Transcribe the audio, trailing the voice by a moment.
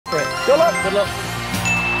Good luck. Good luck.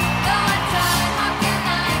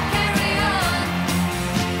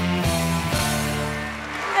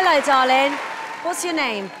 Hello, darling. What's your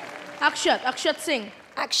name? Akshat Singh.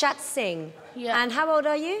 Akshat Singh. Yeah. And how old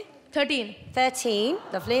are you? 13. 13.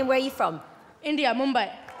 Lovely. And where are you from? India,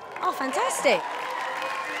 Mumbai. Oh, fantastic.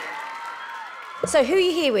 So who are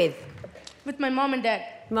you here with? With my mom and dad.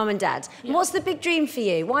 Mum and dad. Yeah. And what's the big dream for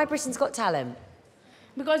you? Why Britain's Got Talent?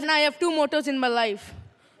 Because I have two mottos in my life.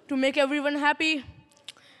 To make everyone happy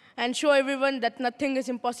and show everyone that nothing is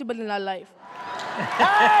impossible in our life.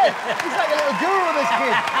 Hey! He's like a little guru, this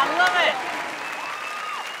kid. I love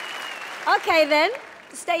it. Okay, then.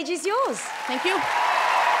 The stage is yours. Thank you.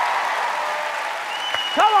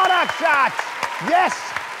 Come on, Akshat. Yes.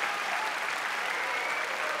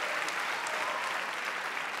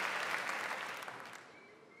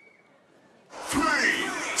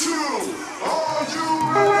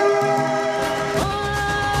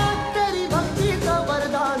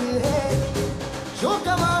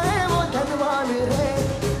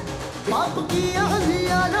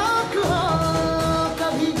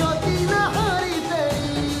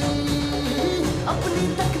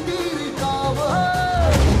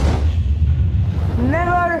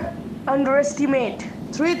 Never underestimate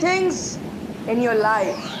 3 things in your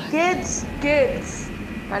life. Kids, kids,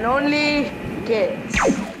 and only kids.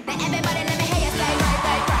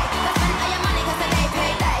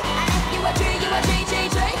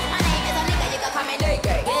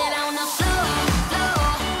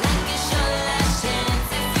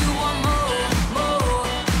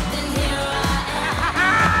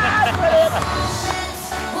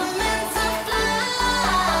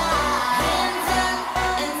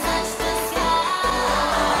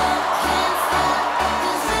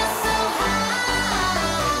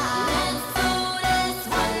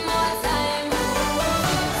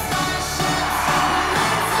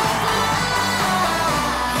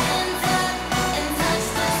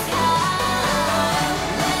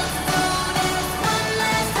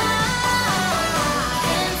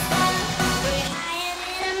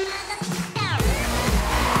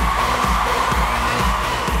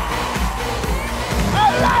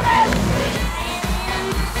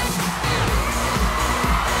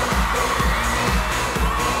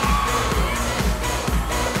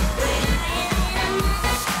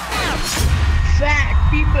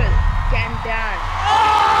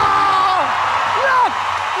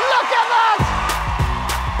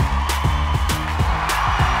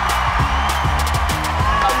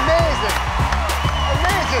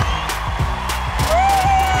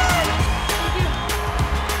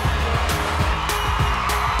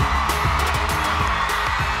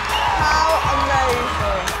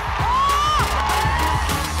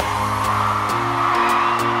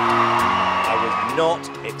 Not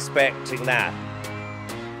expecting that.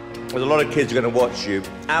 There's a lot of kids who are going to watch you.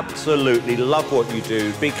 Absolutely love what you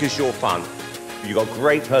do because you're fun. You've got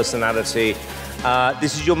great personality.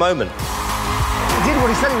 This is your moment. He did what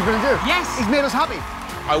he said he was going to do. Yes. He's made us happy.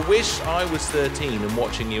 I wish I was 13 and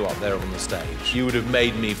watching you up there on the stage. You would have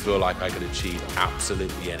made me feel like I could achieve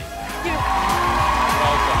absolutely anything.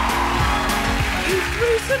 Well done. You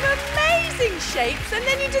threw some amazing shapes and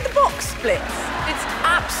then you did the box splits. It's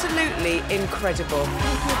absolutely incredible.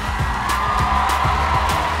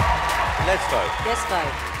 Let's vote. Yes,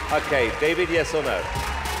 vote. Okay, David, yes or no?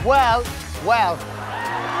 Well.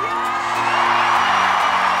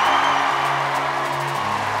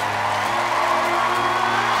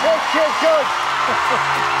 Good.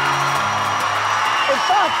 In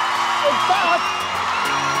fact,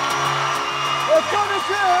 we're gonna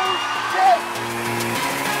do this.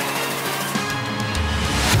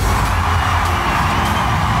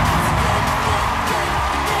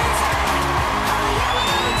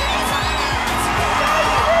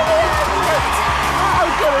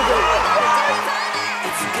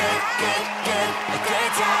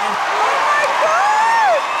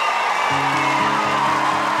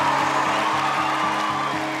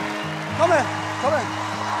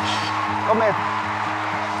 Come here.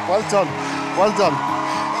 Well done.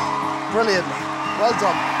 Brilliant. Well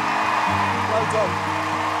done.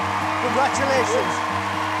 Congratulations.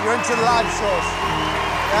 You're into the live shows.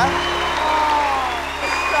 Yeah? Oh,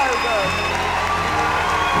 it's so good.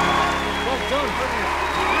 Well done, brilliant.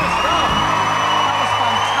 You're a star. That was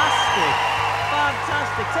fantastic.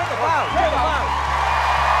 Take the bow.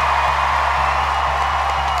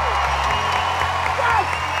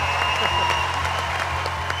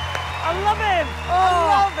 I love him! Oh. I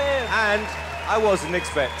love him! And I wasn't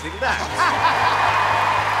expecting that.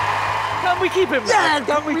 Can we keep him? Yeah,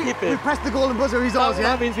 Can we keep him? We pressed the golden buzzer, he's ours, yeah?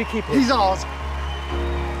 That means we keep him. He's ours.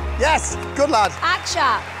 Yes, good lad.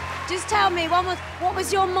 Akshat, Just tell me, what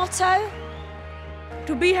was your motto?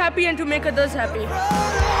 To be happy and to make others happy.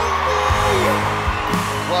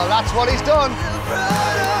 Well, that's what he's done.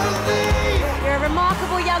 You're a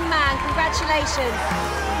remarkable young man. Congratulations.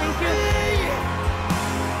 Thank you.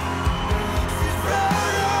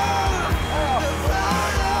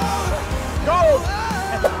 Go!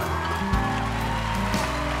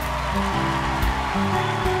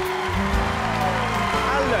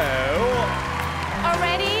 Hello.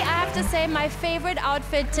 Already, I have to say my favorite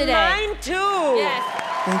outfit today. Mine too. Yes.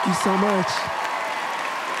 Thank you so much.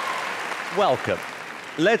 Welcome.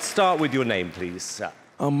 Let's start with your name, please.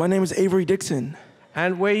 My name is Avery Dixon.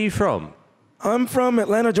 And where are you from? I'm from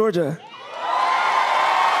Atlanta, Georgia.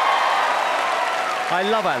 I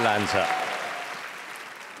love Atlanta.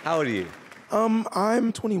 How old are you?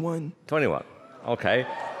 I'm 21. 21. Okay.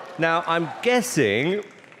 Now, I'm guessing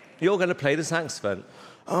you're going to play the saxophone.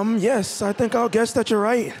 Yes, I think I'll guess that you're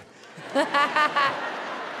right.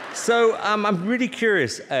 So, I'm really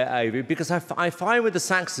curious, Avery, because I find with the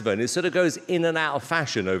saxophone, it sort of goes in and out of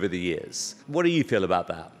fashion over the years. What do you feel about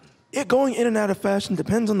that? It going in and out of fashion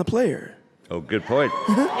depends on the player. Oh, good point.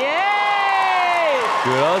 Yay!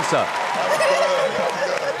 Good answer.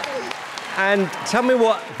 And tell me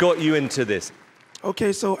what got you into this.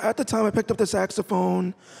 Okay, so at the time I picked up the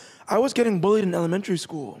saxophone, I was getting bullied in elementary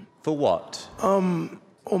school. For what?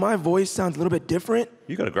 Well, my voice sounds a little bit different.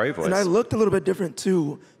 You got a great voice. And I looked a little bit different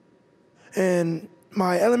too. And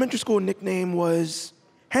my elementary school nickname was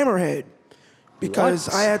Hammerhead because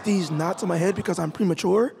What? I had these knots on my head because I'm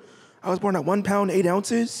premature. I was born at 1 pound, 8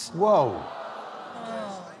 ounces. Whoa.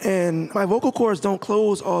 And my vocal cords don't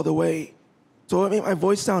close all the way. So it made my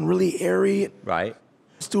voice sound really airy. Right.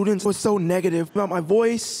 Students were so negative about my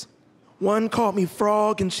voice. One called me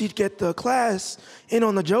Frog, and she'd get the class in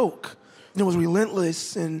on the joke. It was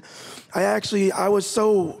relentless, and I was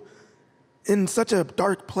so in such a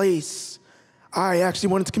dark place, I actually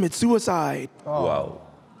wanted to commit suicide. Oh. Whoa.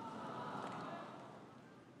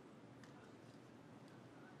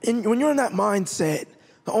 And when you're in that mindset,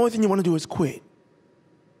 the only thing you want to do is quit.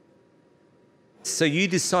 So you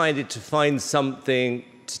decided to find something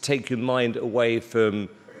to take your mind away from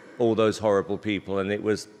all those horrible people, and it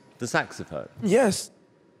was the saxophone. Yes,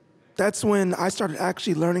 that's when I started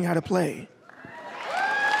actually learning how to play.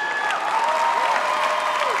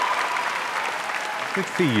 Good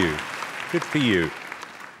for you. Good for you.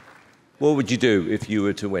 What would you do if you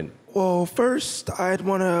were to win? Well, first, I'd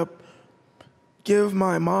want to give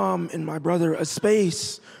my mom and my brother a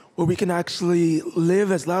space where we can actually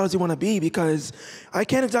live as loud as we want to be, because I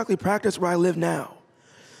can't exactly practice where I live now.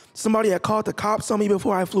 Somebody had called the cops on me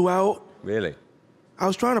before I flew out. Really? I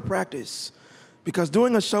was trying to practice, because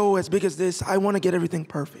doing a show as big as this, I want to get everything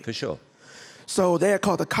perfect. For sure. So they had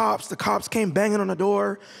called the cops. The cops came banging on the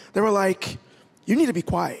door. They were like, "You need to be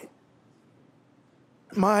quiet."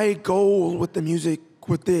 My goal with the music,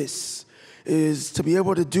 with this, is to be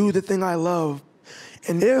able to do the thing I love.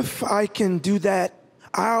 And if I can do that,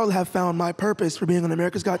 I'll have found my purpose for being on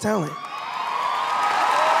America's Got Talent.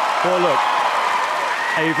 Well, look,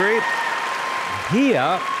 Avery,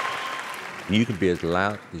 here, you can be as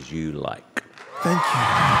loud as you like. Thank you.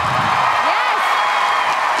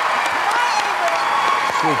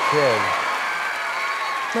 Sweet kid.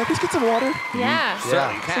 Can I please get some water? Yeah. So you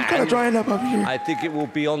I'm can. kind of drying up over here. I think it will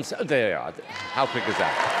be on. There you are. How quick is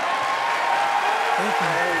that? Thank you.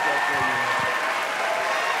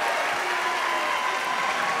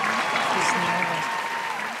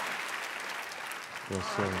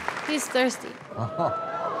 He's thirsty.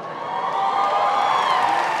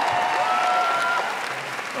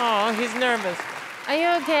 Oh, he's nervous. Are you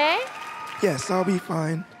okay? Yes, I'll be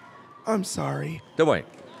fine. I'm sorry. Don't worry.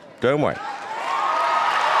 Don't worry.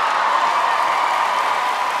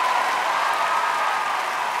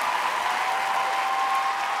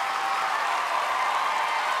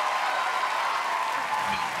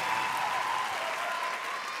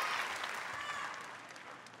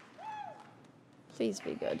 Please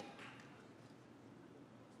be good.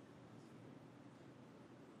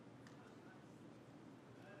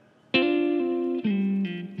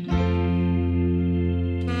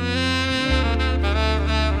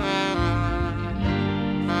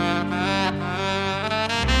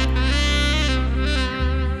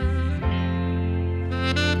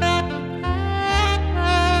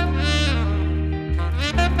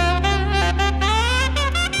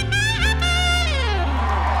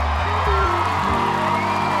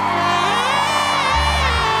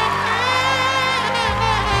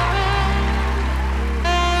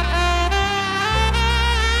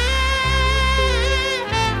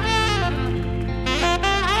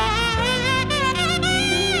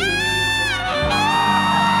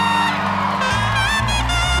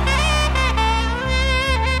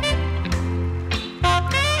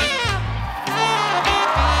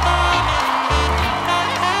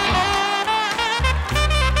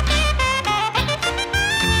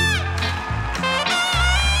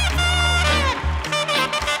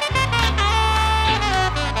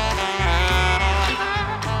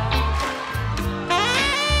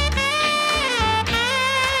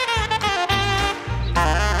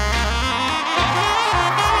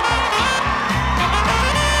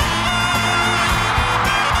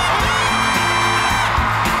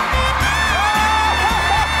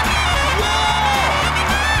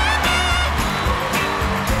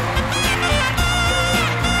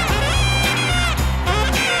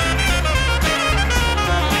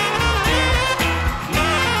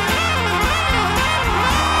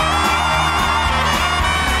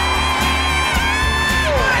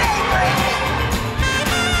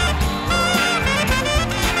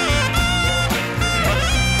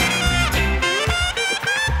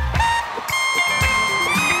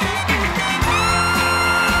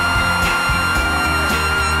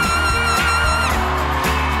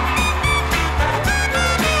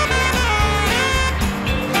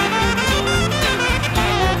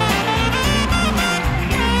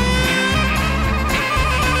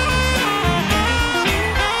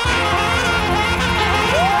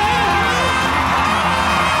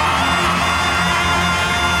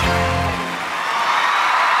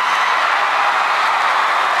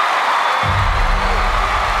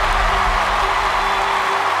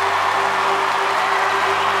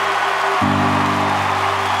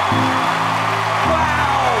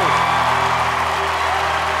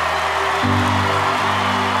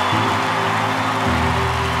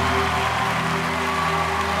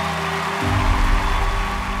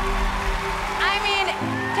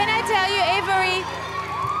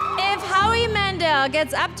 male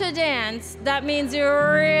gets up to dance, that means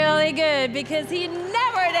you're really good because he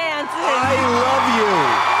never dances. I love you.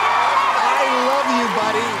 I love you,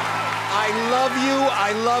 buddy. I love you.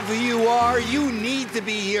 I love who you are. You need to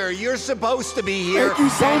be here. You're supposed to be here. Thank you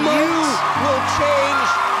so much. You will change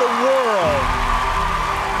the world.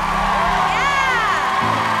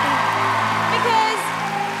 Because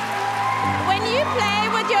when you play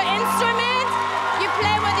with your instrument, you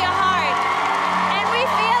play with your heart. And we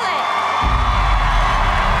feel it.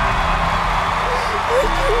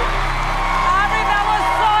 Avery, that was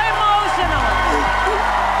so emotional.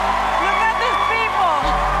 Look at these people.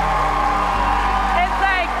 It's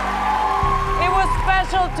like, it was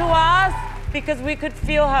special to us because we could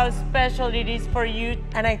feel how special it is for you.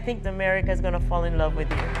 And I think America is going to fall in love with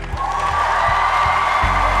you.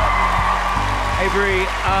 Avery,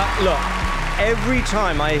 look, every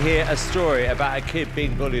time I hear a story about a kid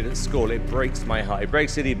being bullied at school, it breaks my heart. It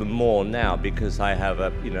breaks it even more now because I have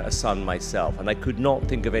a son myself, and I could not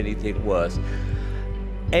think of anything worse.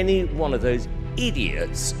 Any one of those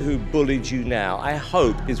idiots who bullied you now, I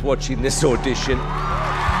hope, is watching this audition.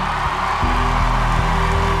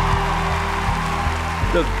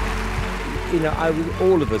 Look,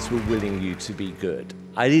 all of us were willing you to be good.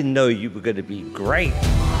 I didn't know you were going to be great.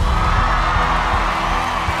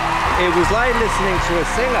 It was like listening to a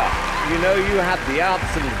singer. You had the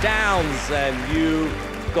ups and downs, and you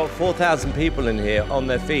got 4,000 people in here on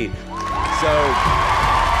their feet. So,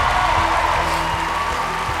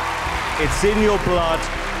 it's in your blood.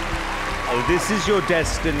 Oh, this is your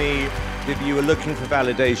destiny. If you were looking for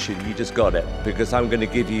validation, you just got it, because I'm going to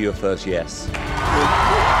give you your first yes. There's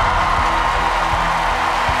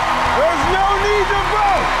no need to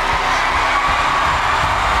vote.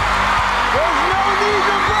 There's no need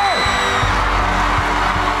to vote.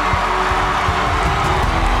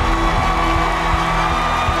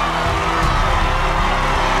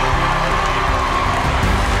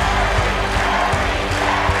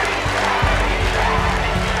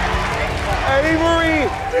 Avery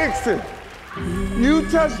Dixon, you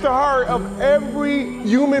touched the heart of every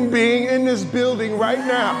human being in this building right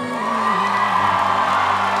now.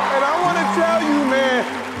 And I want to tell you, man,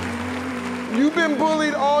 you've been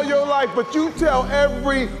bullied all your life, but you tell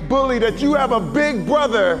every bully that you have a big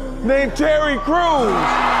brother named Terry Crews,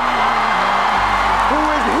 who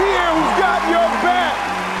is here, who's got your back.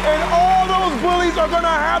 And all those bullies are gonna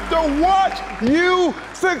have to watch you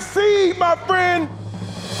succeed, my friend.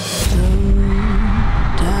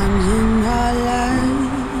 Sometimes in our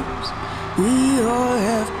lives, we all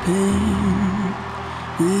have pain,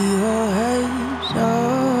 we all have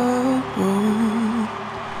sorrow.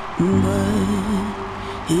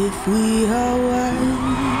 But if we are wise,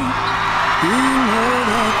 we know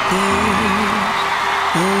that there's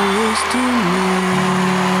always tomorrow.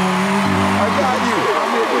 I got you.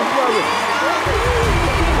 I'm your big brother.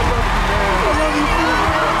 I love you,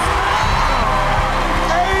 man.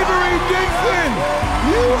 Avery Dixon,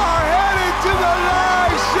 you are headed to the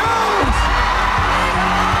live shows.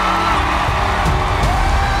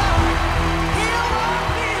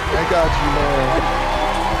 I got you, man.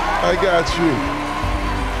 I got you.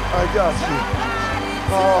 I got you.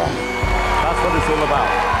 Oh. That's what it's all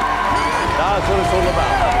about. That's what it's all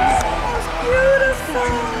about. Beautiful.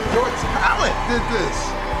 Your talent did this.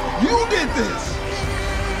 You did this.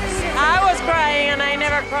 I was crying and I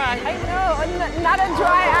never cried. I know, not a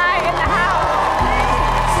dry eye in the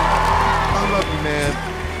house. I love you, man.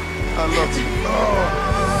 I love you. Oh.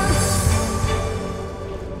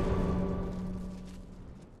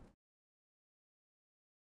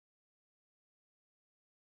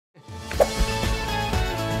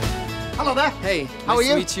 Hello there. Hey, how are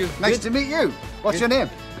you? Nice to meet you. Nice Good. to meet you. What's your name?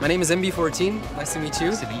 My name is MB14. Nice to meet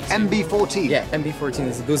you. MB14? Yeah,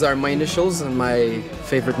 MB14. Those are my initials and my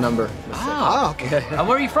favorite number. Ah, okay. And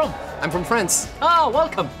where are you from? I'm from France. Ah,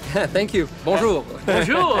 welcome. Thank you. Bonjour.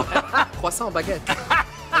 Bonjour. Croissant baguette.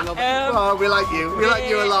 Oh, we like you. We like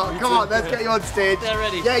you a lot. Come on, let's get you on stage. They're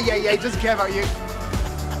ready. Yeah. Doesn't care about you.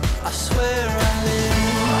 I swear I live.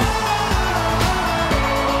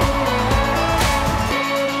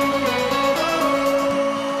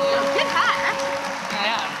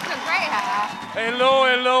 Hello,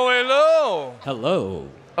 hello, hello. Hello.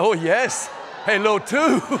 Oh, yes. Hello,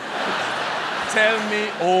 too. Tell me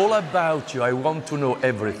all about you. I want to know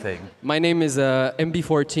everything. My name is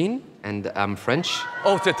MB14, and I'm French.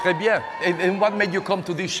 Oh, c'est très bien. And what made you come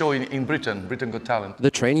to this show in Britain, Britain Got Talent?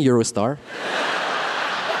 The train, Eurostar.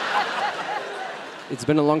 It's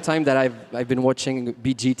been a long time that I've been watching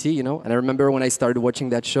BGT, and I remember when I started watching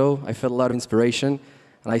that show, I felt a lot of inspiration.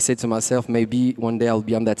 And I said to myself, maybe one day I'll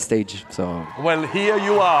be on that stage. So. Well, here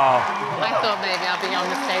you are. I thought maybe I'll be on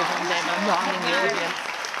the stage one day, but I'm not in the audience.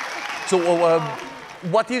 So,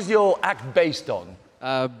 what is your act based on?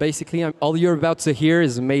 Basically, all you're about to hear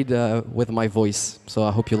is made with my voice. So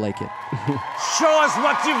I hope you like it. Show us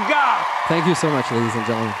what you've got. Thank you so much, ladies and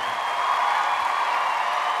gentlemen.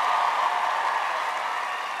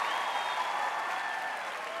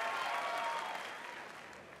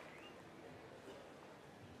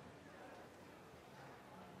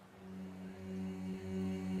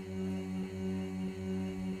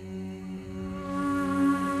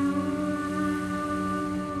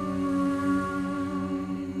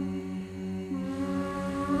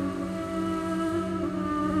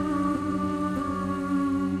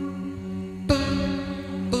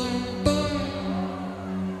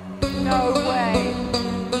 No way.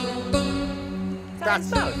 That's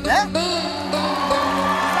both. Is that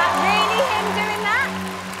really him doing that?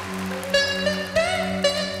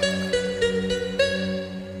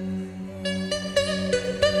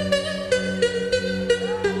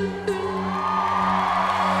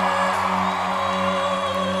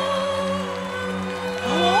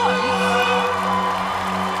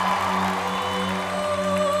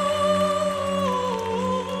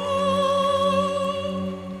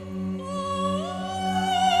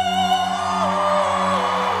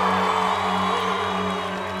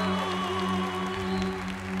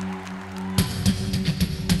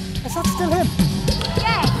 Is that still him?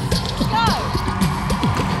 Yes, go.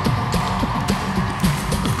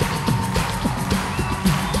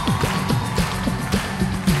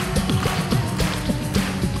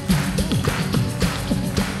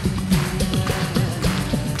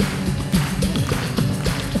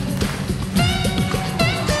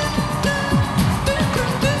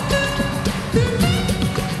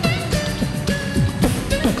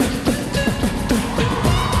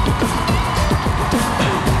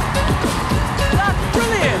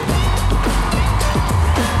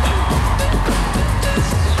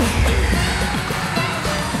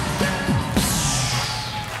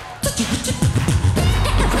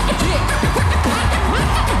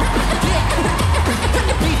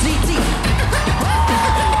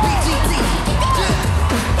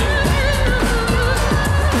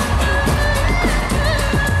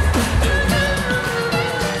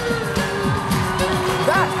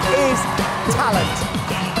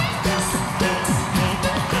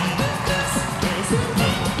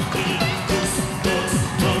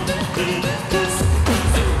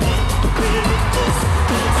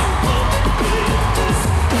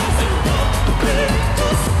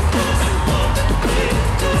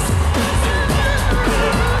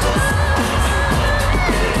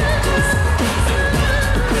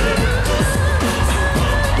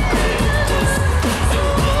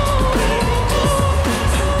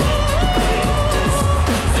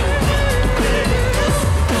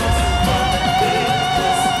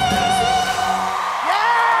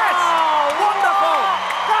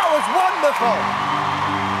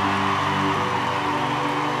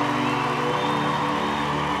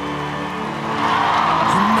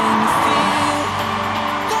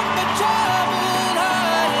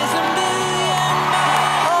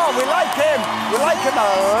 him a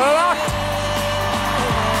lot.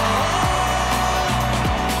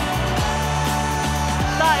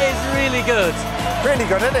 That is really good. Really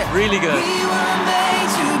good, isn't it? Really good. We were made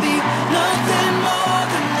to be nothing more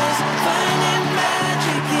than this, finding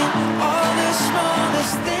magic in all the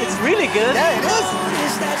smallest things. It's really good. Yeah, it is.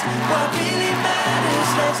 That's what really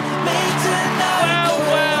matters. Let's make tonight go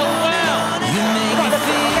on. You make me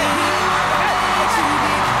feel to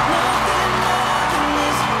be nothing more than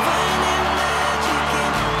this, finding magic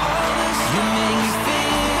in all the smallest. You make me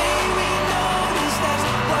feel we notice. That's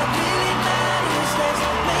what really matters. Let's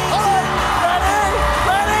make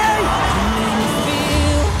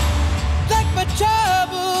my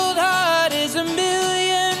troubled heart is a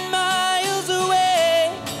million miles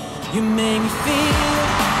away. You make me feel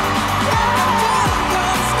drunk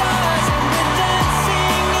on stars and we're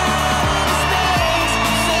dancing out in space.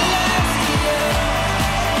 Celestia.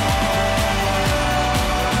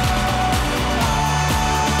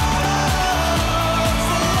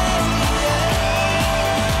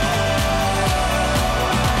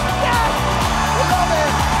 We love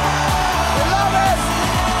it. We love it.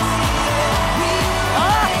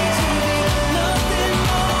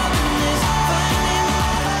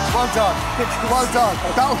 Well done. Well done.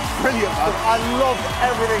 That was brilliant, man. I loved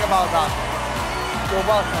everything about that. You're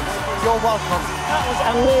welcome. You're welcome. That was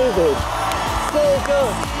amazing. So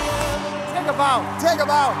good. Take a bow. Take a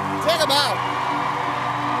bow. Take a bow.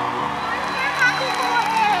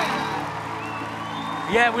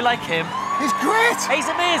 Yeah, we like him. He's great. He's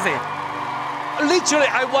amazing. Literally,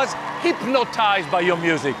 I was hypnotized by your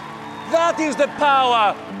music. That is the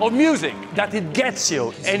power of music, that it gets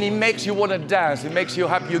you and it makes you want to dance, it makes you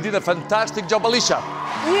happy. You did a fantastic job, Alicia.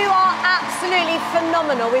 You are absolutely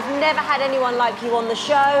phenomenal. We've never had anyone like you on the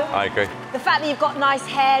show. I agree. The fact that you've got nice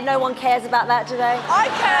hair, no one cares about that today. I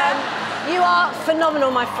can. You are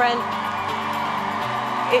phenomenal, my friend.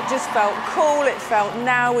 It just felt cool, it felt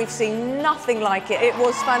now. We've seen nothing like it. It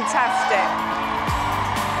was fantastic.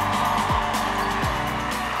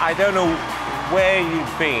 I don't know where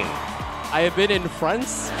you've been. I have been in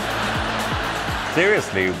France.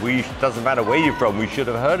 Seriously, doesn't matter where you're from, we should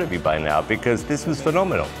have heard of you by now because this was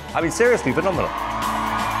phenomenal. I mean, seriously, phenomenal.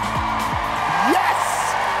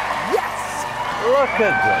 Yes! Yes! Look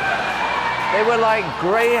at them. They were like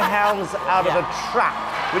greyhounds out of a trap.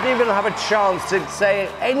 We didn't even have a chance to say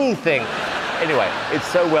anything. Anyway, it's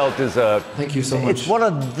so well deserved. Thank you so much. It's one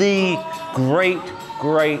of the great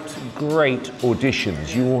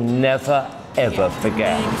auditions you will never, ever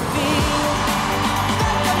forget.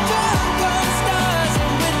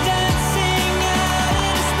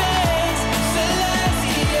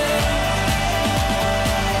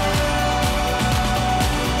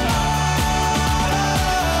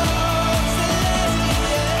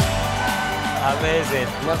 Amazing.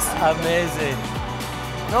 Amazing.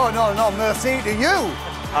 No, merci to you.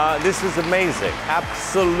 This was amazing.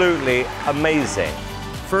 Absolutely amazing.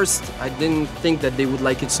 First, I didn't think that they would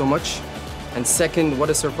like it so much. And second, what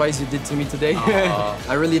a surprise you did to me today.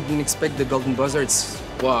 I really didn't expect the golden buzzer. It's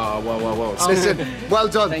wow. Listen, well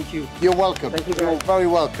done. Thank you. You're welcome. Thank you. You're very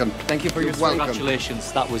welcome. Thank you for your welcome.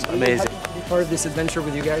 Congratulations, that was amazing. To be part of this adventure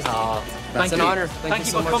with you guys. That's an honor. Thank you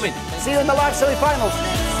so for much. coming. See you in the live semi-finals.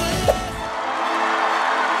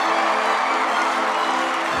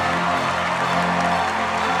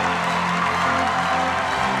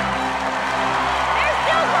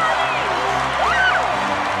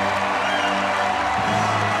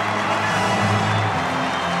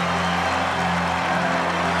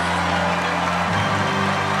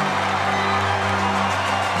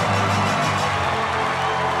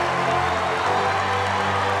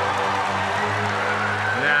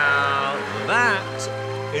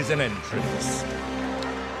 An entrance.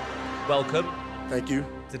 Welcome. Thank you.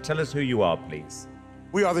 So tell us who you are, please.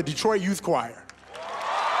 We are the Detroit Youth Choir.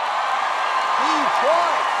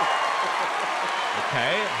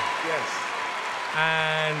 Okay. Yes.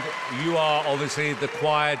 And you are obviously the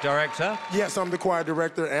choir director? Yes, I'm the choir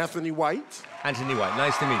director, Anthony White. Anthony White,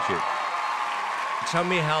 nice to meet you. Tell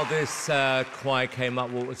me how this choir came up.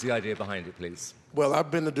 What was the idea behind it, please? Well,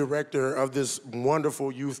 I've been the director of this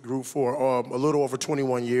wonderful youth group for a little over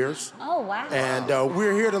 21 years. Oh, wow. And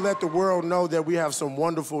we're here to let the world know that we have some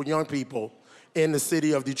wonderful young people in the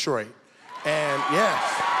city of Detroit. And yes,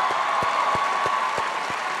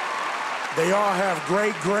 they all have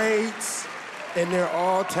great grades, and they're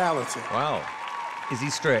all talented. Wow. Is he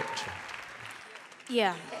strict?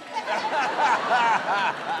 Yeah.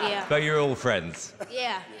 Yeah. But you're all friends?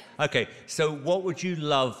 Yeah. Okay, so what would you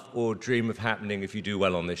love or dream of happening if you do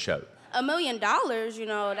well on this show? $1 million, you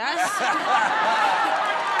know, that's...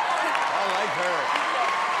 I like her.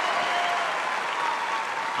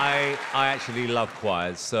 I actually love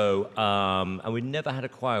choirs, so, and we never had a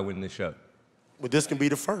choir win the show. Well, this can be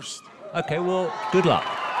the first. Okay, well, good luck.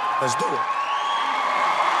 Let's do it.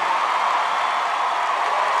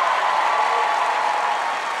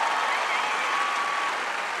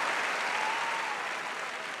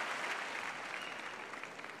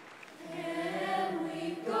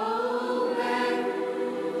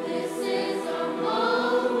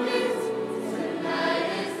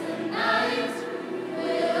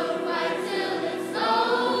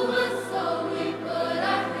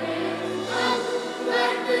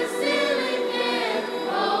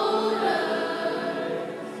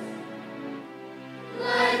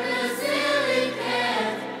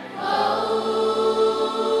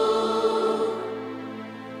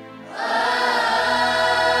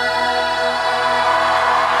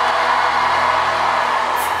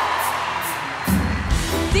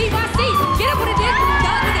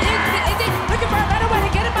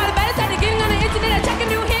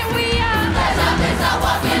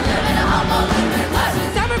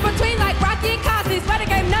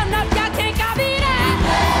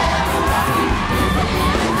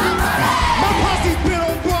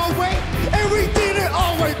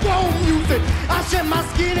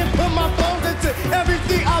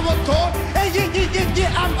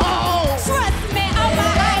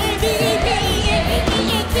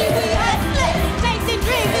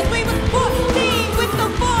 With the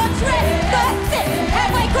fortress, that's it.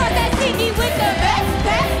 Halfway across that city with the best.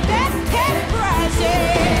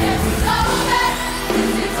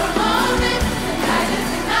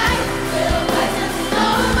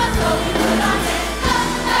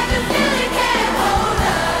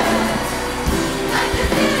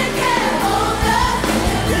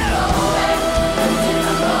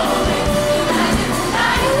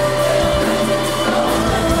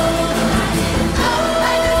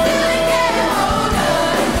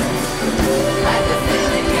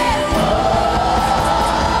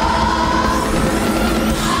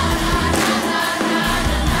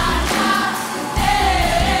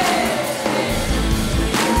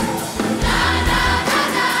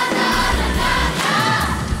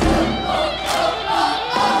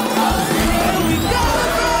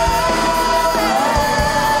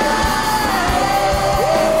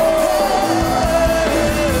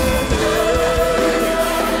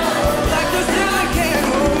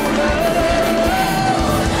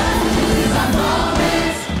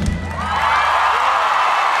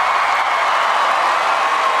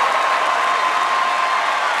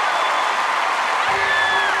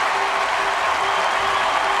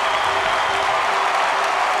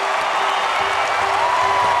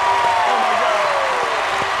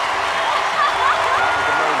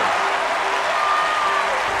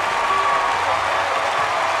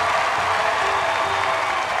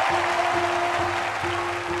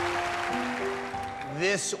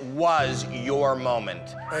 was your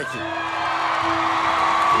moment. Thank you.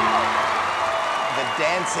 The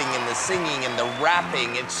dancing and the singing and the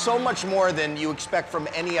rapping, it's so much more than you expect from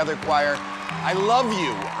any other choir. I love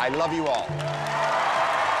you. I love you all.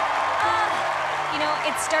 You know,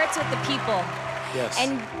 it starts with the people. Yes.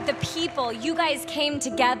 And the people, you guys came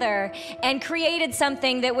together and created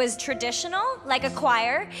something that was traditional, like a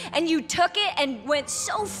choir, and you took it and went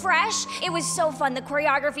so fresh. It was so fun. The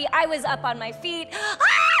choreography, I was up on my feet. Ah!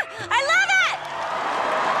 I love it!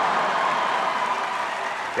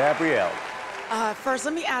 Gabrielle. First,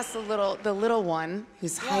 let me ask the little one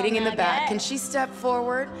who's hiding in the back. Can she step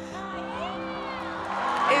forward?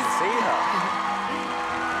 See her.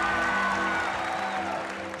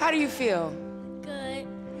 How do you feel? Good.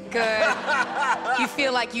 Good. You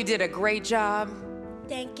feel like you did a great job?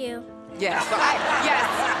 Thank you. Yes. Yes.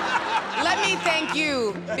 Let me thank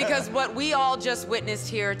you, because what we all just witnessed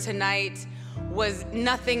here tonight was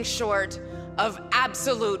nothing short of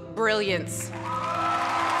absolute brilliance.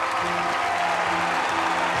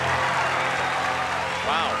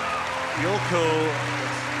 Wow, you're cool.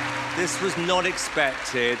 This was not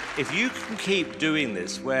expected. If you can keep doing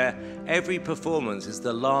this, where every performance is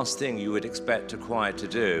the last thing you would expect a choir to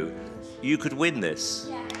do, you could win this.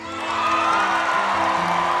 Yes.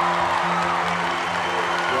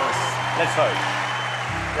 Let's vote.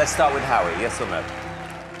 Let's start with Howie, yes or no?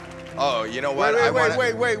 Oh, you know what?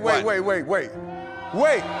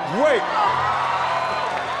 Wait.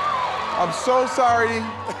 I'm so sorry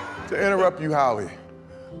to interrupt you, Howie,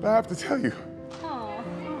 but I have to tell you,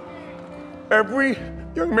 every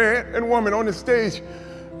young man and woman on the stage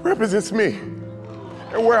represents me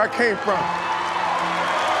and where I came from.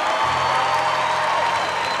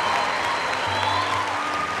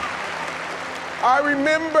 I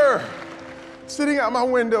remember sitting out my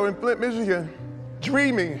window in Flint, Michigan,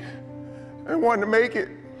 dreaming and wanting to make it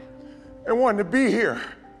and wanting to be here.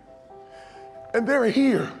 And they're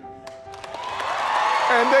here.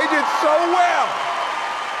 And they did so well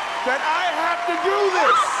that I have to do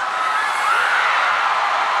this.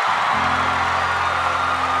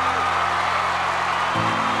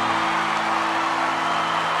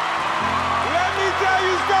 Let me tell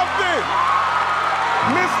you something,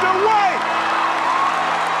 Mr. White.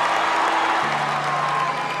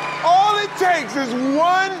 All it takes is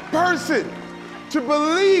one person to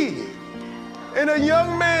believe in a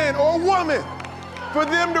young man or woman for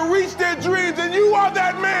them to reach their dreams, and you are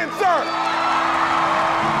that man, sir.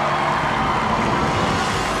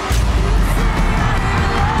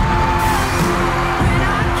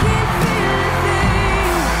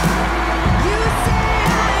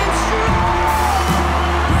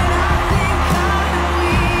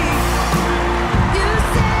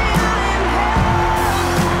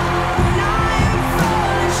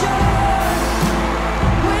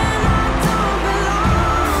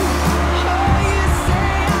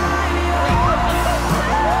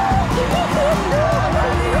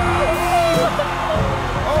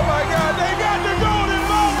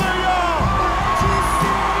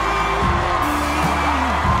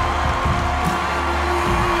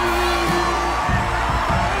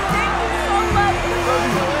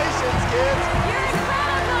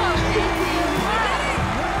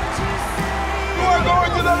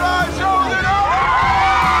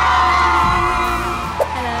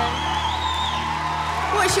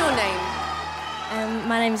 What's your name?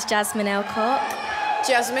 My name's Jasmine Elcock.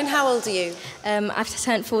 Jasmine, how old are you? I've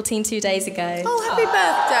turned 14 2 days ago. Oh, happy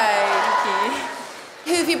birthday. Thank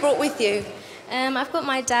you. Who have you brought with you? I've got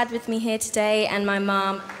my dad with me here today and my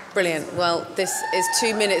mum. Brilliant. Well, this is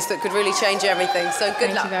 2 minutes that could really change everything, so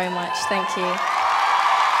good luck. Thank you very much. Thank you.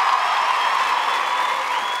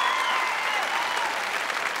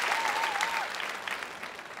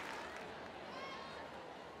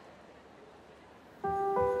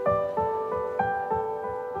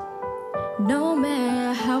 No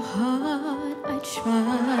matter how hard I try,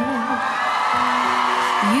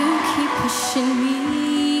 you keep pushing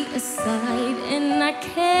me aside, and I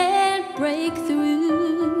can't break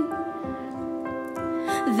through.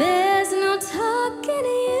 There's no talking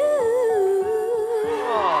to you.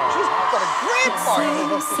 She's got a great part.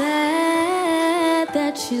 It's so sad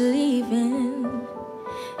that you're leaving.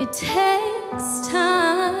 It takes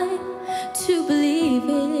time to believe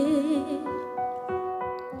it.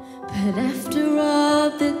 But after all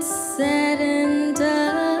that's said and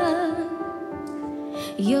done,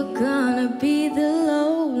 you're gonna be the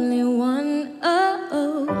lonely one.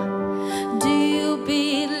 Oh, do you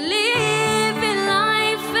believe in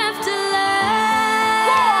life after life?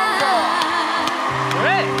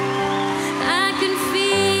 I can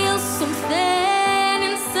feel something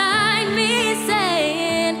inside me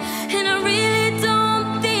saying,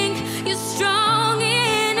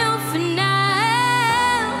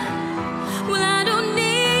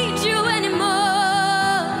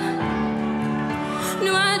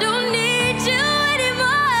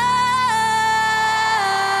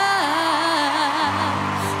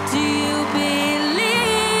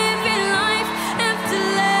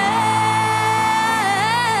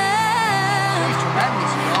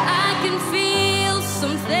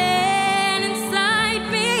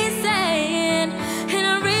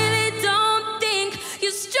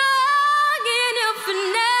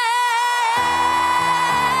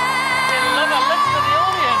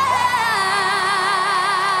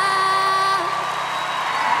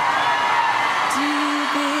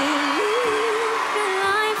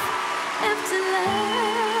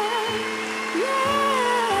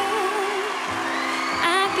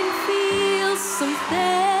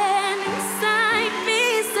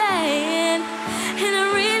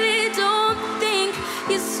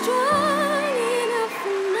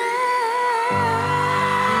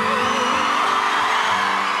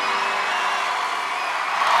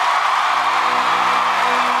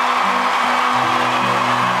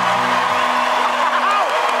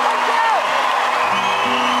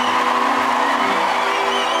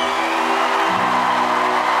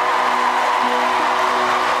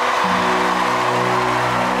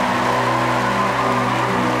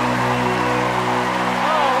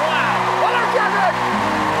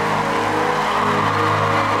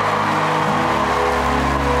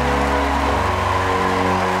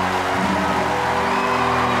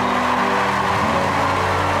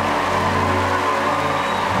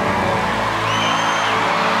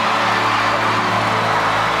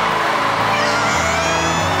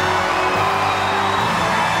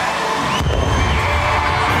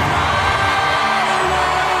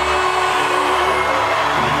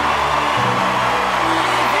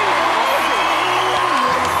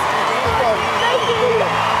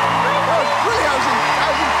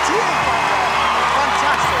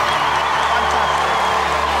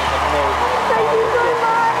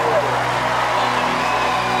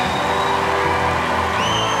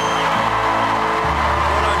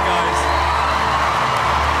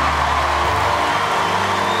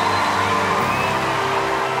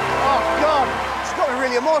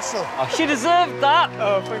 Awesome. Oh, she deserved that.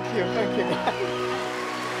 Oh, thank you, thank you.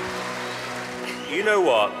 You know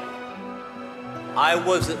what? I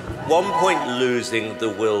was at one point losing the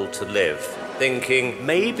will to live, thinking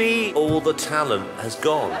maybe all the talent has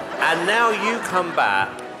gone. And now you come back,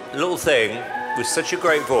 little thing, with such a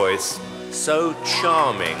great voice, so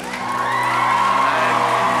charming. And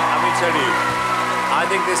let me tell you, I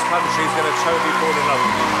think this country is going to totally fall in love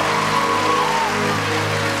with you.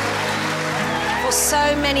 For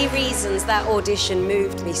so many reasons, that audition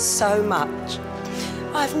moved me so much.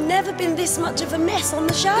 I've never been this much of a mess on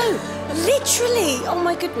the show. Literally, oh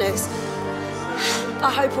my goodness.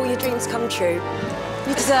 I hope all your dreams come true.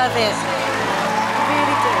 You deserve it. You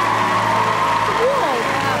really do. Whoa.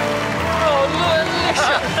 Oh, look,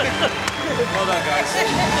 Alicia. Well done, guys. Thank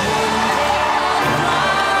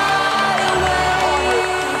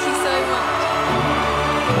you so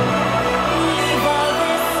much.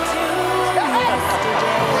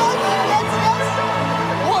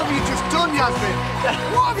 What have you just done, Jasmine?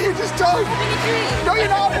 What have you just done? No, you're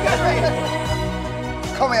not having a dream.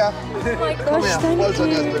 Come here. Oh my Come gosh, here. thank Well done,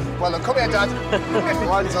 you. Jasmine. Well done. Come here, Dad.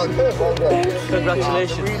 Well done. Well done.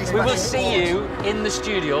 Congratulations. Really We will special. see you in the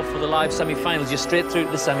studio for the live semi-finals. You're straight through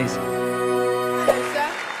to the semis.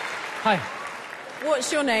 Hi,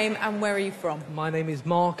 What's your name and where are you from? my name is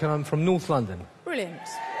Mark and I'm from North London. Brilliant.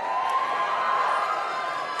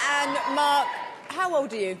 And Mark, how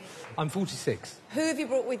old are you? I'm 46. Who have you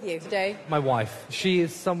brought with you today? My wife, she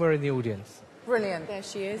is somewhere in the audience. Brilliant. There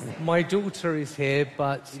she is. My daughter is here,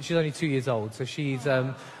 but she's only 2 years old, so she's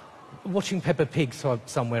watching Peppa Pig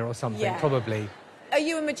somewhere or something, Yeah. probably. Are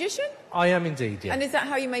you a magician? I am indeed, yeah. And is that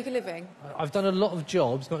how you make a living? I've done a lot of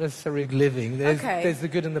jobs, not necessarily living. Okay. There's the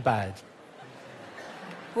good and the bad.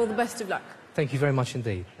 Well, the best of luck. Thank you very much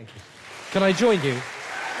indeed. Thank you. Can I join you?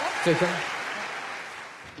 So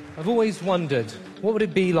I've always wondered, what would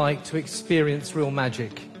it be like to experience real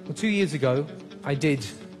magic? Well, 2 years ago, I did,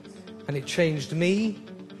 and it changed me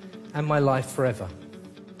and my life forever.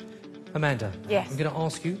 Amanda, Yes. I'm going to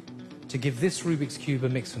ask you to give this Rubik's Cube a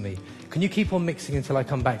mix for me. Can you keep on mixing until I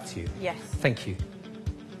come back to you? Yes. Thank you.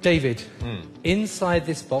 David, inside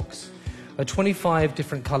this box are 25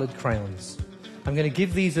 different coloured crayons. I'm going to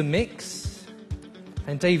give these a mix,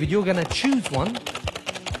 and David, you're going to choose one,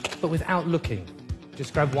 but without looking.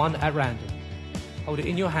 Just grab one at random. Hold it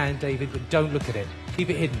in your hand, David, but don't look at it. Keep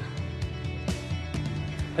it hidden.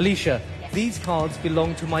 Alicia, these cards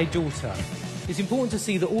belong to my daughter. It's important to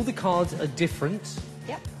see that all the cards are different.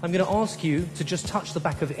 Yep. I'm going to ask you to just touch the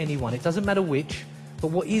back of any one. It doesn't matter which, but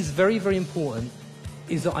what is very, very important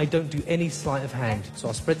is that I don't do any sleight of hand. So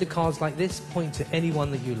I'll spread the cards like this, point to any one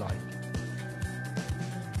that you like.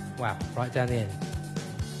 Wow, right down the end.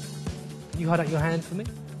 Can you hold out your hand for me?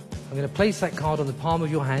 I'm going to place that card on the palm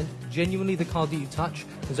of your hand, genuinely the card that you touch.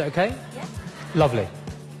 Is that okay? Yes. Lovely.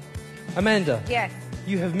 Amanda, Yes.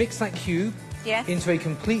 you have mixed that cube Yes. into a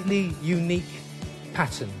completely unique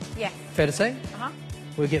pattern. Yes. Fair to say? Uh-huh.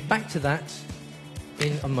 We'll get back to that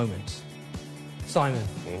in a moment. Simon,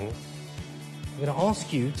 I'm going to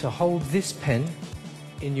ask you to hold this pen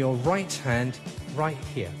in your right hand right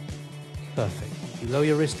here. Perfect. You lower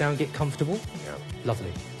your wrist down, get comfortable. Yeah.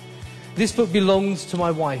 Lovely. This book belongs to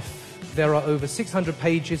my wife. There are over 600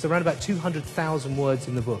 pages, around about 200,000 words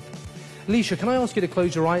in the book. Alicia, can I ask you to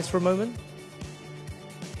close your eyes for a moment?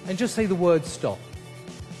 And just say the word stop.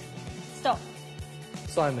 Stop.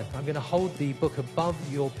 Simon, I'm going to hold the book above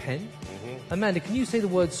your pen. Amanda, can you say the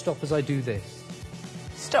word stop as I do this?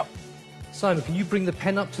 Stop. Simon, can you bring the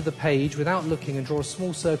pen up to the page without looking and draw a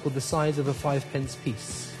small circle the size of a 5-pence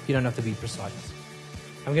piece? You don't have to be precise.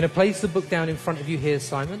 I'm going to place the book down in front of you here,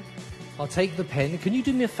 Simon. I'll take the pen. Can you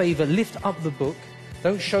do me a favour? Lift up the book.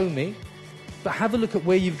 Don't show me, but have a look at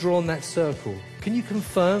where you've drawn that circle. Can you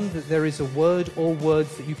confirm that there is a word or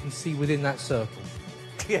words that you can see within that circle?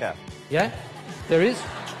 Yeah. Yeah? There is?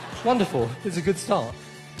 Wonderful. It's a good start.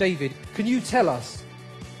 David, can you tell us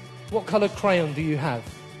what colour crayon do you have?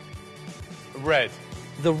 Red.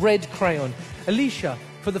 The red crayon. Alicia,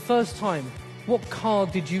 for the first time, what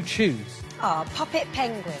card did you choose? Ah, puppet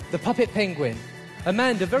penguin. The puppet penguin.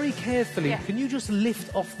 Amanda, very carefully, can you just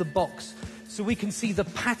lift off the box so we can see the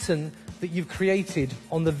pattern that you've created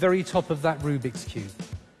on the very top of that Rubik's Cube?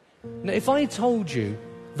 Now, if I told you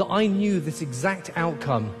that I knew this exact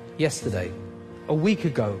outcome yesterday, a week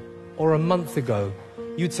ago, or a month ago,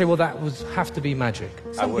 you'd say, well, that would have to be magic.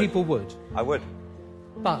 Some people would. I would.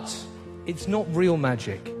 But it's not real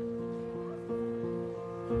magic.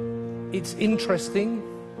 It's interesting,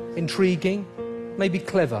 intriguing, maybe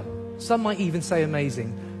clever. Some might even say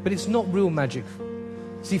amazing, but it's not real magic.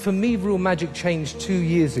 See, for me, real magic changed 2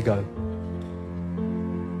 years ago.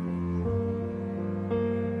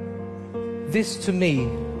 This, to me,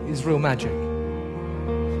 is real magic.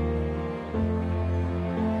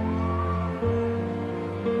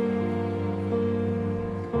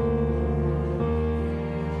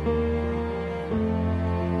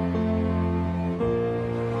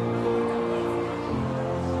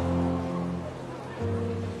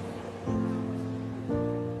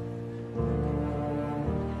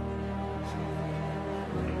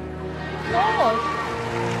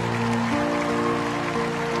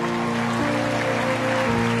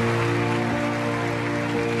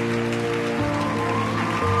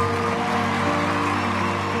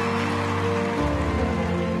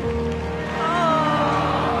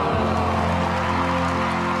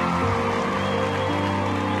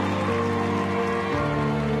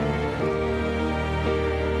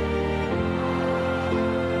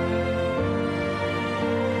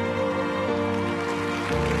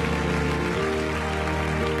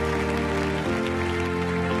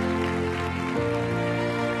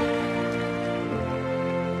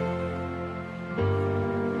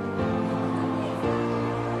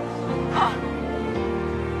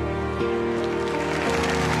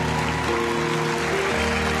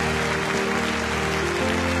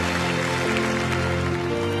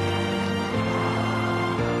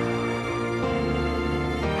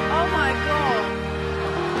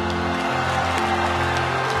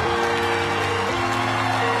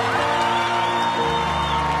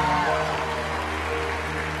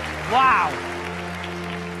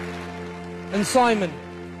 And Simon,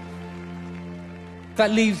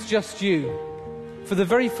 that leaves just you. For the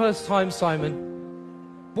very first time, Simon,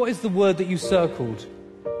 what is the word that you circled?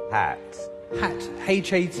 Hat. Hat.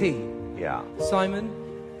 H-A-T. Yeah. Simon,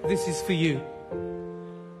 this is for you.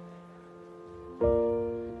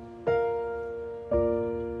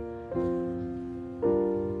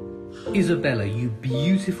 Isabella, you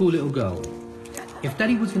beautiful little girl. If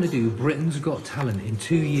Daddy was going to do Britain's Got Talent in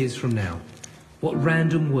 2 years from now, what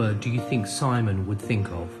random word do you think Simon would think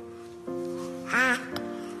of? Hat.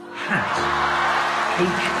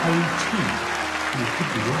 H-A-T. You could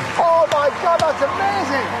be right. Oh my God, that's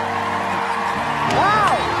amazing!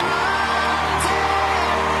 Wow!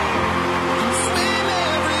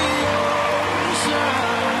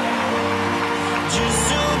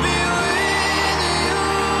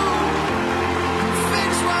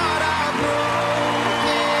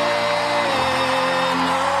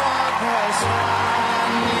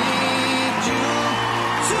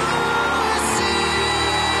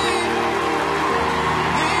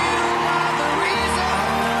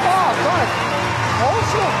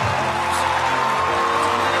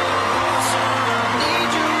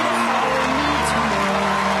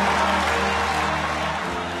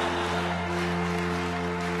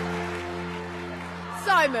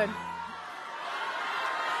 Simon.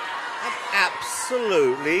 I'm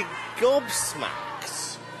absolutely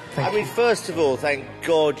gobsmacked. I mean, first of all, thank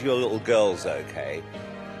God your little girl's okay.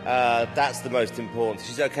 That's the most important.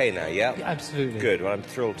 She's okay now, yeah? Yeah, absolutely. Good, well, I'm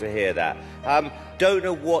thrilled to hear that. Don't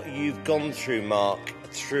know what you've gone through, Marc,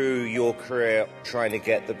 through your career trying to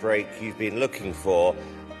get the break you've been looking for.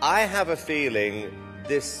 I have a feeling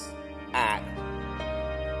this act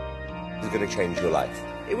is going to change your life.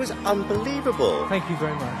 It was unbelievable. Thank you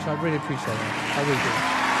very much. I really appreciate that. I really do.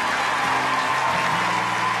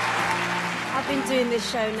 I've been doing this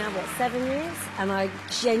show now, what, 7 years? And I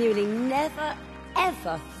genuinely never,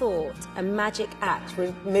 ever thought a magic act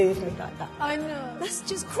would move me like that. I know. That's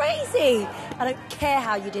just crazy. I don't care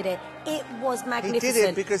how you did it. It was magnificent. He did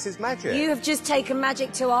it because it's magic. You have just taken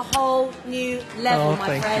magic to a whole new level,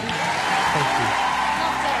 my friend. Thank you.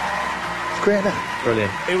 Great, isn't it?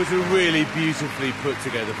 Brilliant. It was a really beautifully put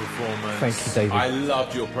together performance. Thank you, David. I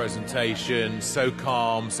loved your presentation. So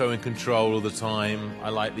calm, so in control all the time. I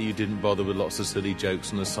like that you didn't bother with lots of silly jokes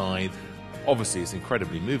on the side. Obviously, it's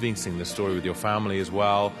incredibly moving, seeing the story with your family as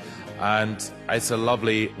well. And it's a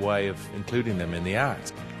lovely way of including them in the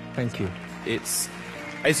act. Thank you. It's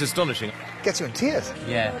astonishing. Gets you in tears.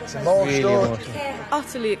 Yeah. It's emotional.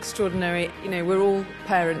 Utterly extraordinary. You know, we're all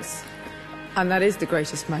parents. And that is the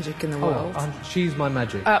greatest magic in the world. Oh, she's my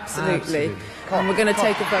magic. Absolutely. And we're going to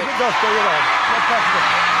take a vote. Go, go, you know. No pressure.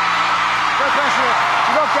 No pressure.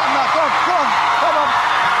 You're not getting that. Come on. Come on.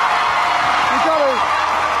 You got to.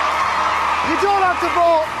 You don't have to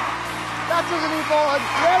vote. That doesn't need voting.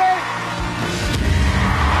 Ready?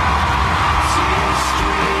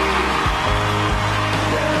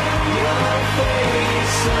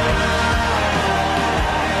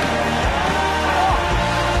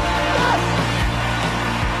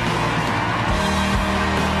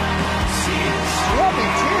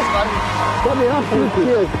 Got me absolute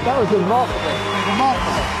tears. That was remarkable.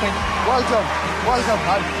 Remarkable. Well done. Well done,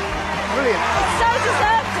 man. Brilliant. It's so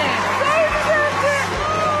deserving. So deserving.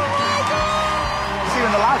 Oh my God. See you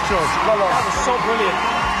in the live shows. Lolo. That was so brilliant.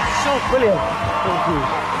 So brilliant. Thank you.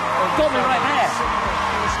 Got me right there.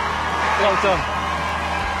 Well done.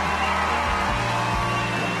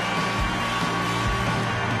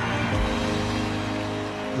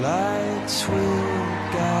 Lights will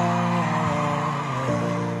guide.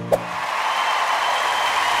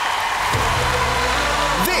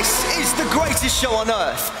 This is the greatest show on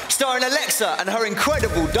earth, starring Alexa and her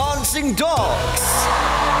incredible dancing dogs.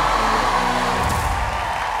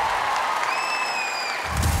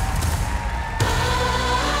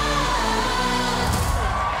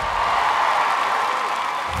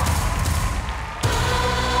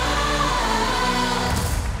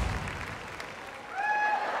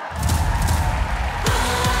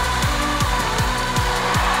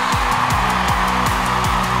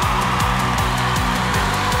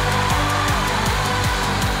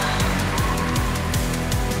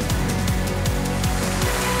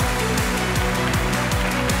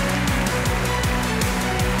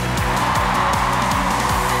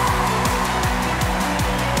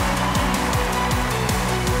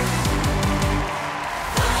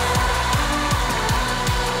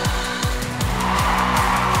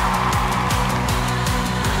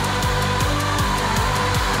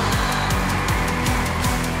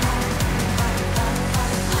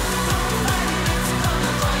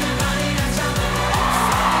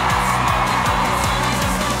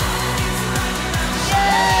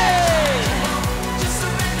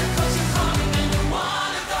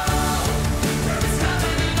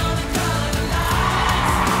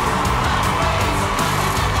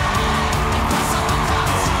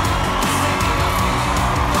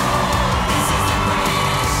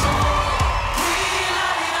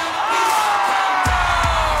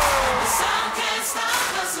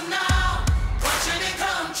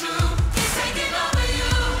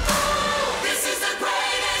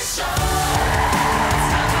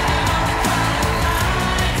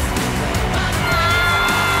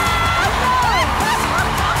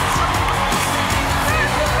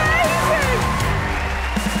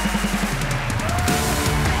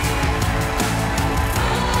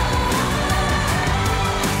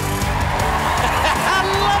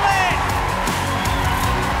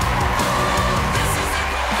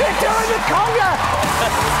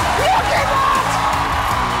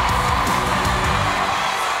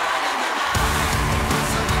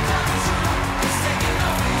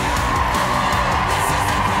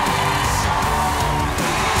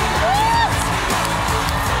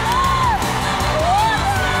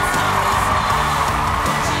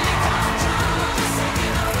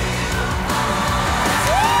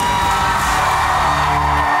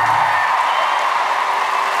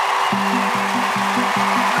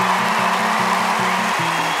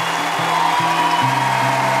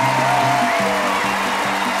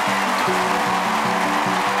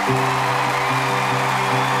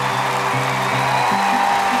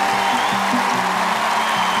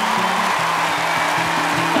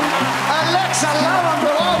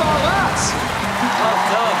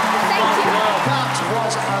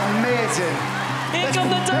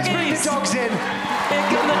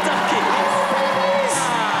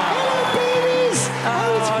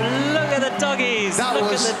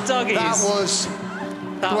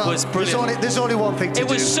 There's only one thing to do. It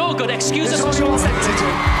was so good. Excuse us. There's only one thing to do.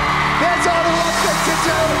 There's only one thing to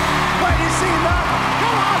do. When you see that,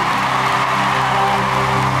 come on.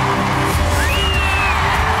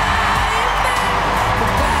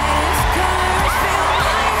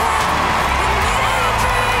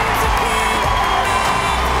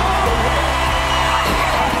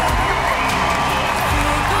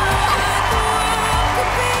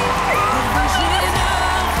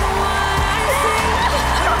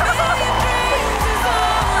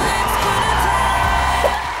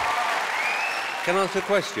 Can I ask a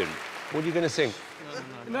question? What are you going to sing?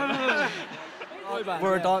 No.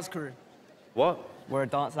 We're a dance crew. What? We're a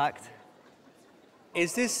dance act.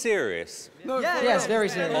 Is this serious? No, yes, very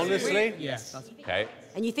serious. Honestly? Yes. Okay.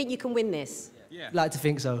 And you think you can win this? Yeah. Like to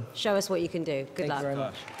think so. Show us what you can do. Good luck. Thank you very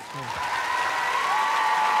much.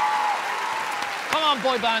 Come on,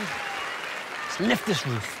 boy band. Let's lift this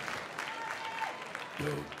roof.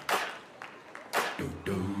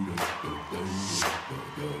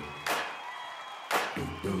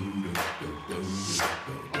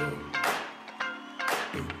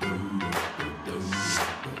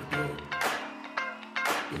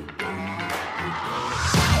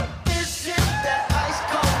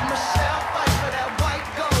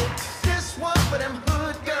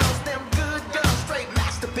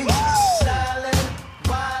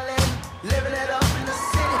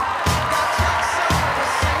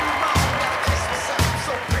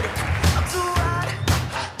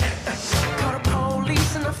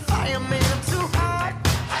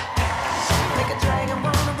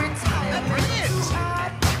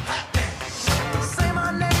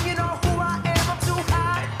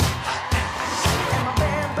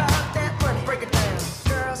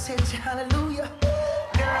 hallelujah.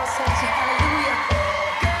 Girl, sing you hallelujah.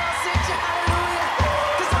 Girl, sing you hallelujah.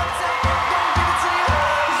 'Cause uptown funk gon' give it to you.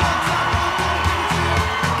 'Cause uptown funk gon' give it to you.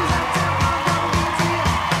 'Cause uptown funk gon' give it to you.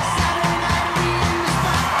 Saturday night we in the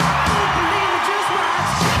spot. Don't believe it, just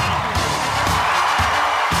watch.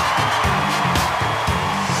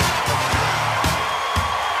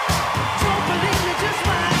 Don't believe me, just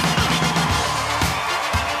watch.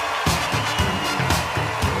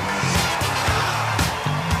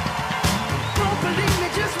 Don't believe me,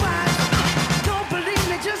 just watch. Don't believe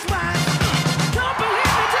me, just watch. Don't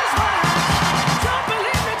believe me, just watch. Don't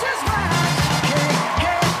believe me, just watch. Hey,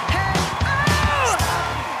 hey, hey, oh!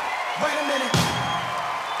 Stop. Wait a minute.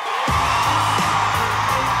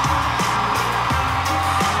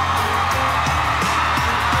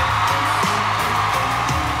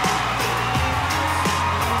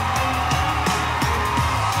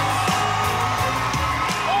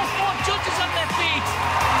 All four judges on their feet.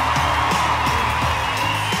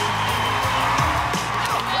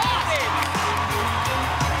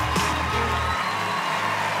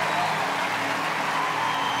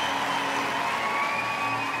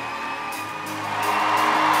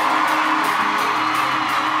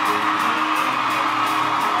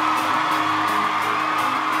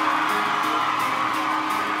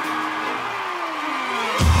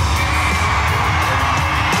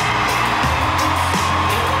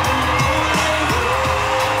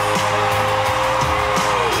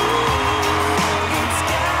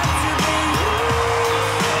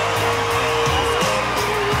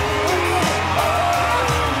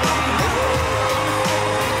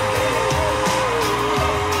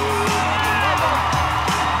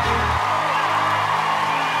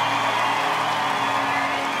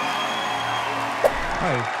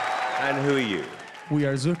 Hi, And who are you? we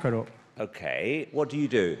are Zurcaroh. Okay. What do you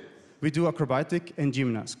do? We do acrobatic and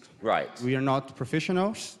gymnastics. Right. We are not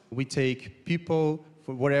professionals. We take people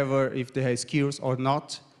for whatever, if they have skills or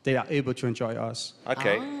not, they are able to enjoy us.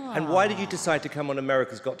 Okay. And why did you decide to come on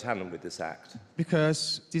America's Got Talent with this act?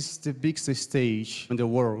 Because this is the biggest stage in the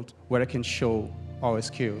world where I can show our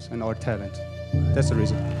skills and our talent. That's the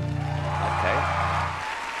reason. Okay.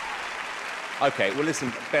 Okay, well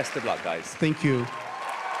listen, best of luck, guys. Thank you.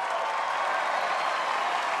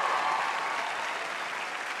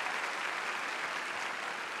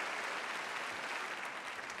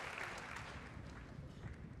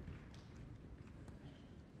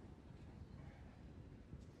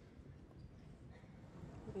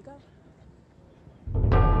 Here we go.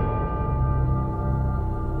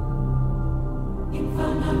 Io,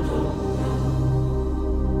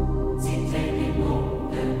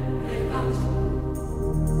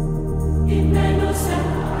 in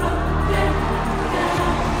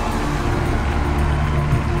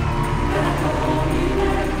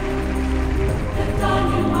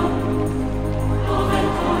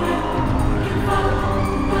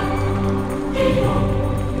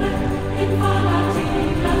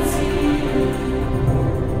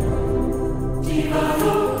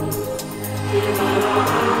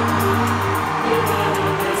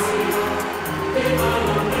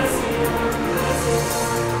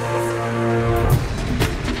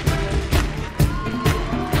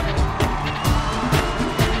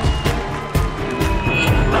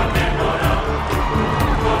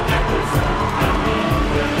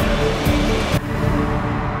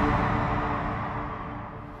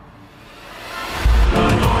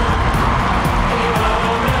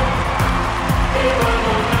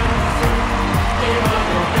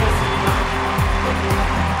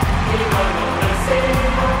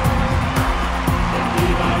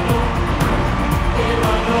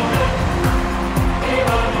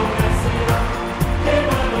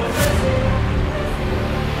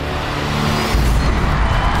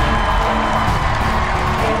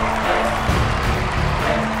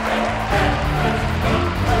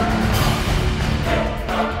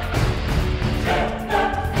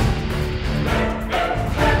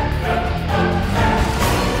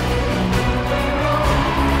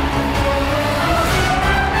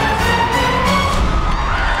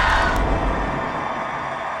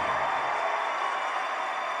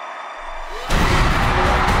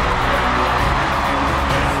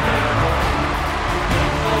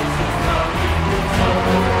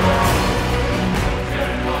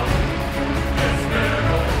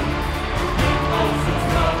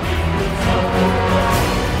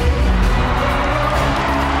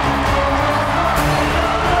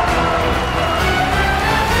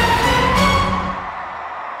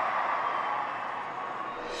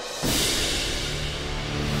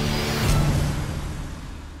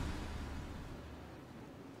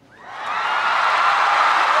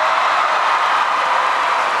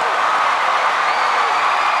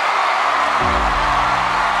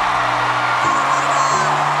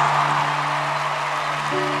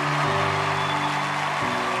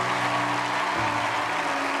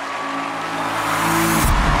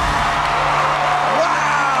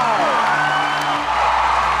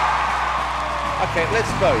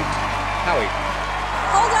let's vote. Howie.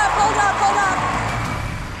 Hold up, hold up, hold up.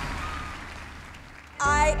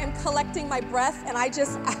 I am collecting my breath, and I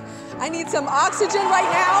need some oxygen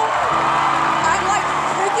right now. I'm like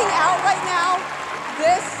freaking out right now.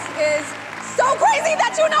 This is so crazy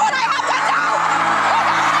that you know what I have to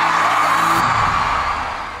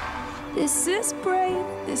do. This is brave,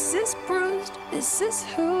 this is bruised, this is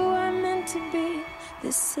who I'm meant to be,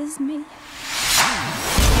 this is me.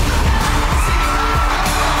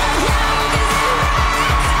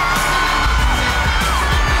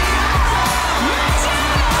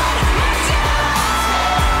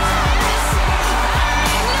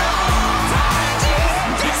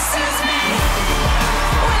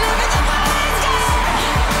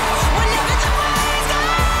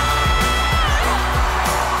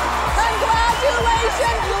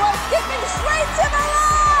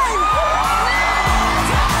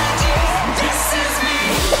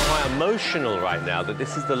 Emotional right now that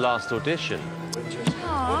this is the last audition.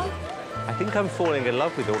 Aww. I think I'm falling in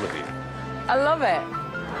love with all of you. I love it.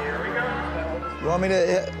 You want me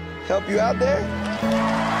to help you out there?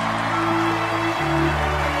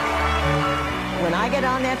 When I get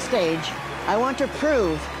on that stage, I want to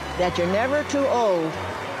prove that you're never too old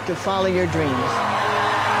to follow your dreams.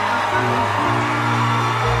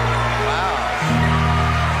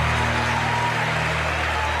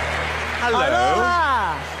 Hello.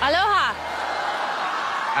 Aloha. Aloha.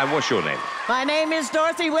 And what's your name? My name is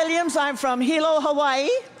Dorothy Williams. I'm from Hilo, Hawaii.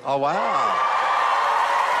 Oh, wow.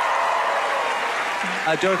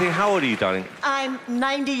 Dorothy, how old are you, darling? I'm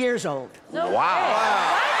 90 years old. No wow.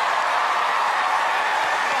 Way.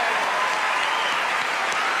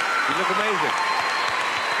 You look amazing.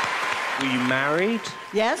 Were you married?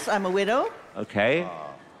 Yes, I'm a widow. Okay.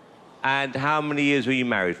 And how many years were you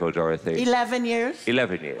married for, Dorothy? 11 years.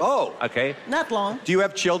 11 years. Oh. Okay. Not long. Do you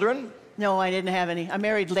have children? No, I didn't have any. I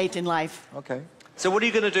married late in life. Okay. So what are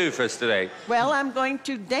you going to do for us today? Well, I'm going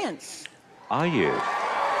to dance. Are you?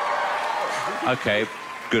 Okay,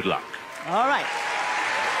 good luck. All right.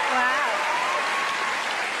 Wow.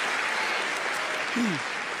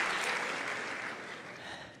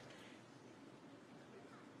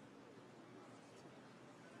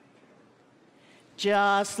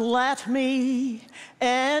 Just let me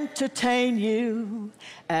entertain you,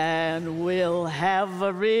 and we'll have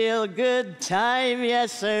a real good time,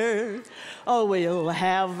 yes, sir. Oh, we'll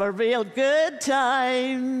have a real good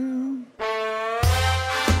time.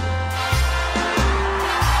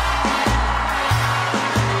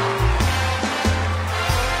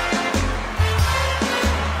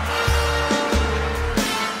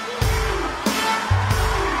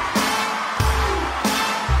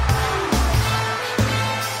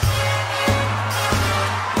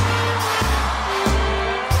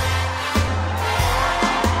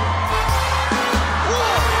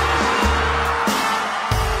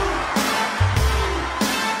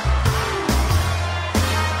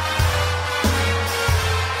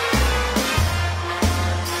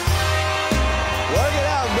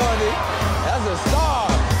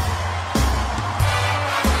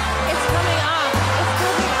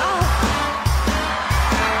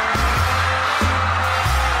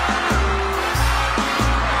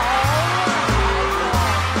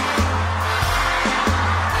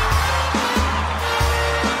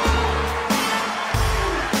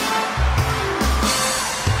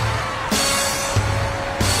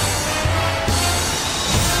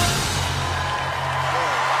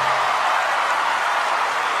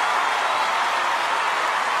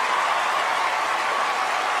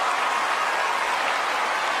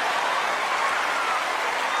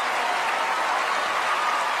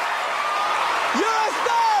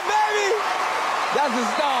 That's a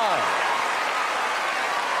star.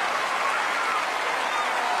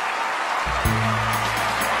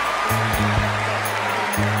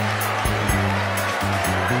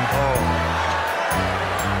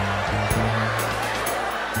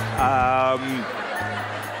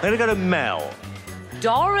 I'm gonna go to Mel.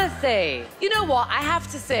 Dorothy, you know what? I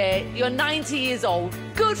have to say, you're 90 years old.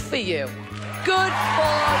 Good for you. Good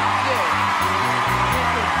for you.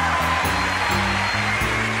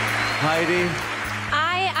 Heidi.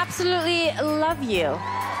 I absolutely love you.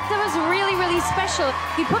 That was really, really special.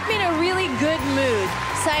 You put me in a really good mood.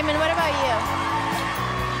 Simon, what about you?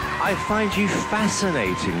 I find you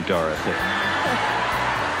fascinating, Dorothy.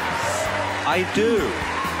 I do.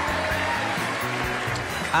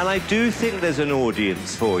 And I do think there's an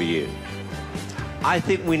audience for you. I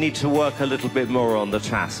think we need to work a little bit more on the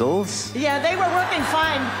tassels. Yeah, they were working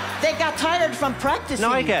fine. They got tired from practicing. No,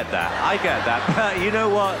 I get that. I get that. But you know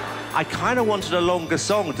what? I kind of wanted a longer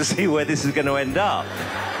song to see where this is going to end up.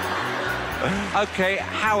 Okay,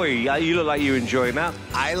 Howie, you look like you're enjoying that.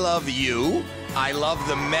 I love you. I love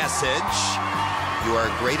the message. You are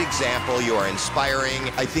a great example. You are inspiring.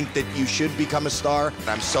 I think that you should become a star.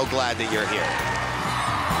 I'm so glad that you're here.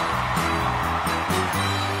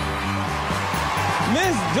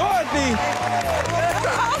 Miss Dorothy!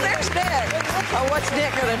 Oh, there's Nick. Oh, what's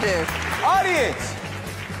Nick gonna do? Audience,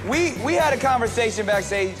 we had a conversation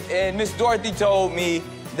backstage, and Miss Dorothy told me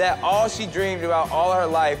that all she dreamed about all her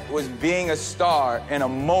life was being a star in a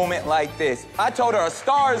moment like this. I told her a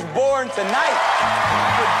star is born tonight.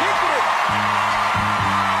 I predicted it.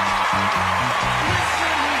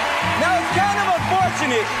 Now, it's kind of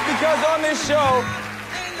unfortunate because on this show,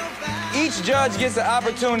 each judge gets an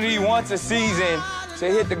opportunity once a season to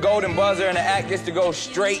hit the golden buzzer, and the act gets to go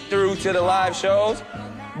straight through to the live shows.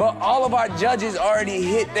 But all of our judges already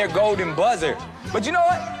hit their golden buzzer. But you know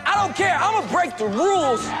what? I don't care. I'm gonna break the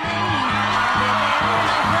rules.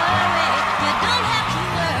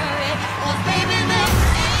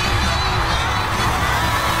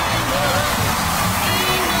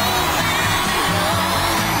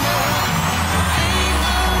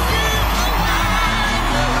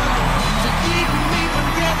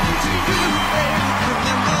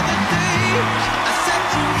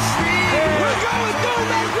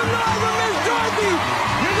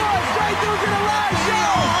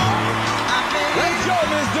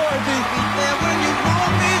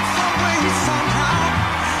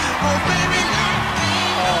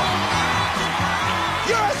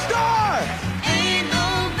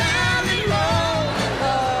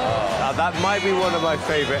 That might be one of my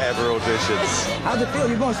favorite ever auditions. How's it feel?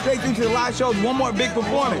 You're going straight through to the live shows, one more big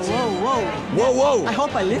performance. Whoa, whoa. Whoa, whoa. I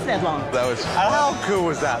hope I live that long. That was, how cool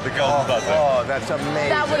was that, the golden buzzer? Oh, that's amazing.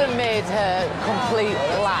 That would have made her complete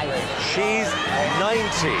life. She's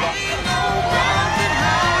 90.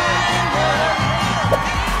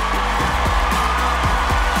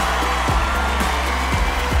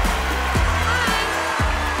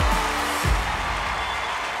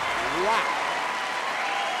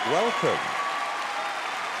 Welcome.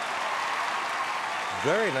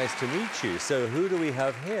 Very nice to meet you. So who do we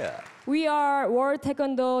have here? We are World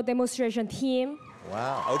Taekwondo demonstration team.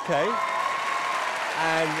 Wow, okay.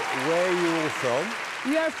 And where are you all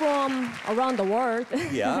from? We are from around the world.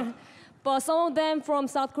 Yeah. But some of them from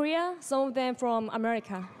South Korea, some of them from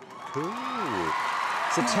America. Cool.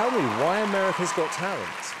 So tell me, why America's Got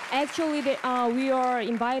Talent? Actually, we are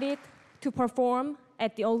invited to perform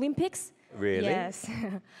at the Olympics. Really? Yes.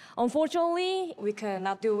 Unfortunately, we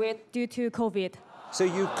cannot do it due to COVID. So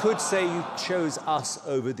you could say you chose us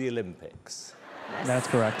over the Olympics? Yes. That's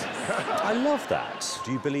correct. I love that.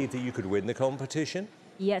 Do you believe that you could win the competition?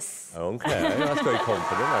 Yes. Okay, that's very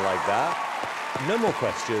confident. I like that. No more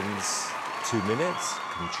questions. 2 minutes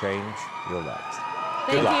can change your lives.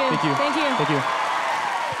 Thank you. Thank you. Thank you. Thank you.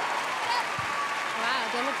 Wow,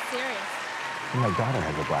 they look serious. My daughter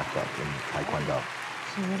has a black belt in Taekwondo.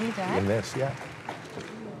 She really does? In this, yeah.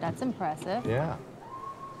 That's impressive. Yeah.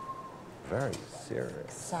 Very serious.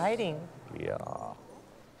 Exciting. Yeah.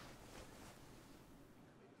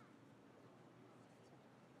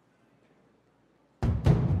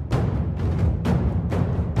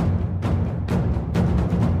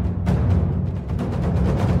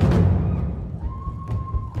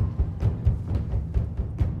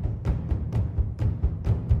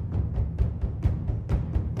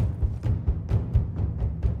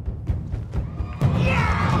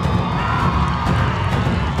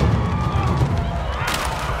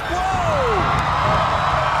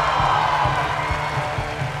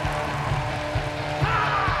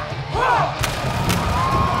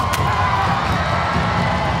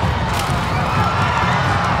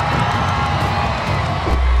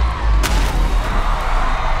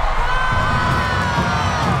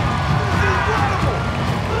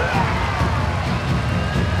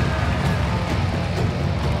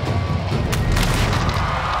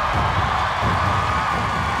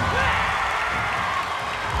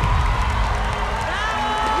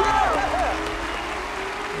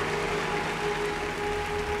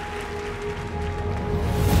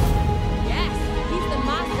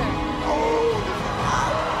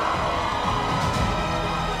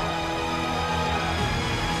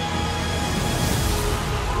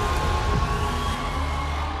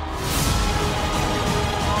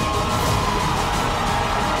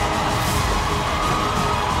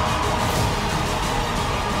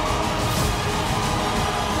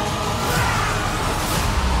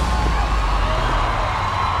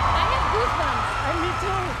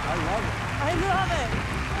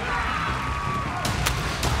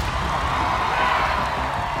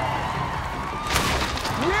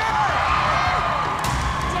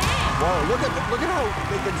 Whoa, look at how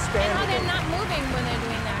they can stand. And how they're not moving when they're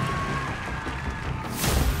doing that.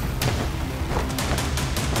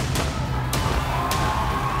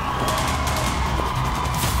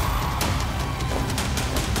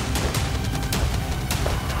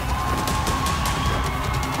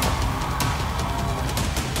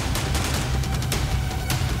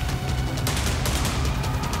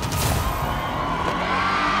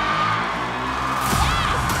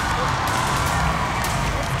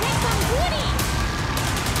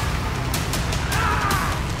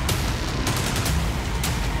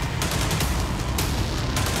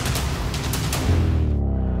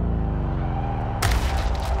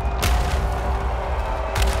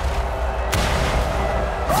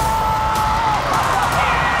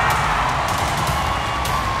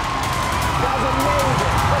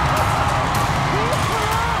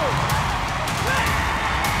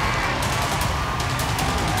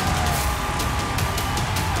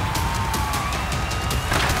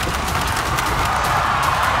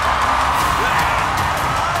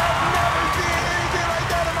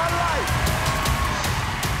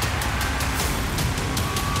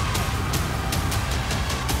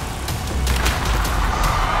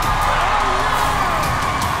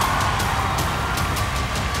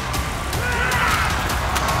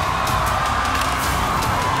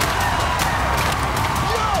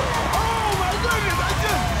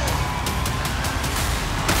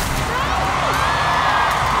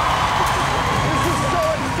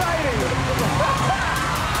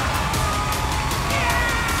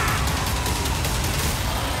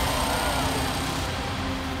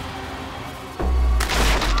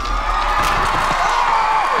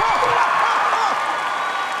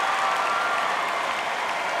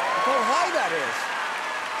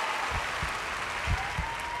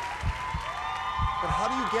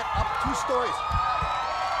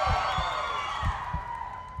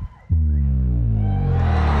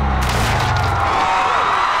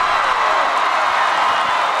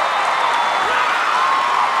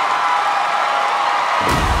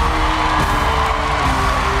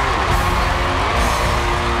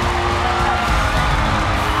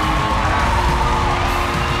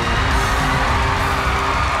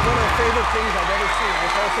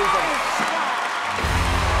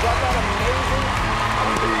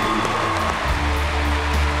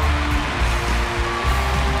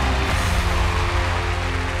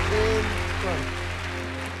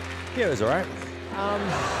 Yeah, it was all right.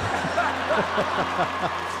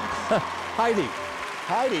 Heidi.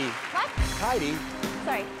 What? Heidi.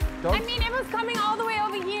 Sorry. Don't- I mean, it was coming all the way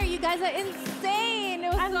over here. You guys are insane. It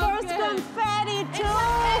was And so there's good. confetti, too.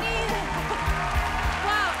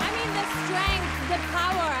 Wow, I mean, the strength, the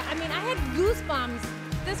power. I mean, I had goosebumps.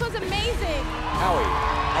 This was amazing. Howie,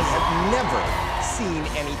 I have never seen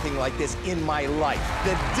anything like this in my life.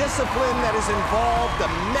 The discipline that is involved, the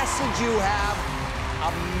message you have,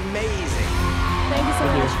 amazing. Thank you so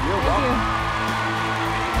much. You're welcome.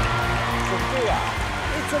 Sophia.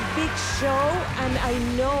 It's a big show, and I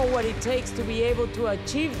know what it takes to be able to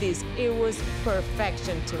achieve this. It was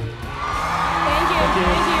perfection to me. Thank you.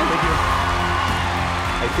 Thank you.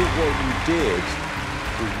 I think what you did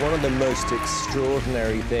was one of the most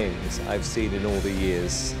extraordinary things I've seen in all the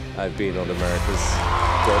years I've been on America's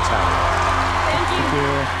Got Talent. Thank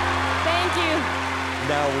you. Thank you.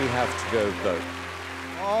 Now we have to go vote.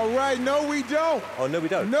 All right, no, we don't. Oh, no, we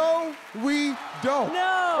don't. No, we don't.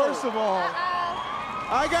 No. First of all,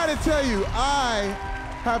 I gotta tell you, I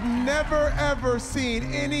have never, ever seen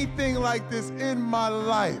anything like this in my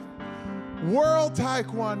life. World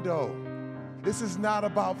Taekwondo. This is not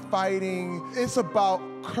about fighting. It's about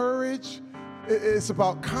courage. It's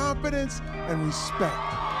about confidence and respect.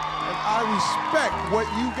 And I respect what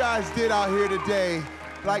you guys did out here today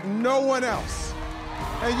like no one else.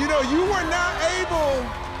 And you know, you were not able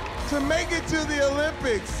to make it to the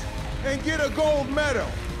Olympics and get a gold medal.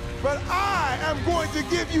 But I am going to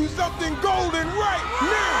give you something golden right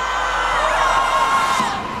now.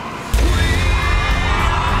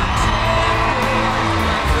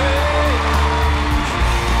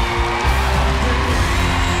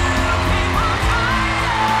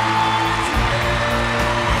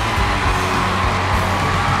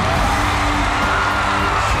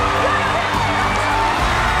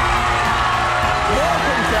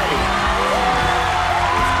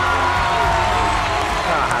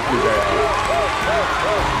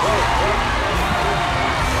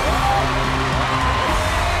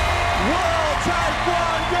 World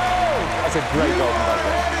Taekwondo! That's a great goal from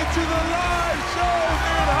We're headed to the live shows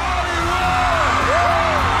in Hollywood!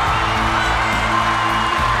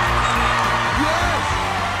 Yes!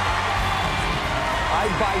 I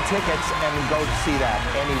I'd buy tickets and go to see that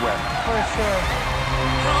anywhere. For sure.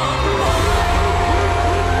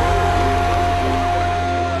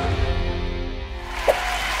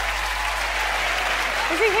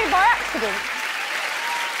 Was he here by accident?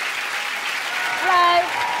 Hello.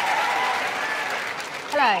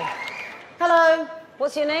 Hello. Hello.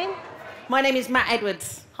 What's your name? My name is Matt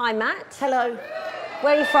Edwards. Hi, Matt. Hello.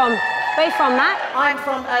 Where are you from? Where are you from, Matt? I'm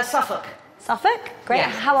from Suffolk. Suffolk? Great. Yeah.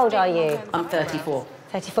 How old are you? I'm 34.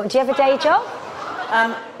 34. Do you have a day job?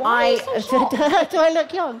 Do I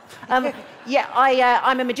look young? Yeah,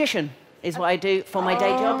 I'm a magician, is what I do for my day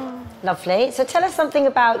job. Lovely. So tell us something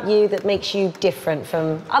about you that makes you different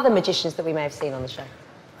from other magicians that we may have seen on the show.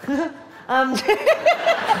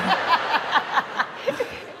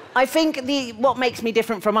 I think what makes me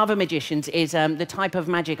different from other magicians is the type of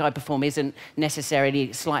magic I perform isn't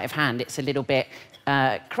necessarily sleight of hand. It's a little bit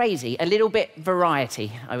crazy, a little bit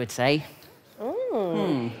variety, I would say.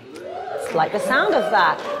 It's like the sound of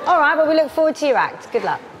that. All right, well, we look forward to your act. Good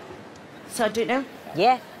luck. So I do it now?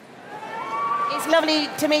 Yeah. It's lovely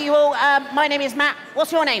to meet you all. My name is Matt.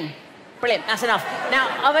 What's your name? Brilliant, that's enough. Now,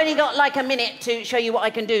 I've only got like a minute to show you what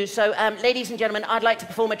I can do. So, ladies and gentlemen, I'd like to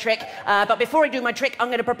perform a trick. But before I do my trick, I'm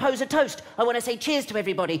going to propose a toast. I want to say cheers to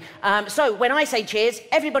everybody. So, when I say cheers,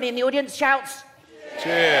 everybody in the audience shouts...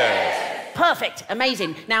 Cheers. Perfect,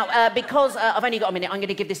 amazing. Now, because I've only got a minute, I'm going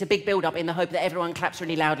to give this a big build-up in the hope that everyone claps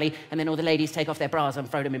really loudly and then all the ladies take off their bras and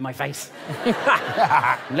throw them in my face.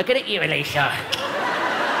 Looking at you, Alicia.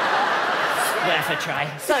 Worth a try.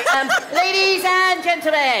 So, ladies and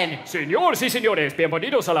gentlemen. Señores y señores,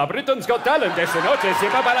 bienvenidos a la Britain's Got Talent. Esta noche se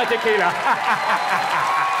va para la tequila.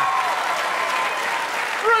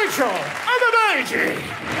 Rachel and the Baby.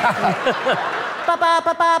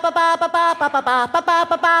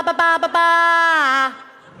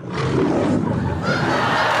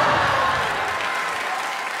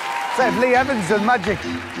 Said Lee Evans and magic.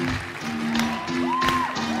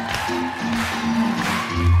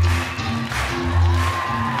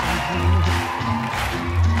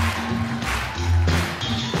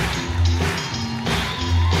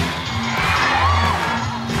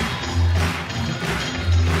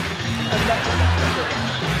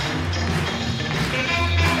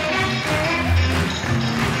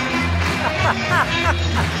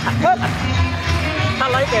 I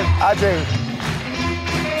like him. I do.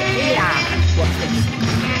 Yeah. What's this?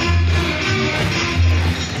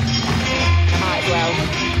 Might as well.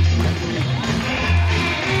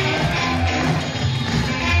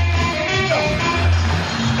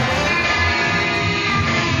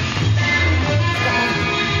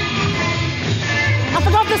 I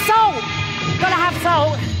forgot the salt. Gotta have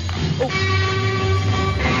salt. Oh.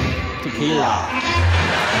 Tequila.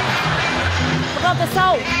 Forgot the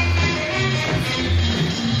salt.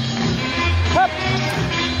 Hup.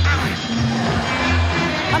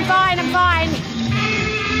 I'm fine, I'm fine.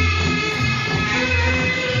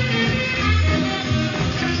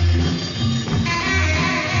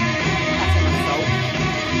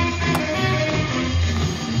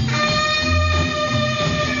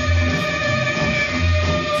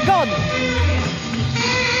 It's gone.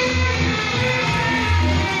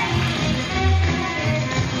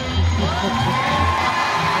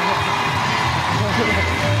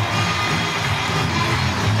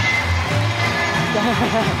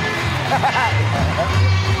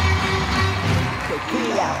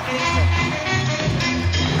 Tequila.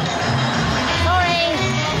 Sorry.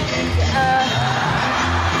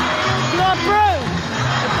 No, brew.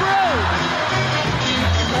 A brew.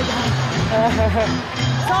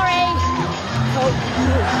 Sorry. Oh,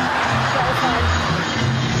 that was fine.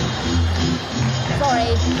 Sorry.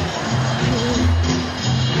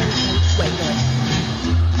 Wait, no.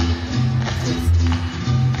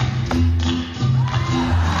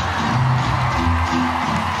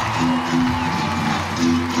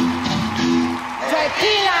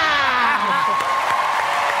 Tequila!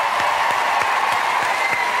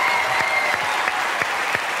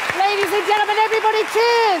 Ladies and gentlemen, everybody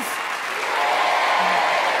cheers!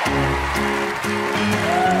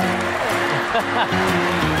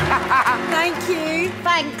 Thank you.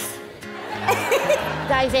 Thanks.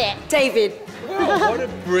 That is it. David. Well, what a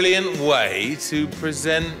brilliant way to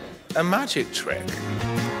present a magic trick.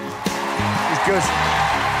 It's good.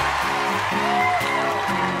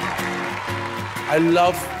 I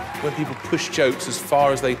love when people push jokes as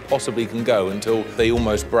far as they possibly can go until they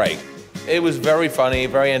almost break. It was very funny,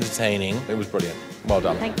 very entertaining. It was brilliant. Well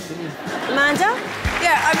done. Thank you. Amanda?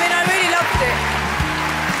 Yeah, I mean, I really loved it.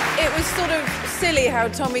 It was sort of silly how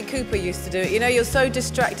Tommy Cooper used to do it. You know, you're so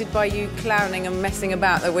distracted by you clowning and messing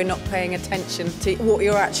about that we're not paying attention to what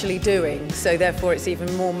you're actually doing, so therefore it's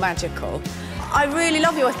even more magical. I really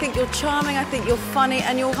love you. I think you're charming, I think you're funny,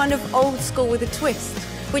 and you're kind of old school with a twist,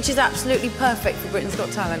 which is absolutely perfect for Britain's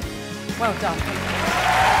Got Talent. Well done.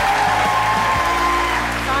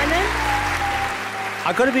 Simon?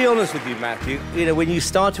 I've got to be honest with you, Matthew. You know, when you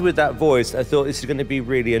started with that voice, I thought this is going to be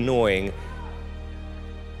really annoying.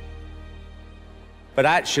 But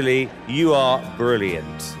actually, you are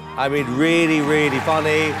brilliant. I mean, really, really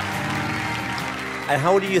funny. And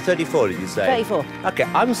how old are you? 34, did you say? 34. Okay,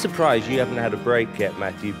 I'm surprised you haven't had a break yet,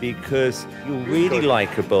 Matthew, because you're really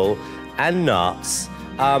likeable and nuts.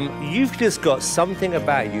 You've just got something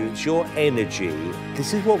about you. It's your energy.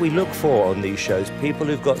 This is what we look for on these shows, people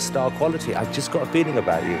who've got star quality. I've just got a feeling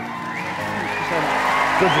about you.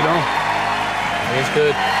 Good, you know. It's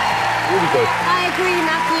good. Really good. I agree,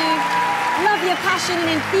 Matthew. Love your passion and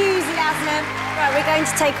enthusiasm. Right, we're going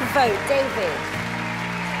to take a vote. David.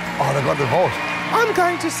 Oh, they got the vote. I'm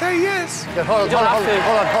going to say yes. Yeah, hold on. Excuse me. Hold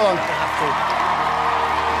on.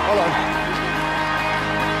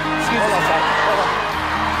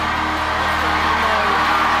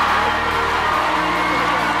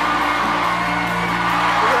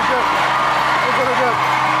 We're gonna do it.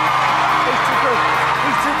 He's too good.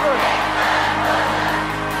 He's too good.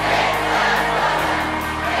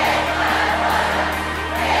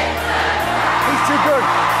 He's too good.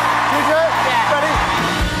 DJ, ready?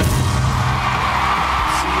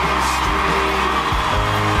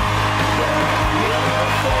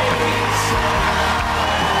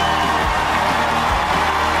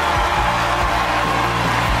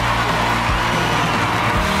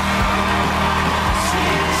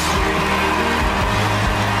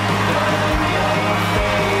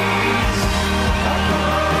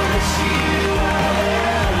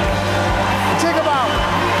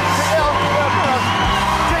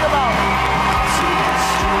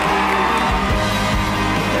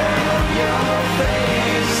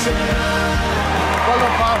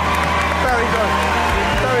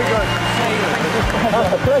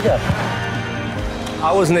 Pleasure.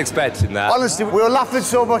 I wasn't expecting that. Honestly, we were laughing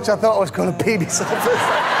so much I thought I was going to pee myself.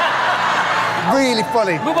 Really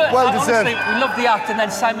funny. Well deserved. Honestly, we love the act, and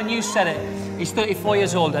then Simon, you said it. He's 34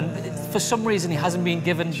 years old, and for some reason he hasn't been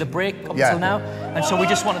given the break up until now, and so we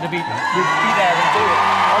just wanted to be there and do it.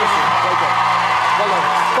 Honestly, well done.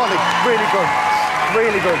 Funny, really good.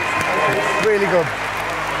 Really good. Really good.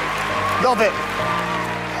 Love it.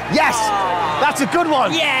 Yes! That's a good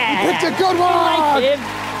one! Yeah! It's a good one! I like him.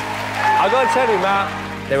 I got to tell you, Matt,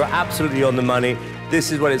 they were absolutely on the money.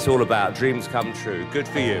 This is what it's all about. Dreams come true. Good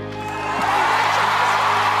for you.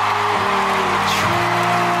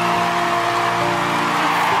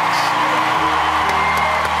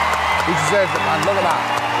 He deserves it, man. Look at that.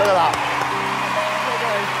 Look at that.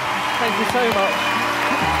 Thank you so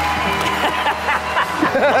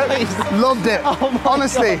much. Loved it. Oh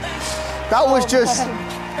honestly, that was just...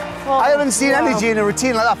 I haven't seen energy in a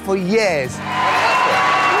routine like that for years.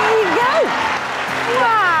 There you go.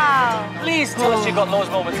 Wow. Please tell us you've got those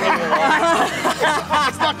moments.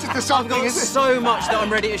 It's not just the song thing, I've got so much that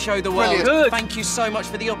I'm ready to show the world. Brilliant. Thank you so much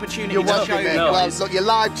for the opportunity You're to welcome, show mate. you. Well, look, you're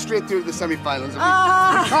live straight through the semi-finals. Oh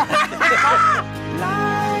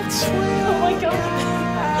my God.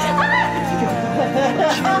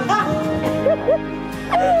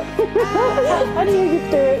 How do you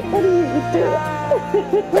do it? How do you do it?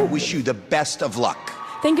 I wish you the best of luck.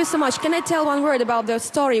 Thank you so much. Can I tell one word about the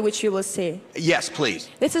story which you will see? Yes, please.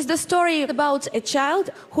 This is the story about a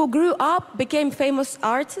child who grew up, became famous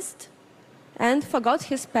artist, and forgot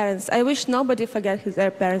his parents. I wish nobody forget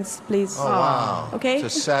their parents, please. Oh, wow. Okay?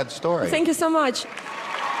 It's a sad story. Thank you so much.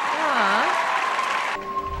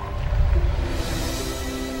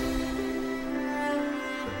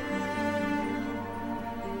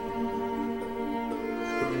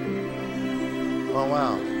 Oh,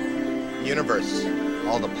 wow. Universe.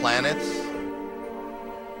 All the planets.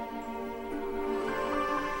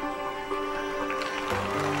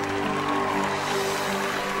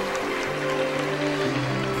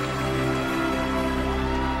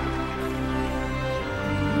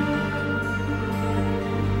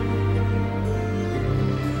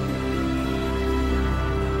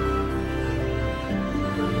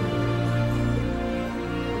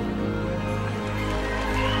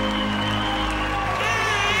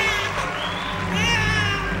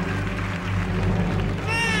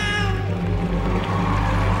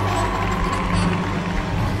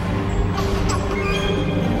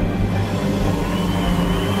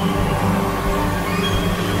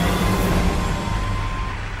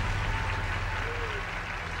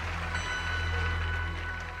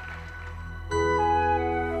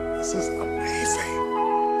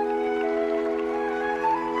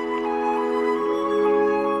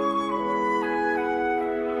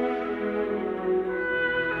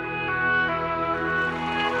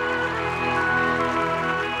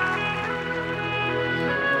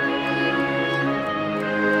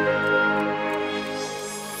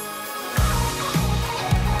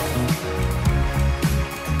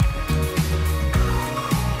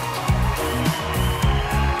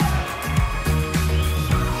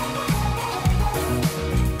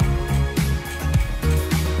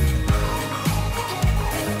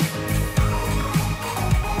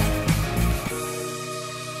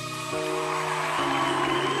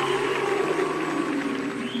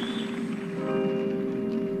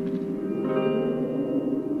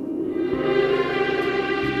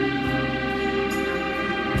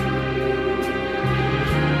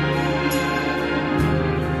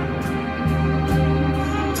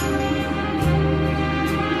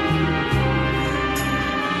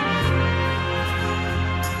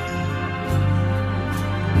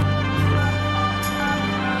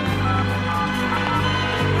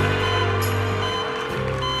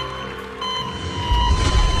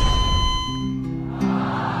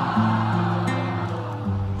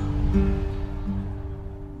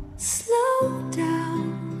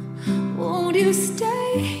 you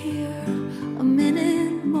stay here a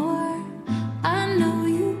minute more? I know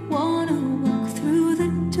you wanna walk through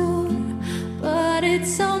the door, but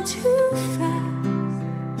it's all too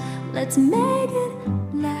fast. Let's make it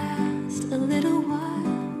last a little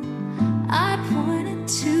while. I pointed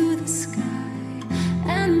to the sky,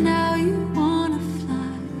 and now you wanna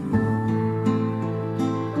fly.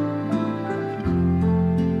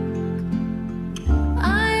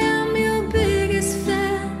 I am your biggest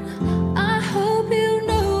fan. I hope you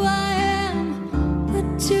know I am. But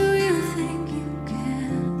do you think you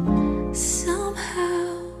can somehow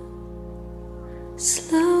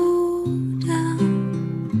slow down?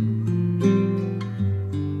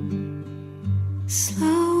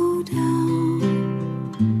 Slow down.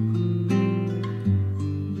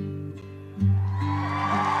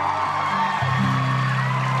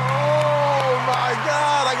 Oh my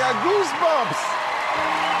God, I got goosebumps.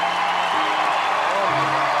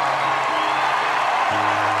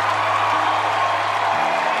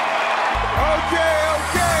 Okay.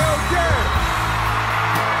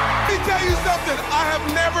 Let me tell you something. I have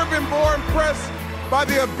never been more impressed by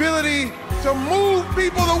the ability to move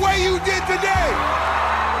people the way you did today.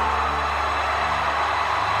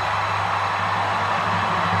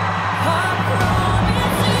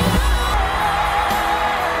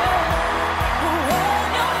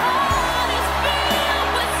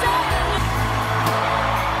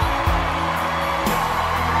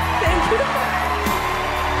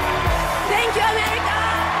 Thank you, America!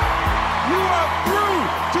 You are through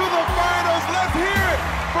to the finals. Let's hear it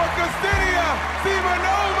for Kseniya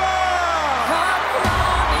Simonova!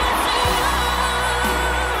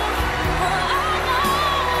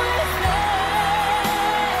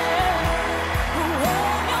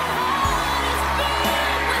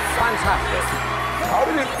 Fantastic. How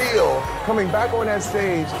did it feel coming back on that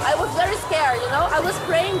stage? I was very scared, you know? I was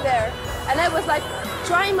praying there, and I was like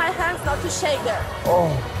trying my hands not to shake there. Oh.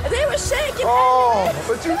 And they were shaking. Oh,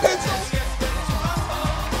 but you did.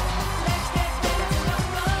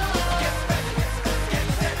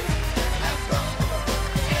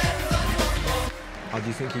 How do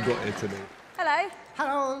you think you got here today? Hello.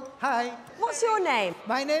 Hello. Hi. What's your name?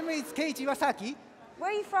 My name is Keiichi Iwasaki. Where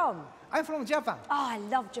are you from? I'm from Japan. Oh, I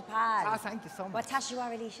love Japan. Ah, thank you so much. Watashi wa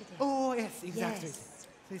Alicia desu. Oh, yes, exactly.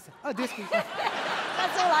 Yes. Oh, this is.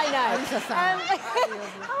 That's all I know.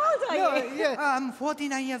 How old are No, you? yeah, I'm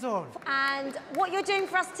 49 years old. And what you're doing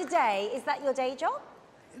for us today, is that your day job?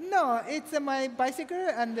 No, it's my bicycle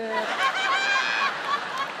and...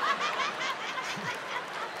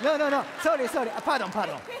 No. Sorry. Pardon.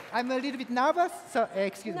 I'm a little bit nervous, so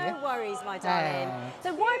excuse me. No worries, my darling.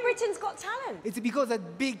 So why Britain's Got Talent? It's because the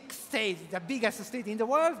big stage, the biggest stage in the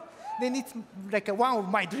world, then it's like one of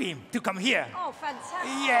my dream to come here. Oh, fantastic.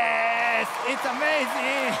 Yes, it's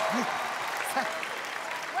amazing.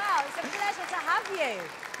 Wow, it's a pleasure to have you.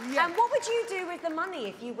 Yeah. And what would you do with the money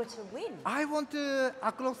if you were to win? I want to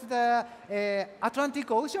cross the Atlantic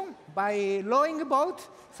Ocean by rowing a boat,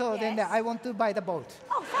 so then I want to buy the boat.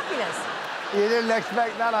 Oh, fabulous. You didn't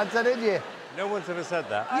expect that answer, did you? No one's ever said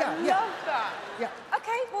that. I love that. Yeah.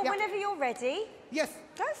 Okay, well, whenever you're ready, yes,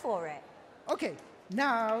 go for it. Okay,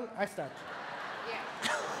 now I start.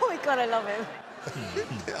 Oh my God, I love him.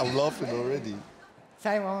 I'm laughing already.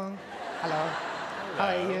 Simon, hello. How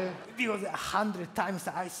are you? Because 100 times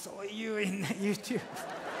I saw you in YouTube.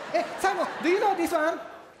 Hey, Simon, do you know this one?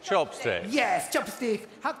 Chopstick. Yes, chopstick.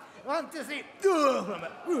 1, 2, 3.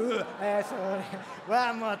 Sorry.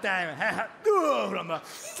 One more time.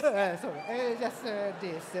 Sorry. Just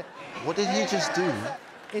this. What did you just do?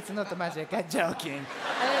 It's not magic. I'm joking.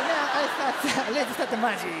 Now let's start the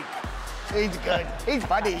magic. He's good. He's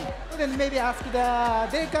funny. Then maybe ask the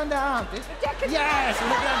deck and the aunt. Yes.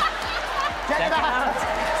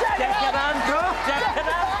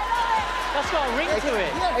 That's got a ring to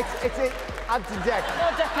it. It's an anti-deck. No,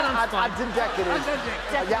 deck and aunt's fine. Anti-deck it is.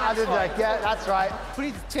 Deck Yeah, anti-deck. Yeah, that's right.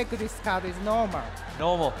 Please check this card is normal.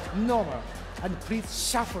 Normal. And please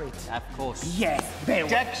shuffle it. Of course. Yes, very well.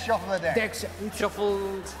 Deck, shuffle the deck. Deck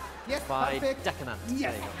Shuffled yes, by perfect. deck and aunt.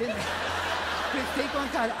 Yes. Then, please take one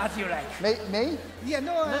card as you like. Me? Yeah,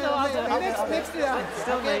 next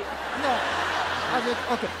Still okay? me. No.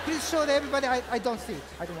 Okay, please show everybody. I don't see it.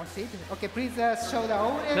 I don't want to see it. Okay, please show the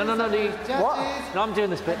audience. No. What? No, I'm doing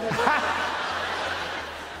this bit.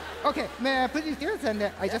 Okay, may I put it here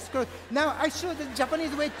and I just scroll. Now I show the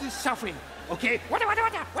Japanese way to shuffling. Okay. Wata.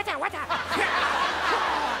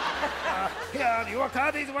 Here, your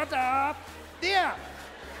card is wata. There.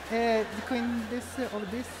 The queen, this or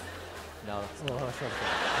this. No. Oh, sorry.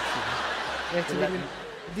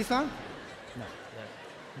 This one? No.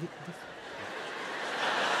 This.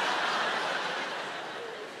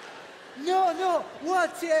 no,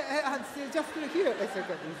 what? Just here. Is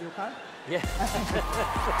your car? Yeah.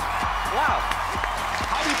 Wow.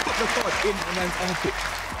 How do you put the card in and pick?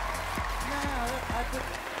 No, I put...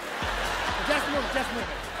 Just move.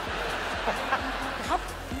 Hop.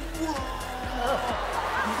 Whoa.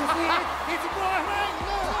 You see it? It's going right.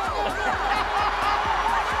 No.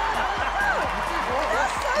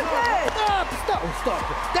 That's so good. Stop.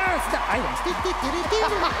 Dance the island.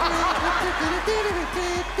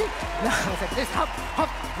 Now it's like this. Hop.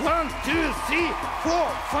 1, 2, 3, 4,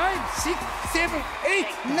 5, 6, 7, 8,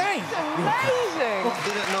 9. Amazing. I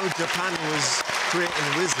didn't know Japan was creating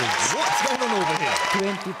wizards. What's going on over here?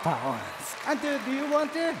 20 pounds. And do you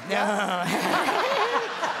want it? No.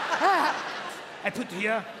 I put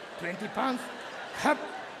here 20 pounds. Hop.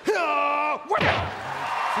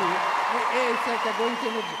 See, it's like going to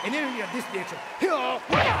energy of this nature.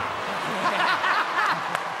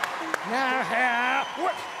 Now,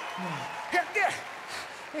 what?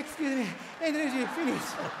 Excuse me, energy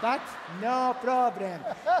finished. But no problem.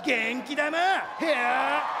 Genki dama.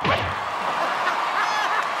 Here.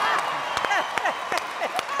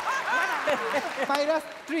 My last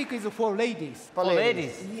trick is for ladies. For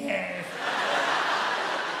ladies? Yes.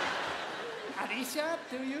 Alicia,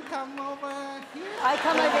 do you come over here? I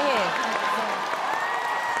come over here.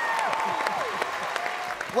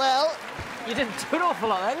 Well, you didn't do an awful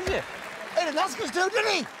lot there, did you? He didn't ask us to, did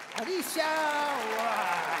he? Alicia!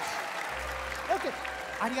 Okay,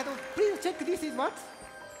 arigato. Please check this is what?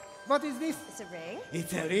 What is this? It's a ring.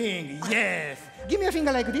 It's a ring, yes. Give me a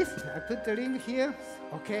finger like this. I put the ring here,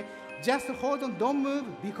 okay? Just hold on, don't move,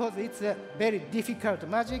 because it's a very difficult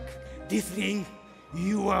magic. This ring,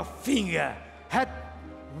 your finger. Hat.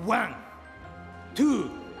 1, 2,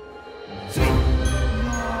 3.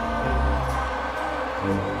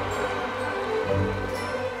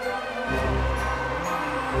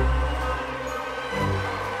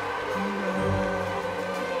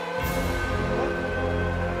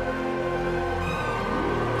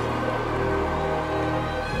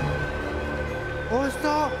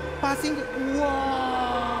 Also passing.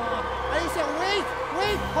 Wow! Alicia, wait,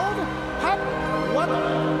 hold on. Hop. What?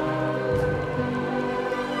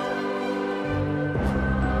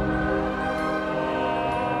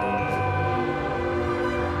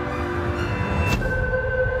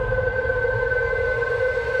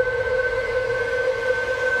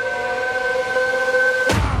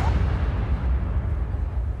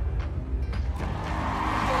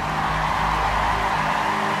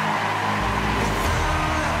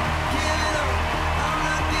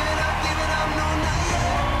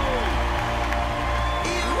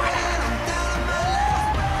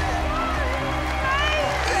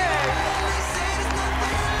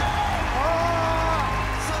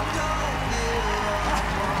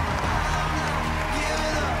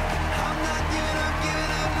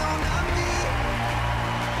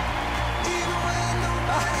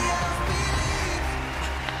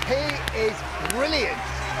 Brilliant.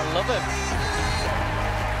 I love it.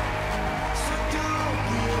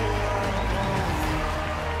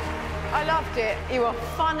 I loved it. You are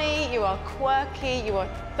funny, you are quirky, you are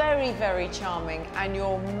very, very charming, and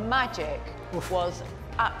your magic was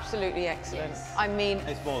absolutely excellent. Yes. I mean,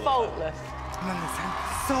 faultless. Thank you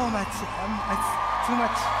so much. It's too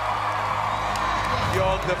much.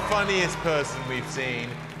 You're the funniest person we've seen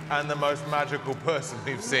and the most magical person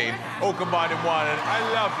we've seen, all combined in one, and I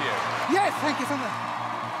love you. Yes, thank you so much.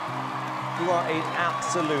 You are an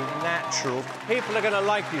absolute natural. People are going to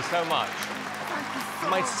like you so much.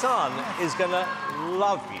 My son is going to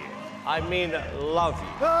love you. I mean, love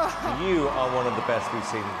you. You are one of the best we've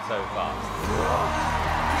seen so far.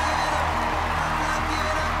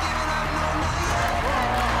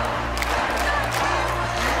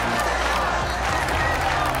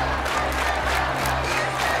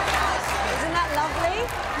 Isn't that lovely?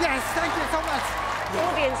 Yes, thank you so much. The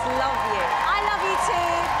audience love you. I love you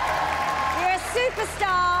too. You're a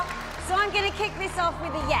superstar, so I'm going to kick this off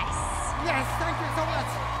with a yes. Yes, thank you so much.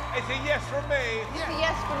 It's a yes from me. It's a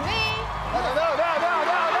yes from me. No.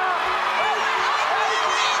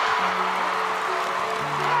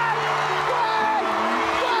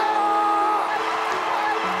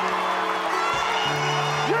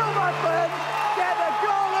 You, my friend, get the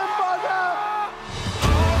golden buzzer.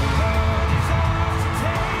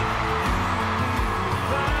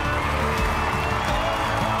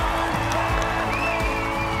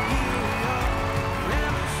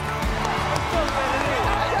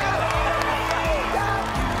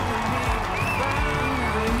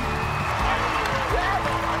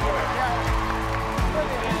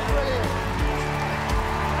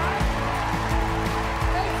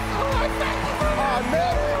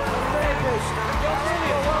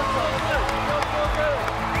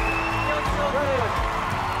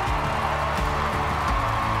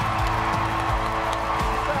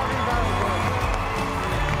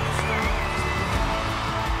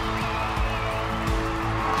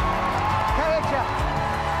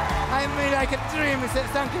 like a dream.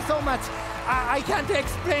 Thank you so much. I can't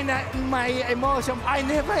explain my emotion. I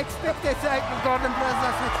never expected Golden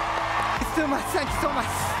Brothers. It's too much. Thank you so much.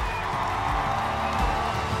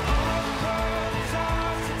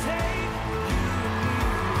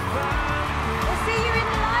 We'll see you in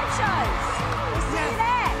the live shows. We'll see you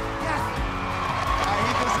there. Yes.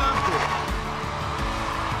 He deserved it.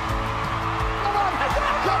 Come on,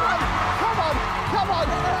 come on, come on, come on,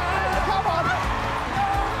 come on.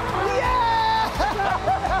 Yeah!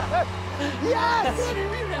 Yes!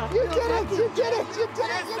 You did it, you did it, you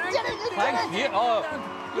did it, you did it, you did it. Thank you. Oh,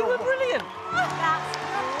 you were brilliant. That's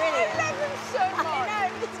brilliant. I love him so much. I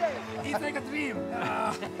know, me too. It's like a dream.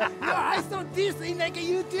 No, I saw this in like a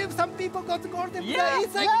YouTube. Some people got Golden Yeah,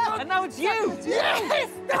 It's like and now it's you. Yes!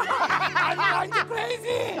 I'm going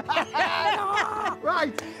crazy! No!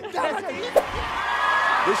 Right.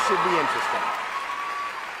 This should be interesting.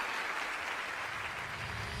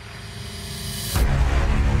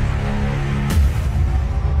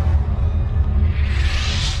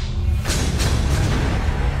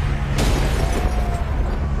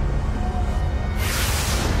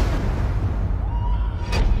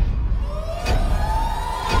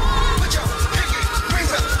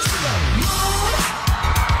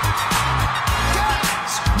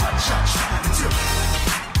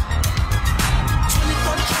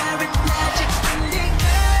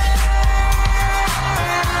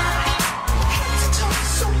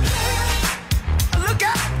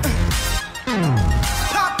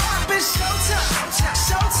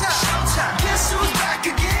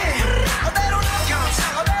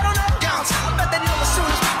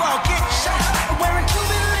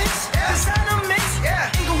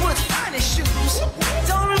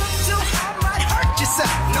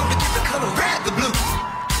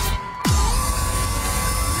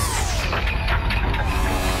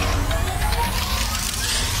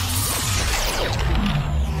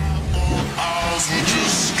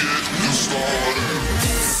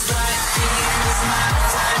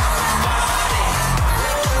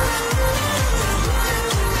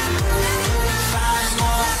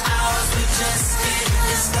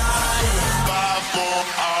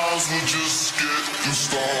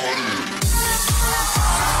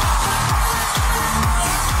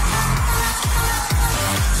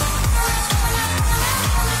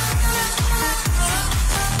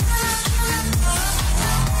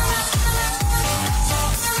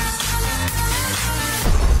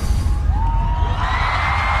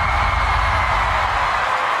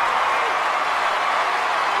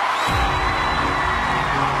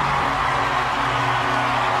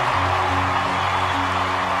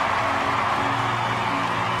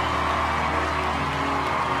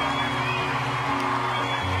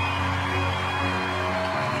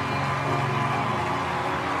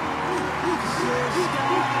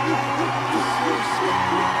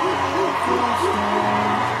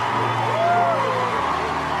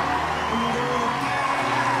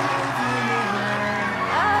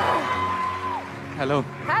 Hello.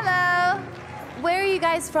 Hello. Where are you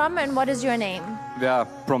guys from and what is your name? We are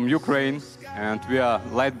from Ukraine and we are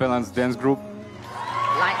Light Balance Dance Group.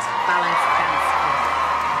 Light Balance Dance.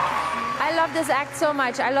 I love this act so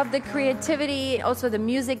much. I love the creativity, also the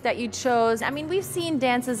music that you chose. I mean, we've seen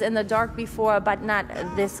dances in the dark before, but not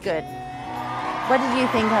this good. What did you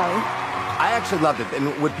think, Holly? I actually loved it. And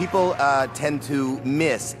what people tend to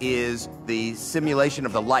miss is the simulation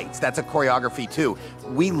of the lights. That's a choreography too.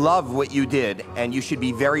 We love what you did, and you should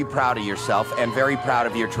be very proud of yourself and very proud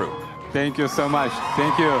of your troupe. Thank you so much.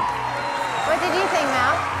 Thank you. What did you think,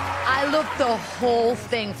 Mel? I loved the whole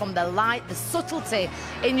thing, from the light, the subtlety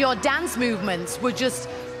in your dance movements were just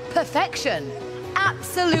perfection.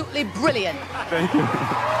 Absolutely brilliant. Thank you.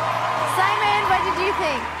 Simon, what did you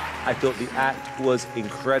think? I thought the act was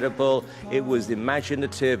incredible. It was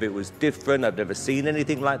imaginative. It was different. I've never seen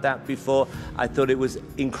anything like that before. I thought it was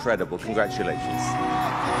incredible. Congratulations.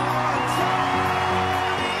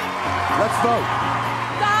 Let's vote.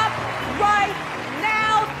 Stop right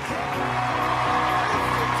now.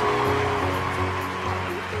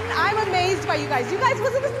 I'm amazed by you guys. You guys,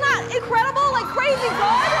 wasn't this not incredible? Like crazy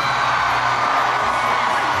good?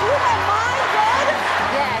 Blew my mind good?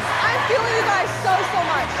 Yes. I'm feeling you guys so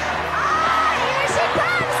much. Ah, here she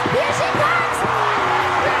comes! Here she comes!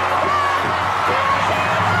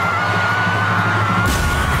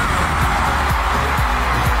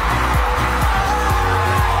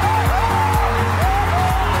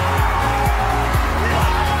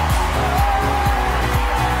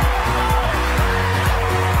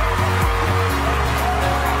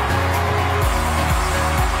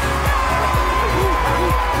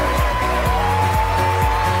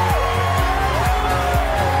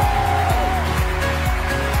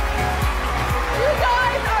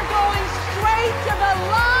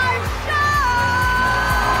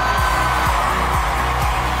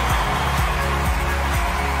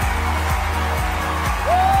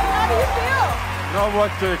 know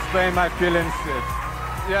what to explain my feelings.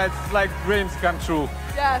 It's like dreams come true.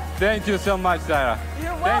 Yes. Thank you so much, Sarah.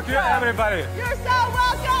 You're welcome. Thank you, everybody. You're so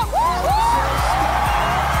welcome. Woo-hoo!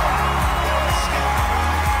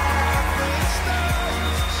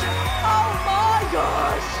 Oh my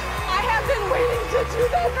gosh! I have been waiting to do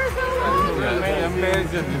that for so long.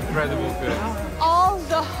 Amazing, incredible film. All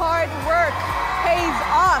the hard work pays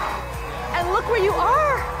off. And look where you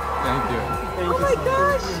are. Thank you. Oh my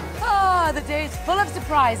gosh. Oh, the day is full of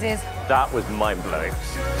surprises. That was mind-blowing.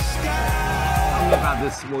 About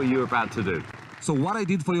this, what you're about to do. So what I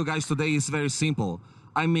did for you guys today is very simple.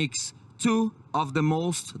 I mix 2 of the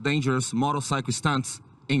most dangerous motorcycle stunts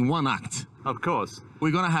in one act. Of course.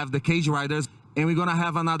 We're gonna have the cage riders, and we're gonna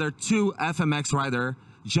have another 2 FMX rider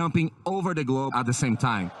jumping over the globe at the same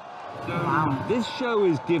time. Wow. This show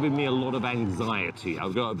is giving me a lot of anxiety,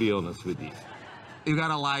 I've got to be honest with you. You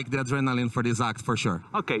gotta like the adrenaline for this act, for sure.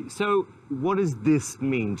 Okay, so what does this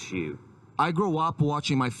mean to you? I grew up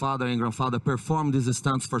watching my father and grandfather perform these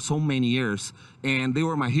stunts for so many years, and they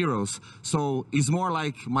were my heroes. So it's more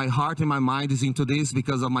like my heart and my mind is into this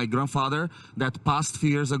because of my grandfather that passed a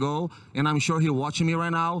few years ago, and I'm sure he's watching me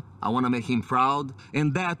right now. I want to make him proud,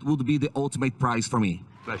 and that would be the ultimate prize for me.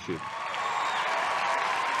 Bless you.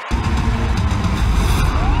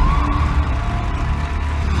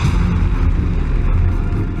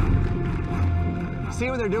 See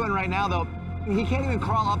what they're doing right now, though? He can't even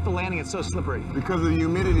crawl up the landing, it's so slippery. Because of the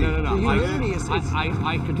humidity. No. The humidity is...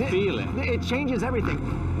 I could feel it. It changes everything.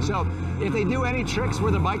 So if they do any tricks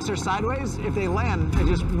where the bikes are sideways, if they land, it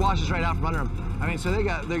just washes right out from under them. I mean, so they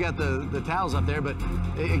got the towels up there, but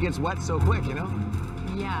it gets wet so quick, you know?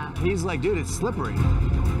 Yeah. He's like, dude, it's slippery.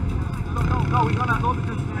 No, we're gonna go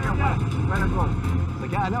because it's gonna get wet. Better go. It's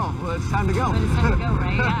like, yeah, I know. Well, it's time to go. But it's time to go,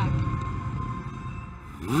 right? Yeah.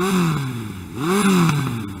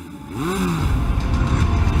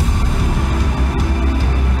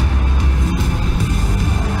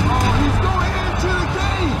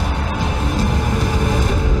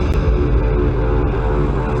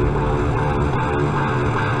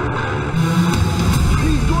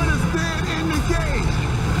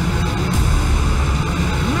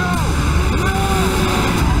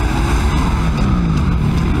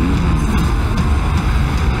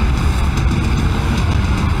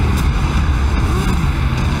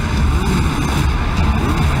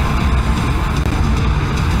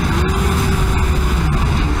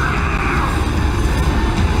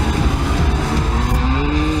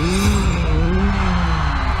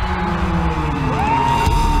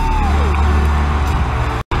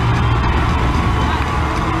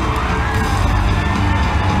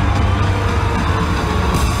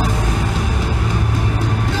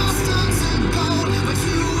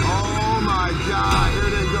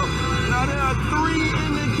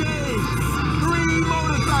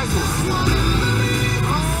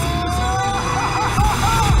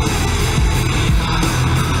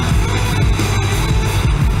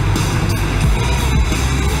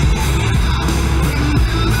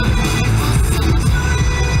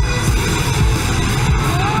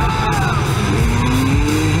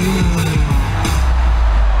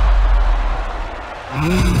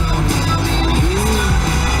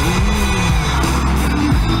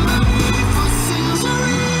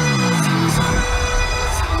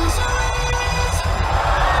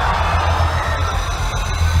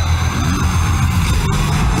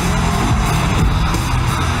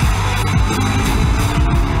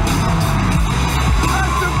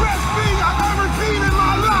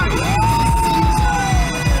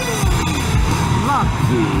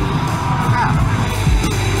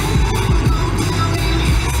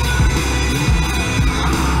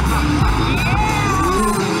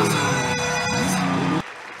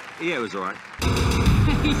 Yeah, it was all right.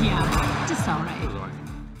 Yeah, just all right. It was all right.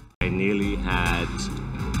 I nearly had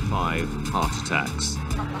 5 heart attacks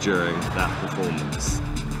during that performance.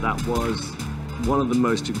 That was one of the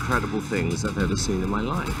most incredible things I've ever seen in my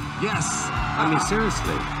life. Yes! I mean,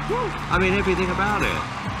 seriously. I mean, everything about it.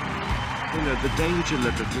 You know, the danger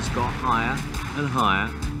level just got higher and higher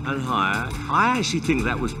and higher. I actually think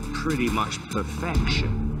that was pretty much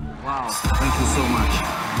perfection. Wow, thank you so much.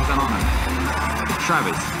 It was an honor.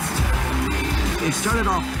 Travis. It started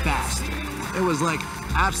off fast. It was like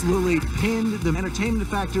absolutely pinned. The entertainment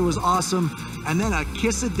factor was awesome. And then a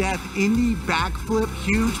kiss of death indie backflip,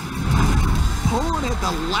 huge, pulling at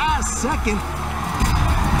the last second.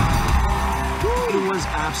 It was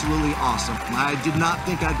absolutely awesome. I did not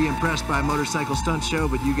think I'd be impressed by a motorcycle stunt show,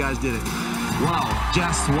 but you guys did it. Wow,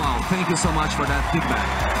 just wow. Thank you so much for that feedback.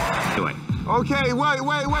 Anyway. Okay, wait.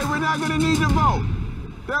 We're not gonna need to vote.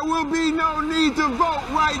 there will be no need to vote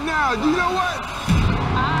right now. Do you know what?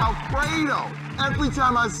 Alfredo, every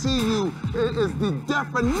time I see you, it is the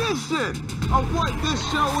definition of what this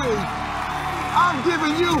show is. I'm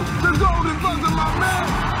giving you the golden buzzer, my man.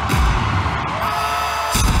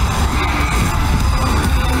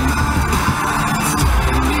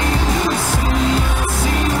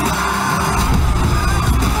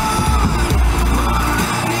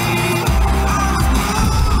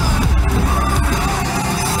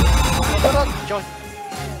 Joy.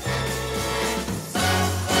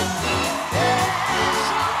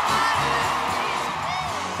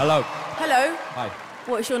 Hello. Hello. Hi.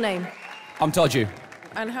 What's your name? I'm Toju.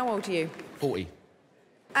 And how old are you? 40.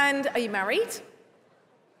 And are you married?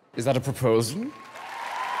 Is that a proposal?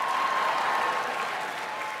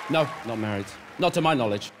 No, not married. Not to my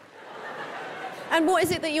knowledge. And what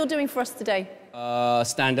is it that you're doing for us today?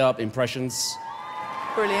 Stand-up, impressions.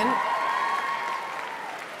 Brilliant.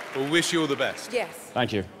 We'll wish you all the best. Yes.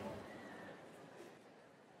 Thank you.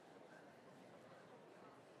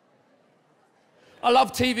 I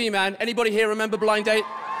love TV, man. Anybody here remember Blind Date?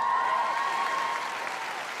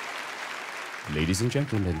 Ladies and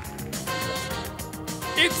gentlemen,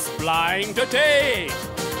 it's Blind Date!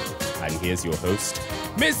 And here's your host,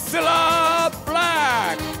 Miss Cilla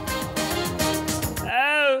Black!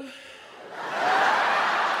 Oh.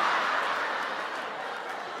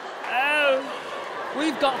 Oh.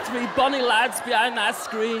 We've got 3 bonny lads behind that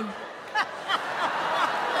screen.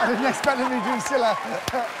 I didn't expect them to do Cilla.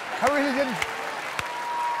 I really didn't.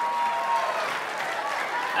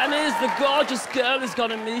 And here's the gorgeous girl who's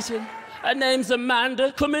gonna meet him. Her name's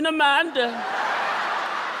Amanda. Come in, Amanda.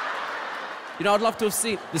 You know, I'd love to have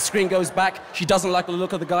seen. The screen goes back. She doesn't like the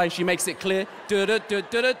look of the guy, and she makes it clear.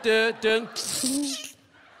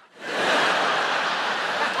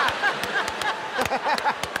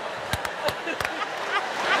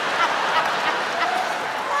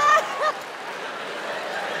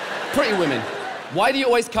 Pretty women, why do you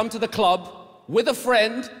always come to the club with a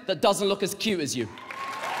friend that doesn't look as cute as you?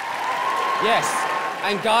 Yes,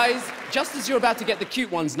 and guys, just as you're about to get the cute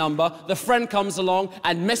one's number, the friend comes along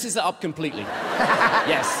and messes it up completely.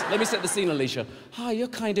 Yes, let me set the scene, Alicia. Hi, you're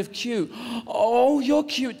kind of cute. Oh, you're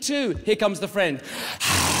cute too. Here comes the friend. Who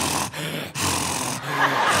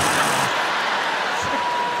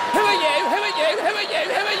are you? Who are you? Who are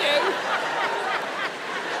you? Who are you?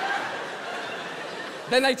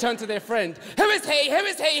 Then they turn to their friend. Who is he? Who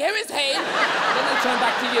is he? Who is he? Then they turn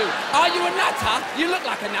back to you. Are you a nutter? You look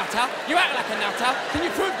like a nutter. You act like a nutter. Can you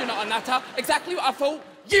prove you're not a nutter? Exactly what I thought.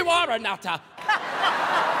 You are a nutter.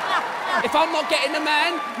 If I'm not getting a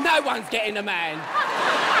man, no one's getting a man.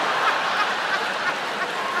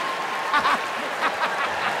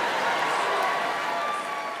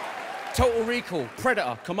 Total Recall,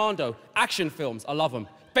 Predator, Commando, action films, I love them.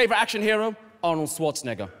 Favorite action hero? Arnold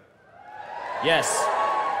Schwarzenegger. Yes.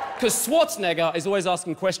 Because Schwarzenegger is always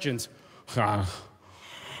asking questions.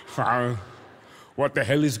 What the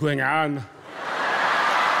hell is going on?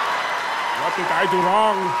 What did I do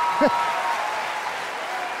wrong?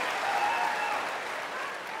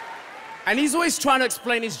 And he's always trying to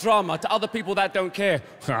explain his drama to other people that don't care.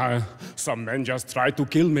 Some men just tried to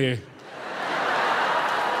kill me.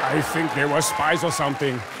 I think they were spies or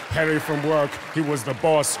something. Harry from work, he was the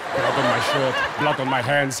boss. Blood on my shirt, blood on my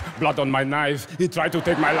hands, blood on my knife. He tried to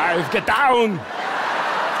take my life. Get down!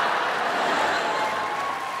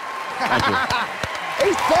 Thank you.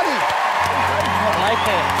 He's funny. I like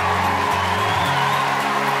it.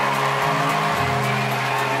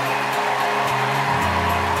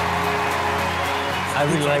 I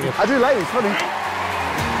really like it. I do like it, it's funny.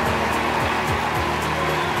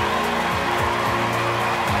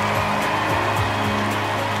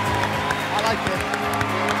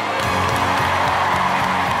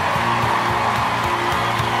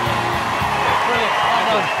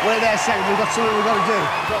 Wait there a second, we've got something we've got to do.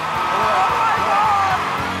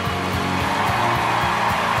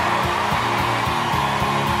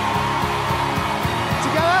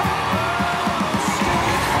 Together?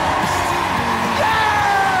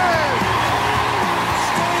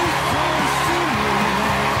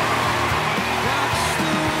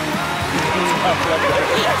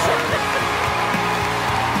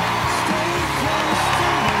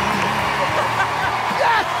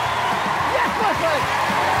 Yes! Yes, my friend!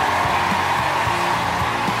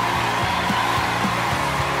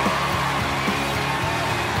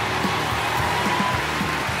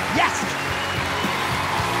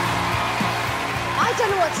 I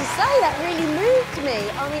don't know what to say. That really moved me.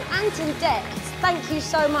 I mean, Anton Dex, thank you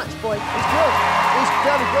so much, boy. He's good. He's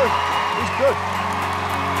very good. He's good.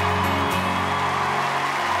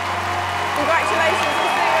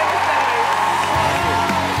 Congratulations.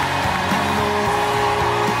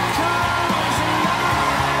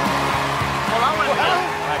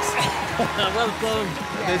 well done.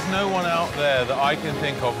 There's no one out there that I can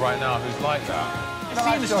think of right now who's like that. See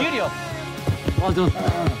you in the studio. Well done.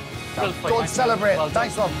 Don't celebrate.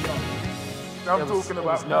 Thanks, love. I'm talking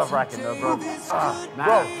about nerve-wracking, though, bro. Bro,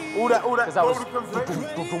 all that.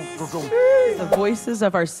 The voices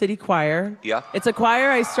of our city choir. Yeah. It's a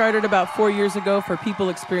choir I started about 4 years ago for people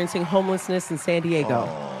experiencing homelessness in San Diego.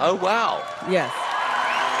 Oh, wow. Yes.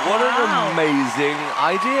 What an amazing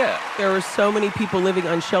idea. There were so many people living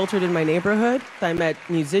unsheltered in my neighborhood. I met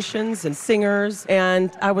musicians and singers,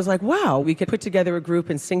 and I was like, wow, we could put together a group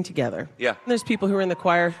and sing together. Yeah. There's people who are in the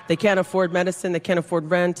choir, they can't afford medicine, they can't afford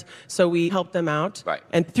rent, so we help them out. Right.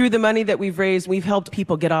 And through the money that we've raised, we've helped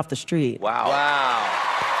people get off the street. Wow. Wow.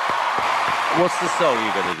 What's the song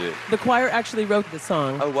you're going to do? The choir actually wrote the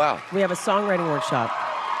song. Oh, wow. We have a songwriting workshop.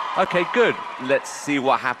 Okay, good. Let's see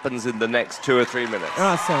what happens in the next 2 or 3 minutes.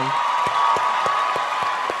 Awesome.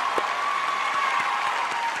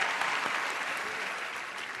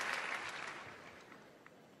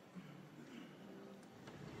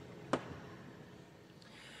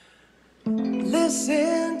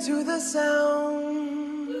 Listen to the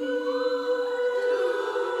sound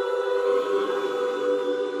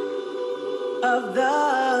of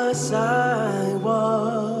the sidewalk.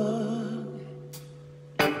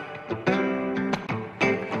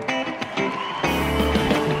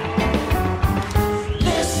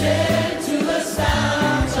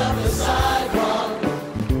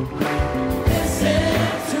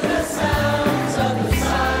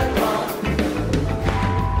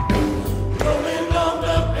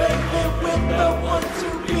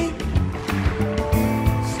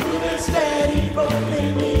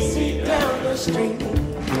 Street.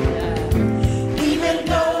 Even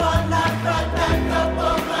though I'm not right back up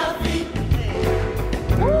on my feet,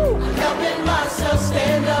 I'm helping myself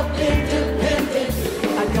stand up independent.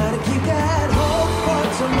 I gotta keep that hope for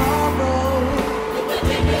tomorrow. With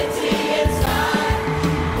dignity inside,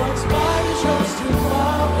 once mine is yours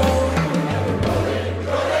tomorrow. Rolling,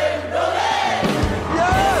 rolling, rolling.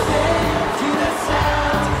 Yeah. Listen to the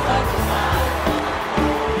sound of the sidewalk.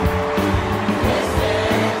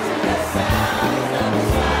 Listen to the sound of the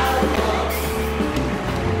sidewalk.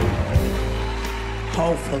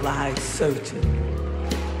 Hopeful eyes searching,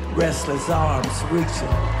 restless arms reaching.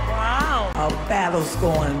 Wow. A battle's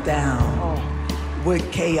going down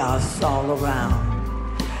with chaos all around.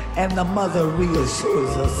 And the mother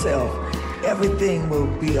reassures herself everything will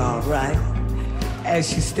be all right as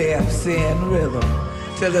she steps in rhythm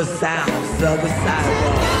to the sounds of the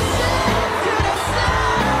sidewalk.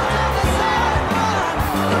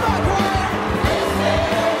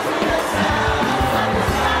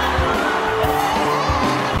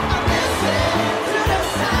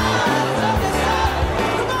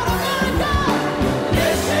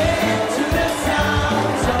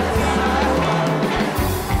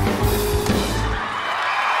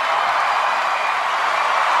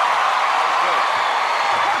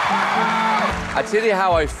 I tell you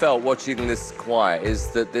how I felt watching this choir is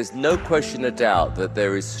that there's no question of doubt that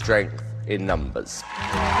there is strength in numbers.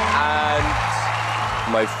 And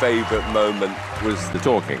my favorite moment was the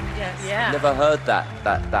talking. Yes. Yeah. Never heard that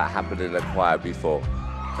happen in a choir before.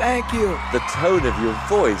 Thank you. The tone of your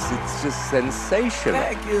voice, it's just sensational.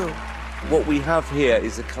 Thank you. What we have here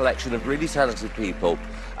is a collection of really talented people,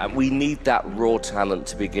 and we need that raw talent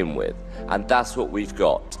to begin with, and that's what we've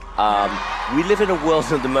got. We live in a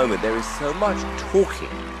world at the moment, there is so much talking,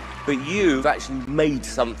 but you've actually made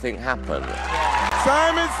something happen.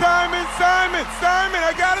 Simon,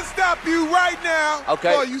 I gotta stop you right now.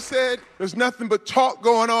 Okay. Well, you said there's nothing but talk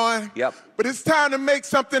going on. Yep. But it's time to make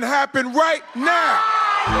something happen right now.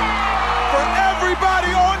 For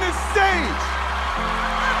everybody on this stage.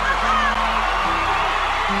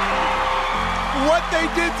 What they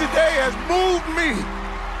did today has moved me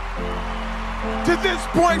to this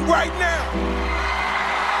point right now.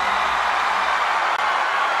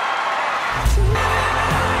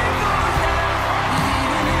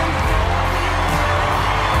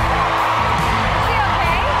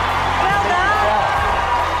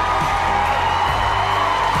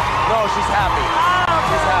 No, she's happy.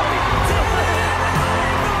 She's happy.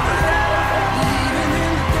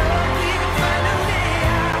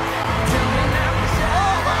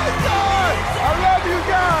 I love you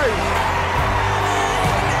guys.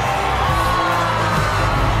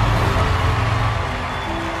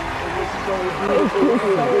 Thank you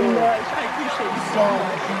so much. I appreciate you so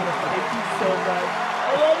much. Thank you so much.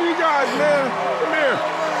 I love you guys, man. Come here.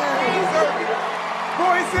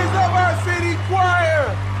 Voices of our city choir,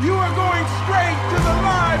 you are going straight to the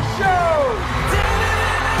live show.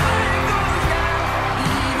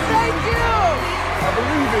 Thank you. I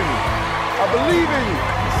believe in you. I believe in you.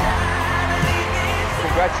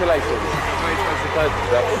 Congratulations.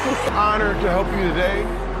 It's an honor to help you today.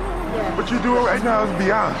 What you're doing right now is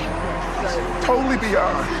beyond. Totally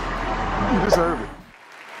beyond. You deserve it.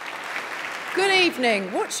 Good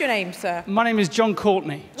evening. What's your name, sir? My name is John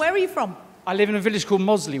Courtney. Where are you from? I live in a village called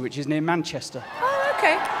Mosley, which is near Manchester. Oh,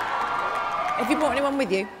 okay. Have you brought anyone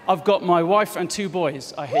with you? I've got my wife and 2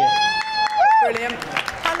 boys, I hear. Brilliant.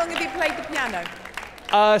 How long have you played the piano?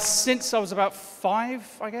 Since I was about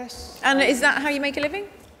 5, I guess. And is that how you make a living?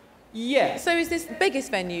 Yeah. So is this the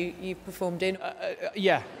biggest venue you've performed in?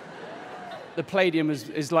 Yeah. The Palladium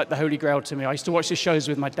is like the holy grail to me. I used to watch the shows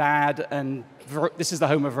with my dad, and this is the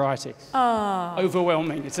home of variety. Ah.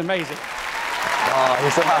 Overwhelming. It's amazing. Oh,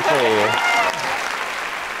 he's so happy.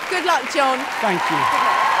 Good luck, John. Thank you.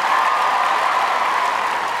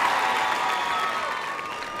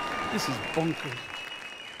 This is bonkers.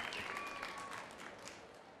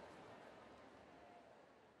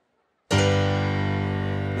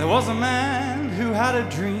 There was a man who had a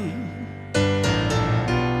dream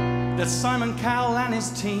that Simon Cowell and his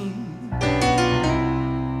team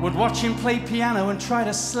would watch him play piano and try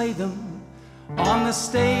to slay them on the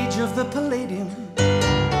stage of the Palladium.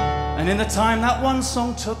 And in the time that one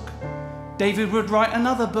song took, David would write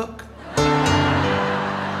another book.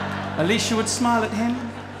 Alicia would smile at him.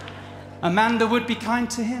 Amanda would be kind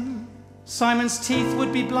to him. Simon's teeth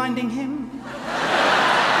would be blinding him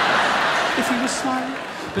if he was smiling.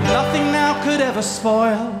 But nothing now could ever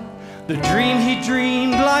spoil the dream he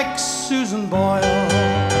dreamed, like Susan Boyle. I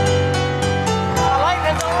like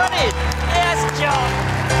this already. Yes, John.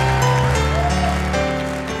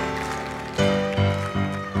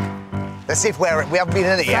 Let's see if we haven't been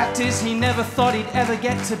in it yet. Fact is, he never thought he'd ever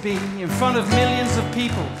get to be in front of millions of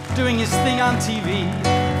people doing his thing on TV.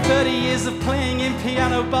 30 years of playing in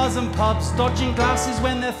piano bars and pubs, dodging glasses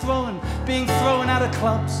when they're thrown, being thrown out of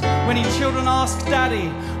clubs. When his children ask Daddy,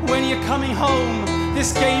 when you're coming home,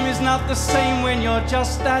 this game is not the same when you're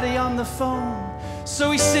just Daddy on the phone. So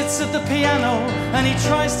he sits at the piano and he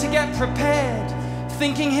tries to get prepared,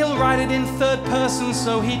 thinking he'll write it in third person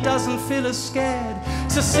so he doesn't feel as scared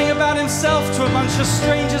to sing about himself to a bunch of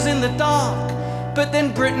strangers in the dark. But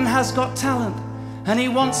then Britain has got talent and he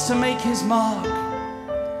wants to make his mark.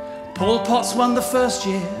 Paul Potts won the first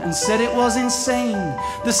year and said it was insane.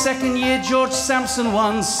 The second year George Sampson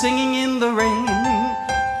won, Singing in the Rain.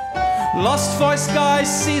 Lost Voice Guys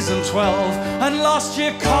season 12, and last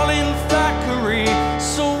year Colin Thackeray,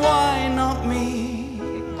 so why not me?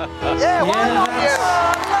 Yeah, why not you?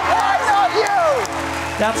 Why not you?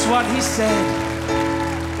 That's what he said.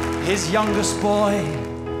 His youngest boy,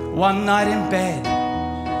 one night in bed.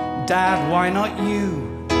 Dad, why not you?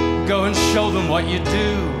 Go and show them what you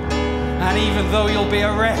do. And even though you'll be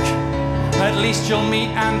a wreck, at least you'll meet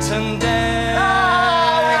Ant and Dec.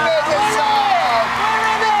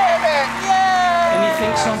 And he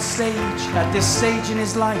thinks on stage, at this stage in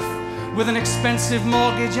his life, with an expensive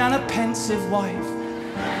mortgage and a pensive wife.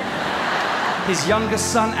 His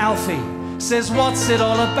youngest son, Alfie, says, what's it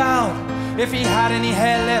all about? If he had any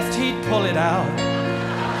hair left, he'd pull it out.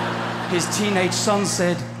 His teenage son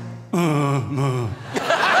said,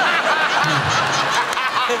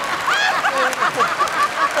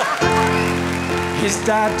 His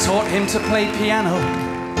dad taught him to play piano,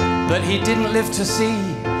 but he didn't live to see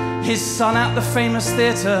his son at the famous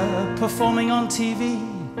theatre performing on TV.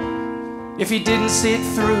 If he didn't see it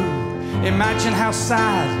through, imagine how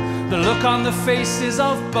sad the look on the faces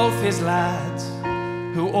of both his lads,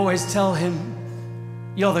 who always tell him,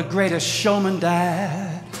 you're the greatest showman, Dad.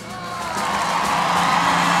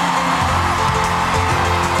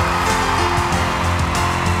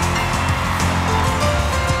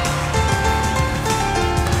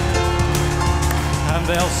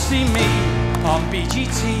 They'll see me on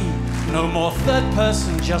BGT. No more third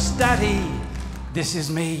person, just Daddy. This is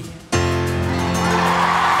me.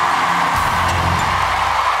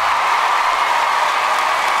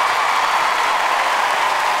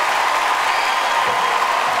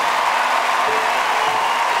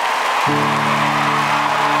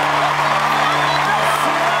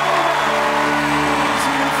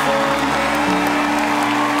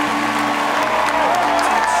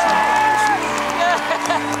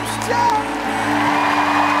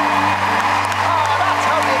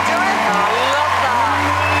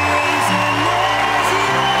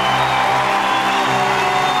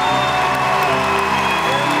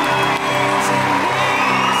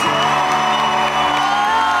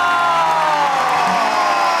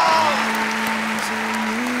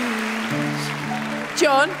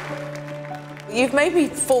 You've made me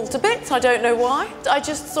fall to bits, I don't know why. I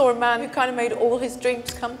just saw a man who kind of made all his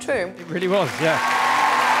dreams come true. It really was, yeah.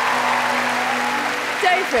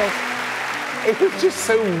 David. It was just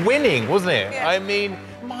so winning, wasn't it? Yeah. I mean,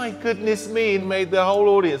 my goodness me, it made the whole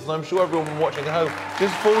audience, and I'm sure everyone watching at home,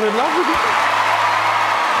 just fall in love with it.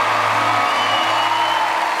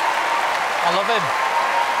 I love him.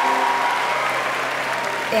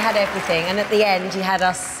 It had everything, and at the end, he had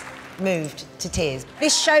us moved to tears.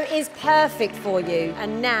 This show is perfect for you,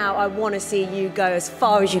 and now I want to see you go as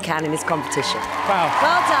far as you can in this competition. Wow.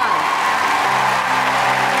 Well done.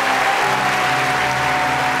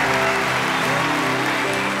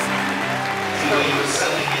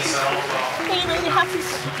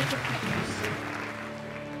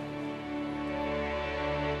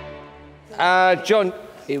 John,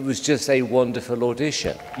 it was just a wonderful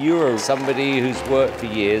audition. You're somebody who's worked for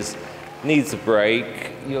years, needs a break.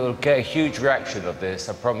 You'll get a huge reaction of this,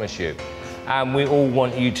 I promise you. And we all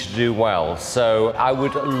want you to do well. So I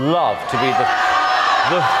would love to be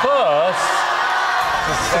the first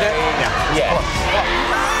to say yes.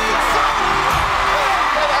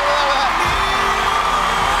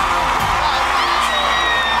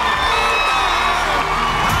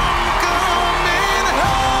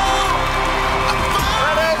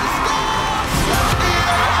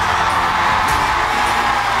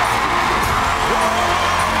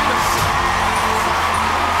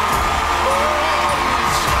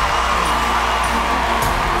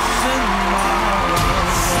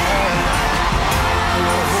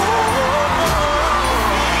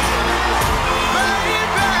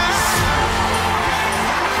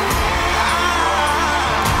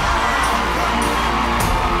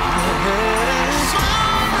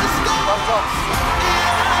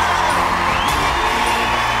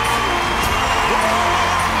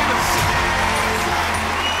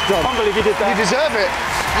 I can't believe you did that. You deserve it.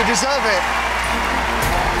 You deserve it.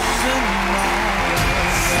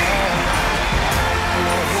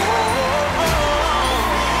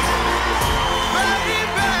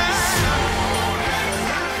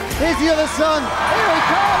 Here's the other son. Here he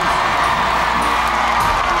comes.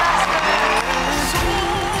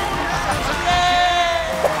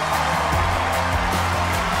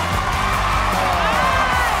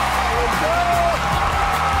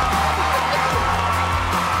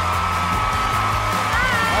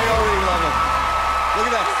 Look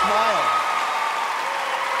at that smile.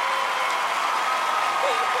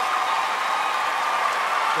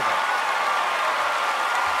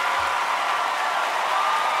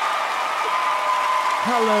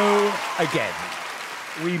 Hello again.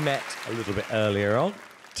 We met a little bit earlier on.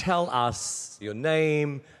 Tell us your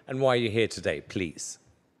name and why you're here today, please.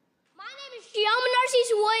 My name is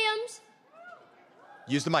Jasmine Williams.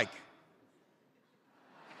 Use the mic.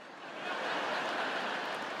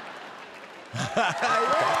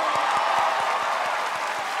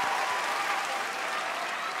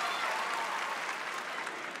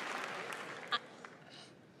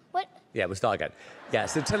 What? Yeah, we'll start again. Yeah,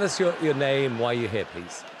 so tell us your name, why you're here,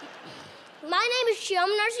 please. My name is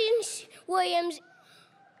Jasmine Williams,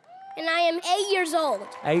 and I am 8 years old.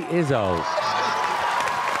 8 years old.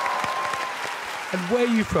 And where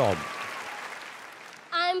are you from?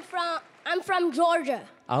 I'm from Georgia.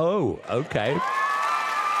 Oh, okay.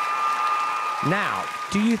 Now,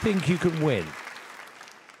 do you think you can win?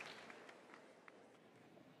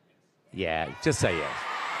 Yeah, just say yes.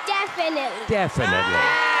 Definitely. Definitely.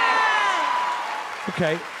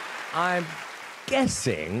 Okay, I'm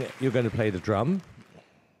guessing you're going to play the drum.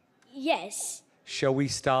 Yes. Shall we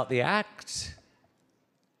start the act?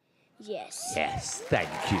 Yes. Yes,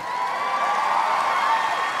 thank you.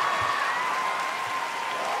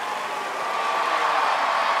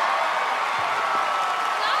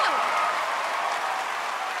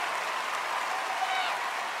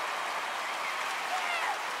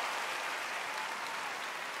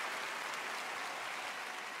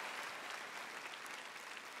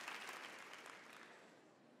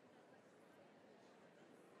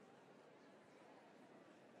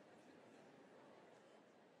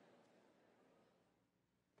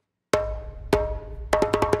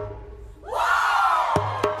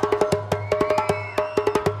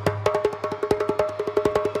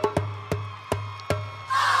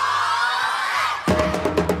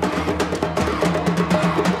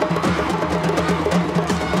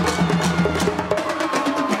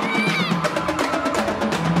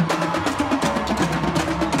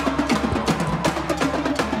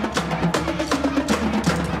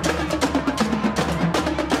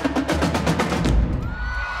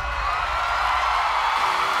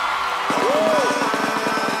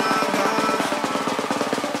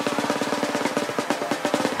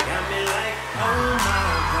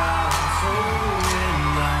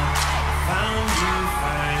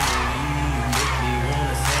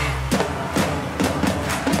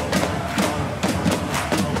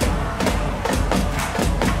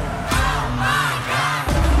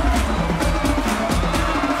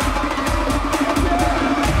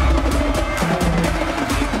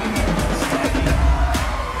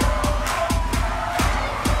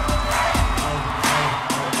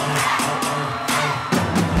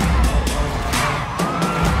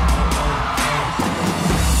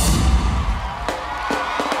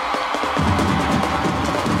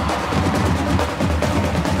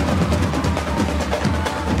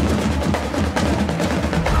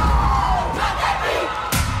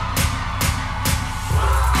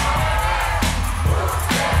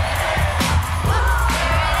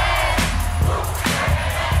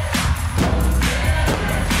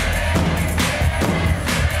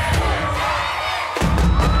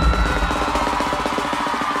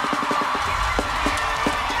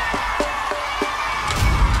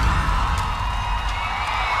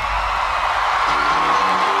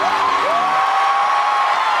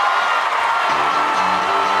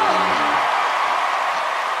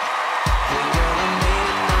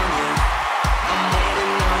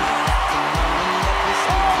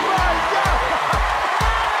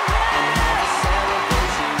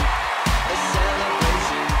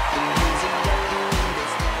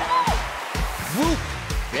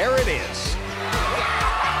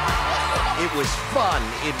 was fun.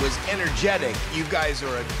 It was energetic. You guys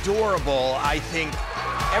are adorable. I think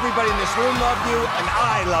everybody in this room loved you, and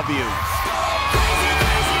I love you.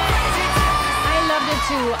 I loved it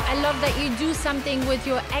too. I love that you do something with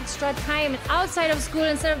your extra time outside of school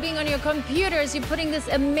instead of being on your computers. You're putting this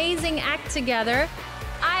amazing act together.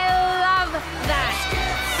 I love that.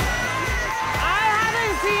 I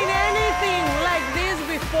haven't seen anything like this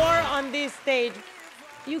before on this stage.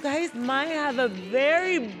 You guys might have a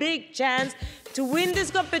very big chance to win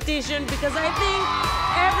this competition because I think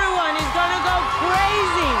everyone is gonna go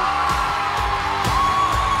crazy.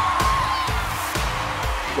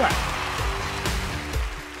 Well,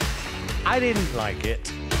 I didn't like it.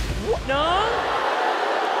 What? No?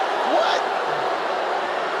 What?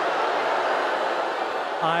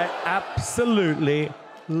 I absolutely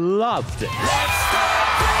loved it.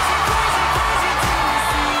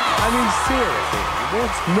 I mean, seriously,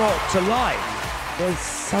 what's not to like? There's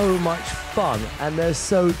so much fun and they're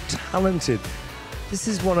so talented. This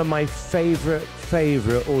is one of my favorite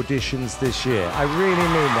auditions this year. I really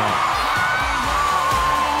mean that.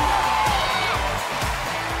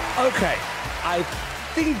 Okay, I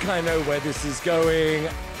think I know where this is going,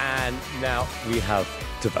 and now we have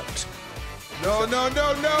to vote. No, no,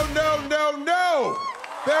 no, no, no, no, no!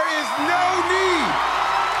 There is no need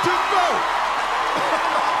to vote!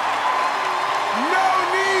 No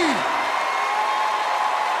need!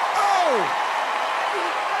 Oh!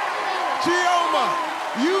 Chioma,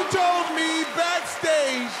 you told me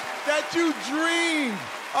backstage that you dreamed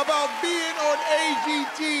about being on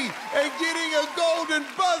AGT and getting a golden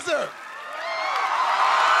buzzer.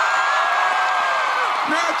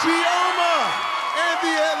 Now, Chioma and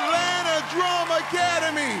the Atlanta Drama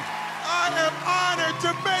Academy, I am honored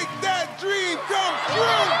to make that dream come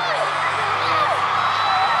true.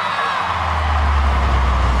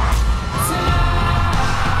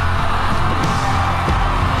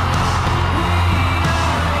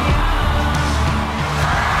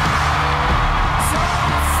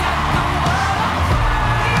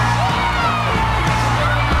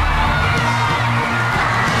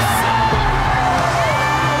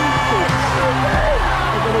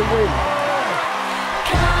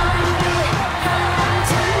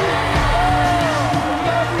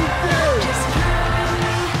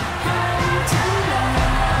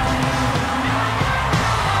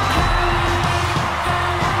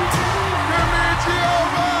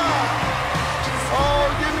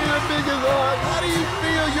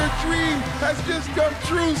 Has just come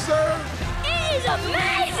true, sir. It is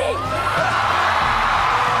amazing!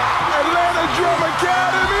 Atlanta Drum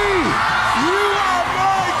Academy, you are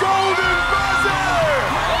my golden buzzer!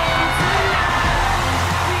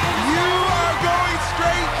 You are going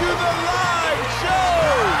straight to the live show!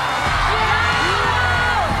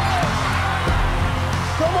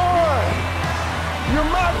 Come on! You're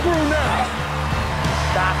my crew now!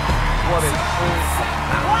 That's what it's all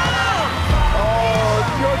about. Wow! Oh,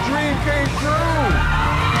 your dream came true!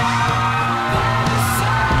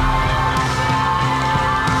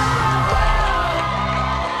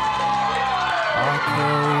 I'll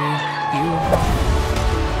carry you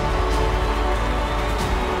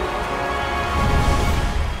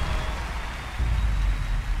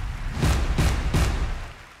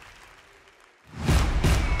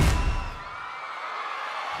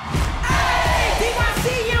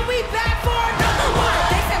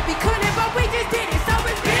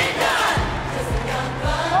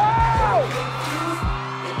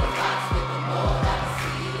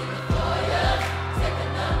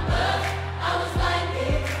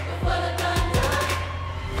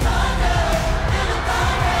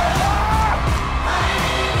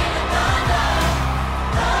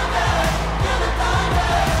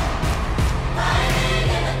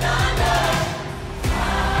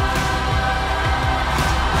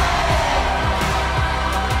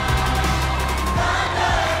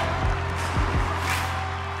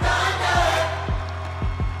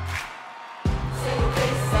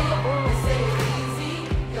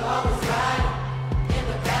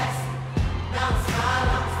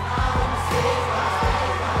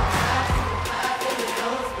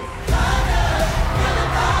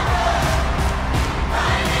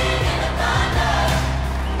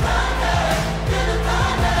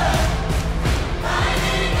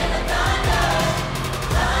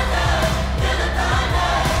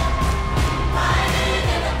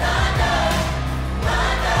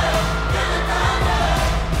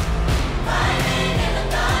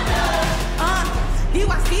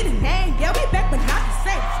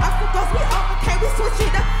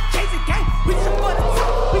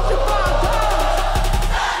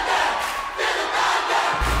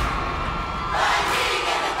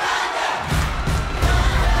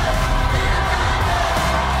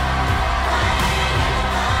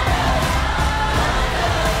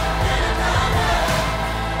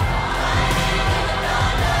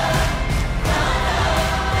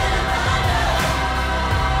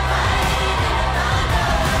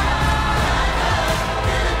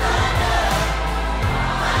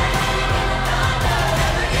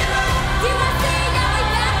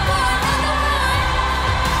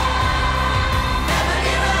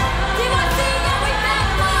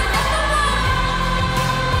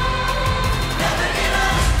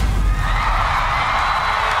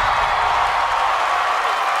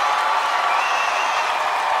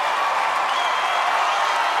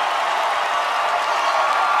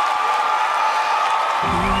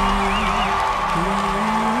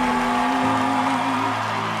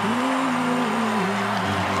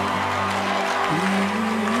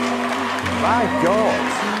my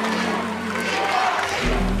God.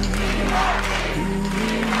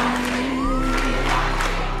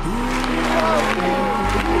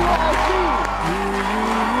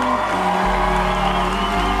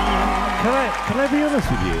 Can I be honest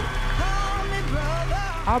with you?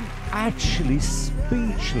 I'm actually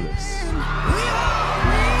speechless.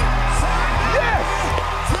 Yes!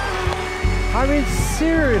 I mean,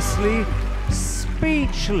 seriously,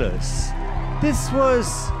 speechless. This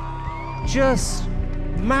was just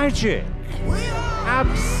magic.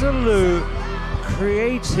 Absolute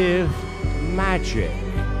creative magic.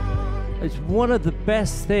 It's one of the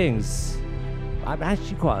best things. I'm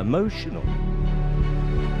actually quite emotional.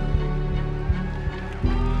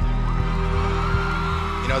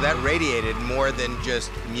 You know, that radiated more than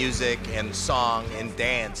just music and song and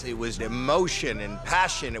dance. It was emotion and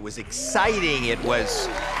passion. It was exciting. It was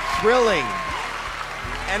thrilling.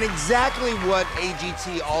 And exactly what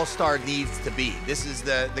AGT All-Star needs to be. This is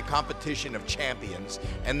the competition of champions.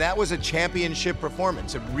 And that was a championship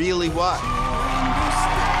performance. It really was.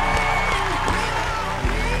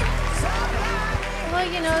 Well,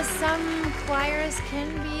 you know, some choirs can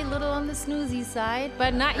be a little on the snoozy side,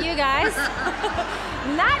 but not you guys.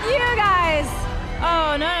 Not you guys.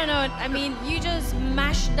 Oh, no. I mean, you just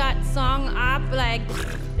mashed that song up like,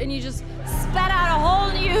 and you just spat out a whole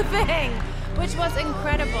new thing, which was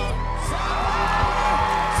incredible.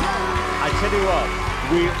 I tell you what,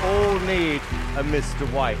 we all need a Mr.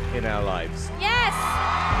 White in our lives. Yes!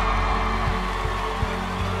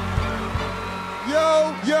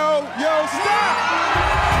 Yo, stop!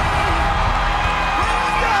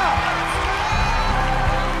 Stop!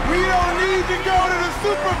 We don't need to go to the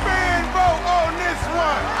super fan vote on this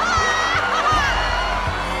one.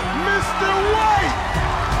 Mr. White,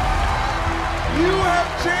 you have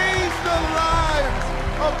changed the lives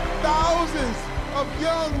of thousands of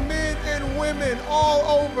young men and women all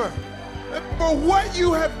over. And for what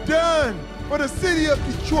you have done for the city of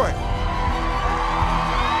Detroit.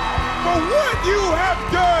 For what you have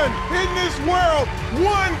done in this world,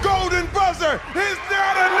 one golden buzzer is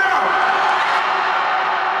not enough.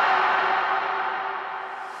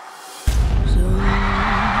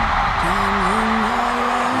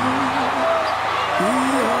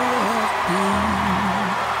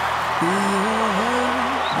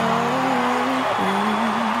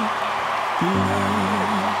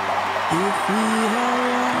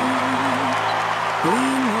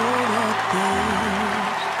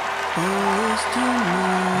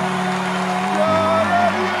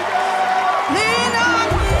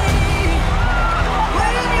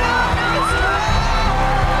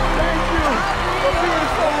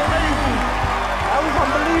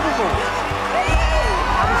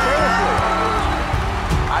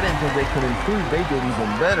 They could improve. They did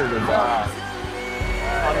even better than that.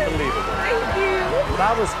 Unbelievable. Thank you.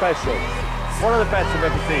 That was special. One of the best I've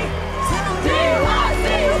ever seen.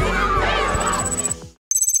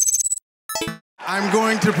 I'm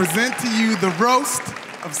going to present to you the roast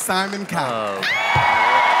of Simon Cowell.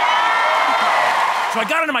 So I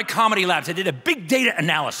got into my comedy labs. I did a big data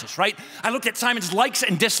analysis, right? I looked at Simon's likes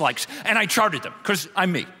and dislikes, and I charted them, because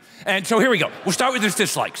I'm me. And so here we go. We'll start with his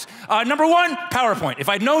dislikes. Number one, PowerPoint. If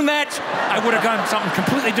I'd known that, I would have done something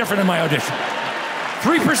completely different in my audition.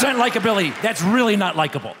 3% likability. That's really not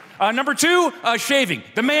likable. Number two, shaving.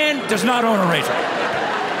 The man does not own a razor.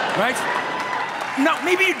 Right? No,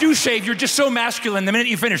 maybe you do shave. You're just so masculine. The minute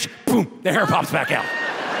you finish, boom, the hair pops back out.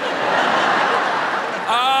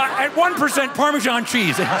 At 1%, Parmesan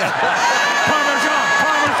cheese. Parmesan.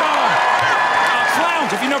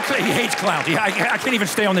 Clowns, if you know, he hates clowns. I can't even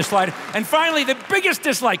stay on this slide. And finally, the biggest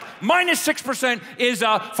dislike, minus 6%, is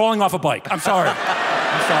falling off a bike. I'm sorry.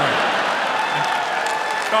 I'm sorry.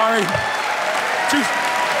 Sorry.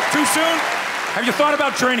 Too soon? Have you thought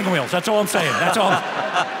about training wheels? That's all I'm saying. That's all.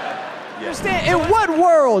 Understand? In what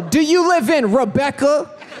world do you live in, Rebecca,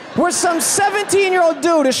 where some 17-year-old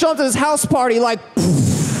dude is showing up to this house party like,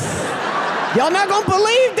 y'all not gonna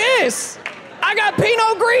believe this. I got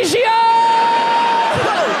Pinot Grigio!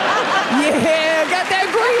 Yeah, got that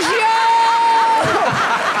Grigio!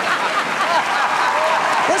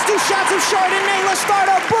 Let's do shots of Chardonnay. Let's start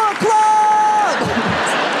a book club!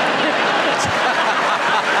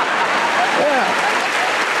 Yeah.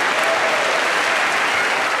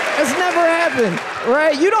 It's never happened,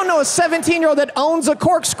 right? You don't know a 17-year-old that owns a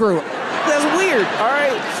corkscrew. That's weird, all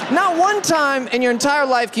right? Not one time in your entire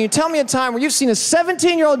life can you tell me a time where you've seen a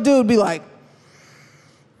 17-year-old dude be like,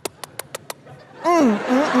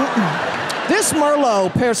 This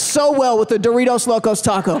Merlot pairs so well with the Doritos Locos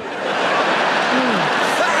Taco.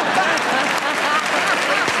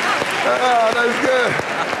 Oh, that's good.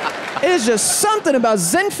 It is just something about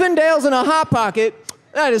Zinfandels in a Hot Pocket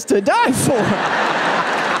that is to die for.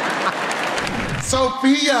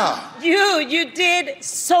 Sophia! You did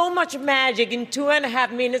so much magic in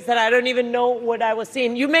 2.5 minutes that I don't even know what I was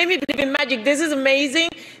seeing. You made me believe in magic. This is amazing.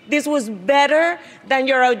 This was better than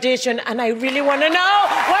your audition, and I really want to know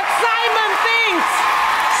what Simon thinks.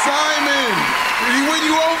 Simon, did he win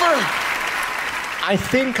you over? I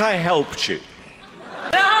think I helped you.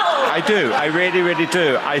 No! I do. I really, really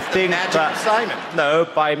do. I think Magic that of Simon. No,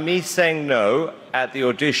 by me saying no at the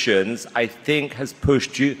auditions, I think has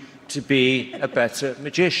pushed you to be a better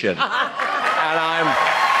magician. And I'm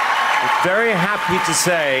very happy to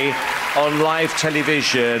say on live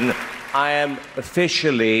television, I am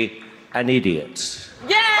officially an idiot.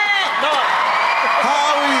 Yeah! No.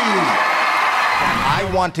 Howie! I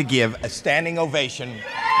want to give a standing ovation to...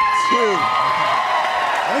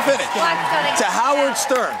 Let me finish. To Howard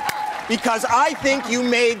Stern. Because I think you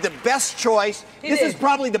made the best choice. This is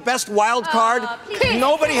probably the best wild card.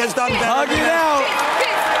 Nobody has done better. Hug it out.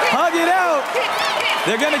 Hug it out.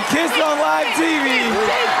 They're gonna kiss on live TV.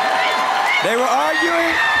 They were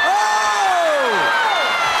arguing. Oh!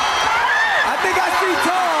 I think I see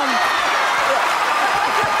tongue.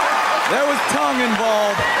 There was tongue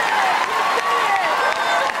involved.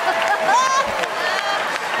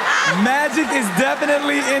 Magic is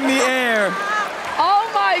definitely in the air. Oh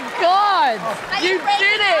my God! You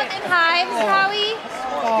did it! Hi, Howie.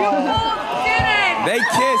 You both did it! They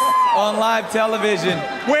kissed on live television.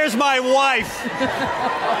 Where's my wife?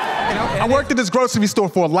 I worked at this grocery store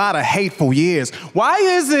for a lot of hateful years. Why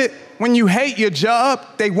is it when you hate your job,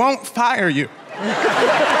 they won't fire you?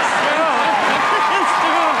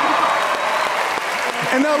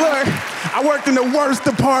 And now look, I worked in the worst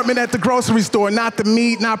department at the grocery store. Not the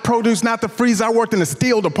meat, not produce, not the freezer. I worked in the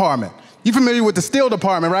steel department. You familiar with the steel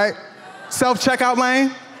department, right? Self-checkout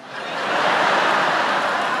lane?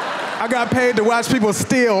 I got paid to watch people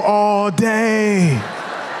steal all day.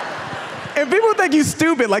 And people think you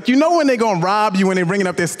stupid. Like, you know when they're gonna rob you when they're bringing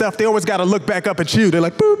up their stuff, they always gotta look back up at you. They're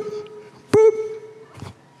like, boop, boop.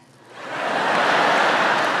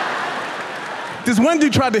 This one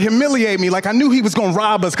dude tried to humiliate me, like I knew he was gonna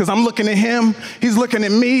rob us because I'm looking at him, he's looking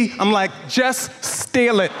at me. I'm like, just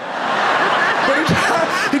steal it. But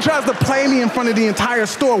he tries to play me in front of the entire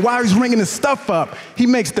store while he's ringing his stuff up. He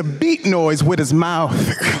makes the beat noise with his mouth.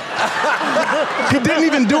 He didn't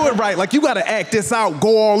even do it right. Like, you gotta act this out,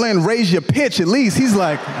 go all in, raise your pitch at least. He's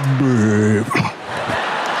like, bruh.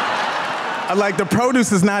 Like, the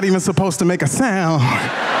produce is not even supposed to make a sound.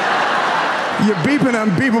 You're beeping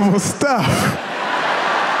unbeepable stuff.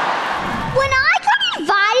 When I got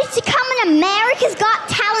invited to come in America's Got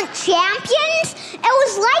Talent Champions, it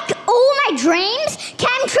was like all my dreams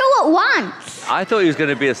came true at once. I thought he was going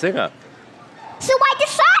to be a singer. So I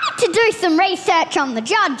decided to do some research on the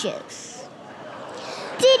judges.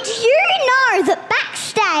 Did you know that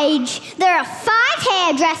backstage there are 5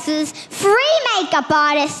 hairdressers, 3 makeup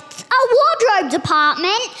artists, a wardrobe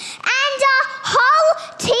department, and a whole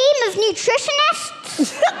team of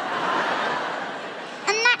nutritionists?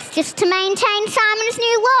 And that's just to maintain Simon's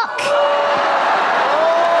new look.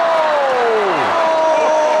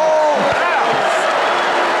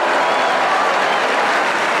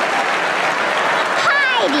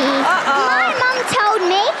 Heidi, my mum told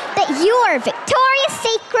me that you're a Victoria's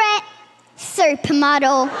Secret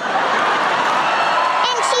supermodel.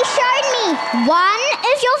 And she showed me one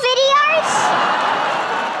of your videos.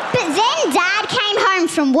 But then Dad came home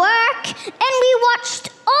from work and we watched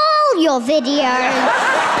all your videos.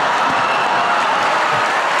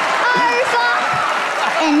 Over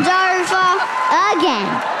and over again.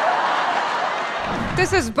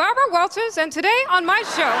 This is Barbara Walters, and today on my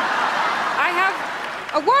show, I have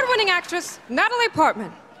award-winning actress Natalie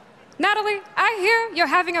Portman. Natalie, I hear you're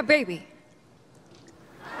having a baby.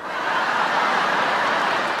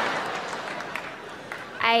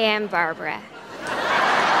 I am Barbara.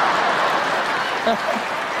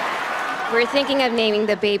 We're thinking of naming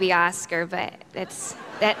the baby Oscar, but that's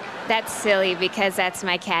silly because that's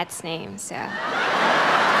my cat's name, so.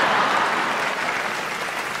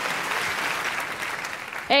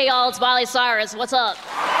 Hey y'all, it's Miley Cyrus. What's up?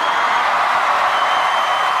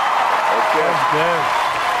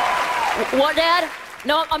 What, Dad?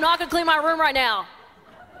 No, I'm not gonna clean my room right now.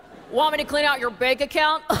 Want me to clean out your bank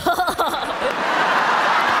account?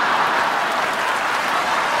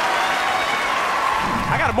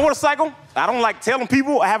 I got a motorcycle. I don't like telling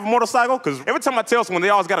people I have a motorcycle because every time I tell someone, they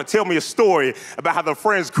always got to tell me a story about how their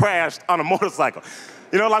friends crashed on a motorcycle.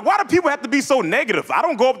 You know, like, why do people have to be so negative? I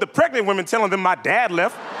don't go up to pregnant women telling them my dad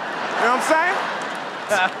left. You know what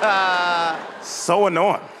I'm saying? So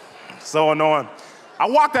annoying. So annoying. I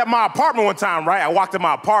walked at my apartment one time, right? I walked at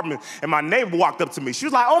my apartment, and my neighbor walked up to me. She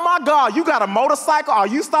was like, "Oh my God, you got a motorcycle?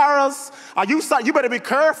 You better be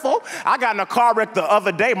careful." I got in a car wreck the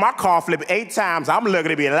other day. My car flipped 8 times. I'm lucky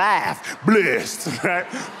to be alive. Blessed, right?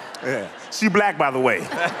 Yeah. She black, by the way.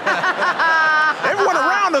 Everyone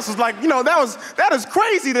around us was like, you know, that is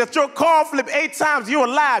crazy that your car flipped 8 times, you're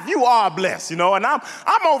alive. You are blessed, you know? And I'm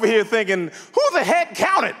over here thinking, who the heck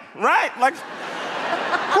counted, right? Like,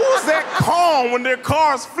 who's that calm when their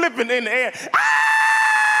car's flipping in the air?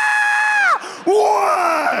 Ah!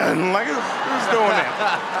 One! Like, who's doing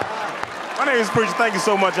that? My name is Preacher. Thank you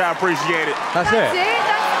so much. I appreciate it. That's it.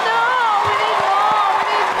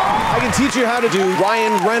 I can teach you how to do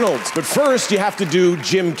Ryan Reynolds, but first you have to do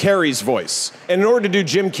Jim Carrey's voice. And in order to do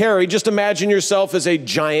Jim Carrey, just imagine yourself as a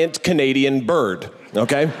giant Canadian bird,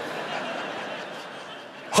 okay?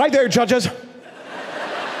 Hi there, judges.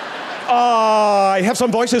 I have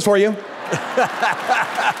some voices for you.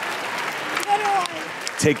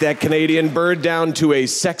 Take that Canadian bird down to a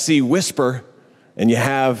sexy whisper, and you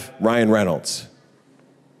have Ryan Reynolds.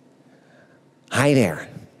 Hi there.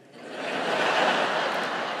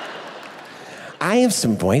 I have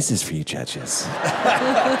some voices for you, judges.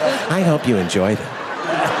 I hope you enjoy them.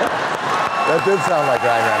 That did sound like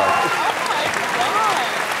Ryan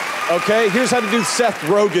Reynolds. Okay, here's how to do Seth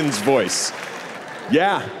Rogen's voice.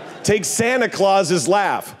 Yeah, take Santa Claus's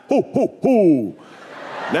laugh. Hoo, hoo, hoo.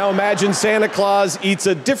 Now imagine Santa Claus eats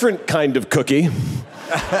a different kind of cookie.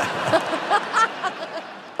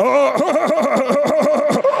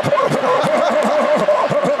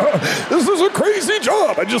 This is a crazy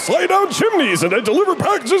job. I just slide down chimneys and I deliver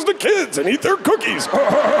packages to kids and eat their cookies.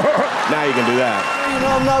 Now you can do that. You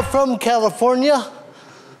know, I'm not from California,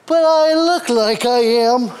 but I look like I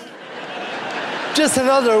am. Just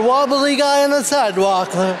another wobbly guy on the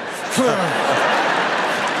sidewalk.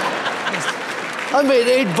 I made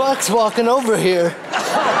 $8 walking over here.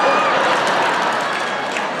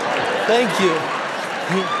 Thank you.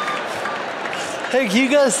 Hey, can you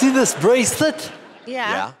guys see this bracelet?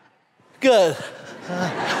 Yeah. Good.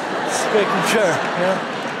 Just making sure.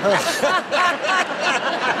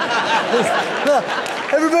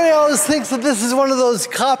 Everybody always thinks that this is one of those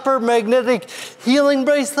copper magnetic healing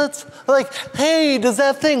bracelets. Like, hey, does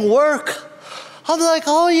that thing work? I'm like,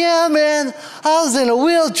 oh yeah, man. I was in a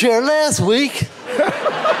wheelchair last week.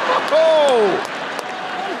 Oh!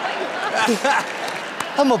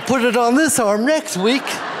 I'm gonna put it on this arm next week.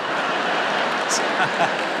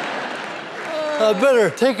 I better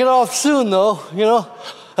take it off soon, though. You know,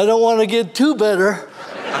 I don't want to get too better.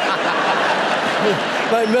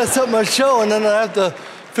 Might mess up my show, and then I have to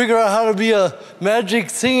figure out how to be a magic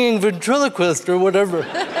singing ventriloquist or whatever.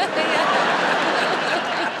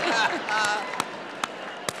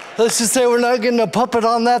 Let's just say we're not getting a puppet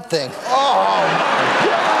on that thing. Oh,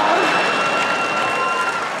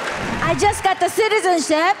 I just got the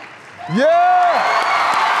citizenship. yeah!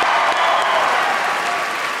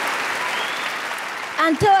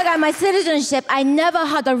 Until I got my citizenship, I never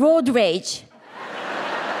had a road rage.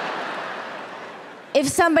 If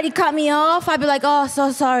somebody cut me off, I'd be like, oh,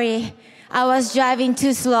 so sorry. I was driving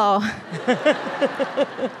too slow.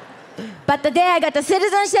 But the day I got the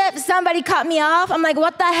citizenship, somebody cut me off. I'm like,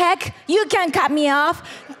 what the heck? You can't cut me off.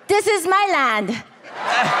 This is my land.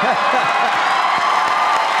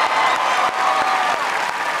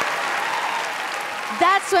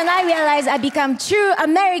 That's when I realized I become true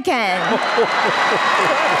American.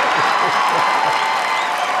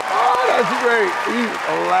 Oh, that's great. He's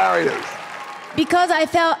hilarious. Because I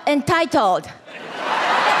felt entitled.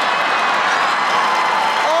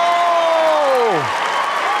 Oh!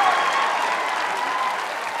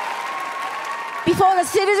 Before the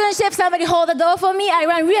citizenship, somebody hold the door for me. I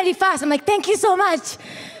ran really fast. I'm like, thank you so much.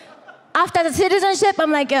 After the citizenship,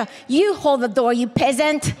 I'm like, you hold the door, you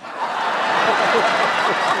peasant.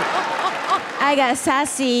 I got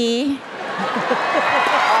sassy.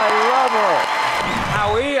 I love her.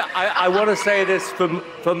 Howie, I want to say this from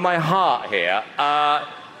my heart here.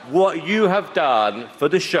 What you have done for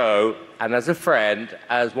the show, and as a friend,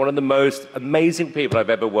 as one of the most amazing people I've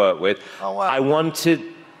ever worked with, I wanted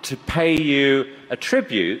to pay you a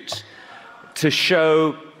tribute to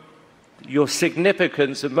show your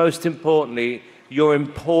significance and, most importantly, your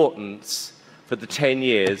importance for the 10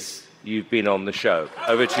 years you've been on the show.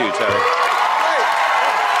 Over to you, Terry.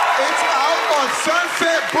 It's out on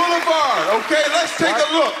Sunset Boulevard. Okay, let's take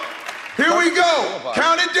a look. Here we go.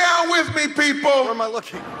 Count it down with me, people. Where am I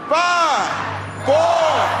looking? 5, 4,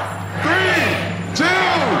 3, 2,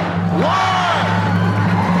 1.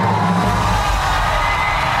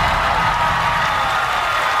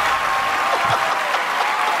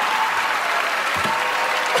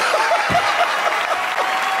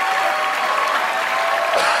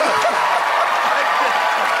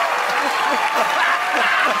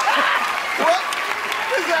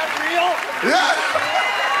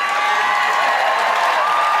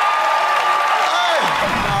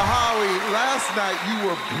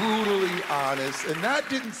 were brutally honest, and that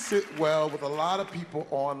didn't sit well with a lot of people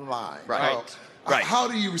online. Right. Right. How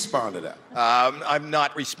do you respond to that? I'm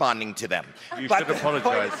not responding to them. You should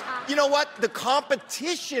apologize. You know what? The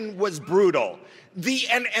competition was brutal.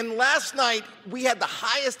 And last night we had the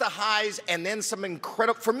highest of highs and then some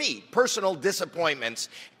incredible, for me, personal disappointments.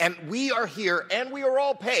 And we are here and we are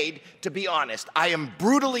all paid to be honest. I am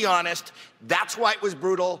brutally honest. That's why it was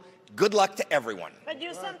brutal. Good luck to everyone. But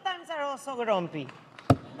you sometimes are also grumpy.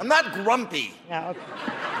 I'm not grumpy. Yeah, okay.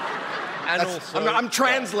 And also, I'm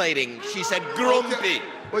translating. She said grumpy. Okay.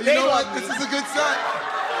 Well, you know what? This is a good sign.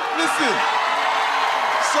 Listen,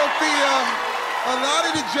 Sophia, a lot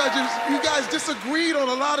of the judges, you guys disagreed on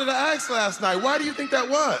a lot of the acts last night. Why do you think that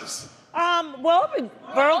was? Well,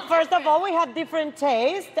 first of all, we have different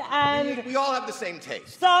tastes, and we all have the same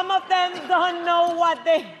taste. Some of them don't know what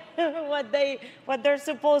they're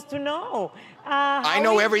supposed to know. I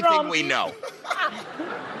know everything we know.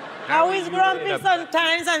 How is grumpy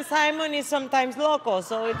sometimes, and Simon is sometimes loco,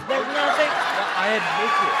 so there's nothing. I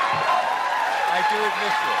admit it. I do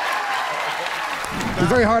admit it. It was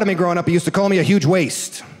very hard on me growing up. He used to call me a huge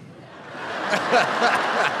waste.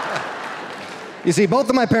 You see, both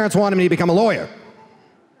of my parents wanted me to become a lawyer.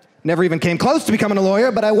 Never even came close to becoming a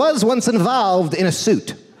lawyer, but I was once involved in a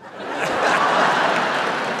suit.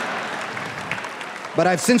 But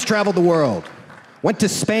I've since traveled the world. Went to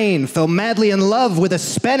Spain, fell madly in love with a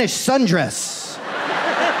Spanish sundress.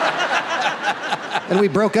 And we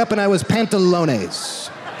broke up and I was pantalones.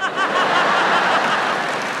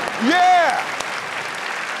 Yeah!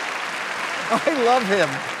 I love him.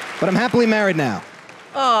 But I'm happily married now.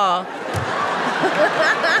 Aw.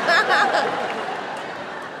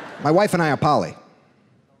 My wife and I are poly.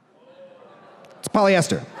 It's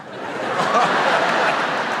polyester.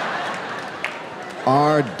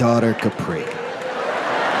 Our daughter Capri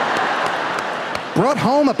brought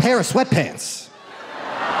home a pair of sweatpants.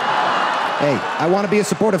 Hey, I want to be a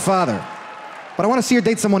supportive father, but I want to see her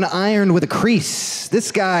date someone ironed with a crease.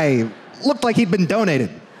 This guy looked like he'd been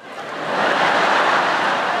donated.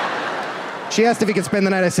 She asked if he could spend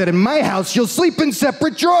the night. I said, in my house, you'll sleep in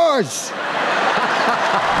separate drawers.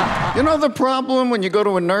 You know the problem when you go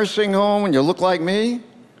to a nursing home and you look like me?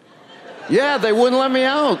 Yeah, they wouldn't let me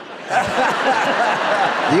out.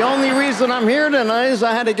 The only reason I'm here tonight is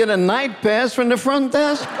I had to get a night pass from the front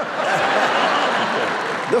desk.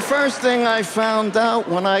 The first thing I found out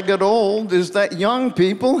when I got old is that young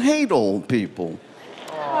people hate old people.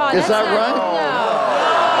 Oh, is that right?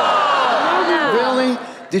 No. Really?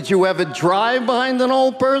 Did you ever drive behind an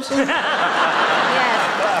old person? Yes.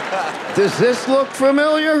 Does this look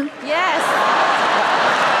familiar? Yes.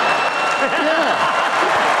 Yeah.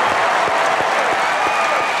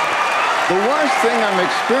 The worst thing I'm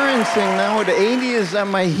experiencing now at 80 is that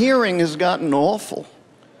my hearing has gotten awful.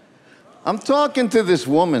 I'm talking to this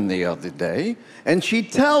woman the other day, and she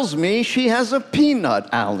tells me she has a peanut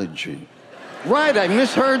allergy. Right, I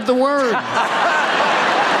misheard the word.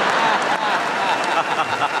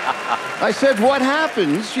 I said, what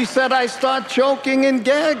happens? She said, I start choking and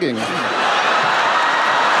gagging.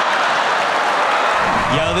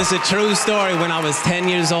 Yo, this is a true story. When I was 10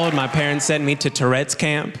 years old, my parents sent me to Tourette's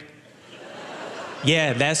camp.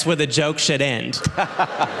 Yeah, that's where the joke should end.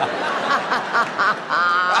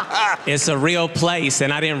 It's a real place,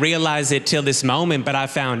 and I didn't realize it till this moment, but I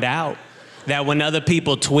found out that when other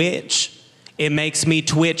people twitch, it makes me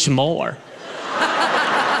twitch more.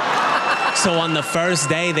 So on the first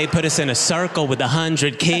day, they put us in a circle with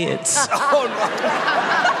 100 kids. Oh,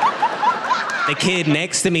 no. The kid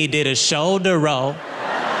next to me did a shoulder roll,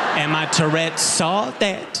 and my Tourette saw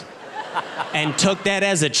that and took that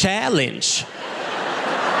as a challenge.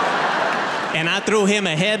 And I threw him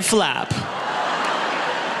a head flop.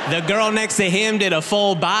 The girl next to him did a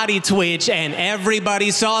full body twitch, and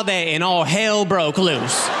everybody saw that, and all hell broke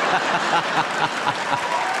loose.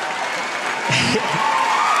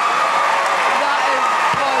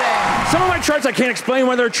 Some of my charts I can't explain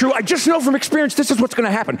whether they're true. I just know from experience this is what's going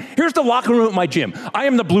to happen. Here's the locker room at my gym. I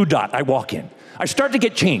am the blue dot. I walk in. I start to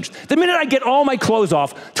get changed. The minute I get all my clothes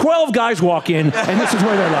off, 12 guys walk in, and this is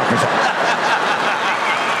where their lockers are.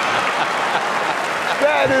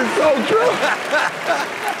 That is so true.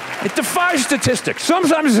 It defies statistics.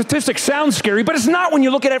 Sometimes statistics sound scary, but it's not when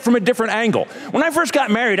you look at it from a different angle. When I first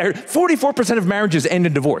got married, I heard 44% of marriages end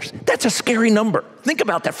in divorce. That's a scary number. Think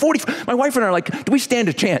about that. My wife and I are like, do we stand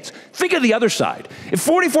a chance? Think of the other side. If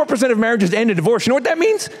 44% of marriages end in divorce, you know what that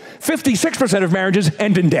means? 56% of marriages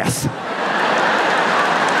end in death.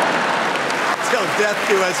 Till death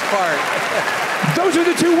do us part. Those are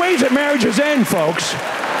the two ways that marriages end, folks.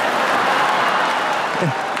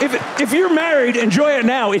 If you're married, enjoy it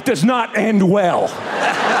now. It does not end well.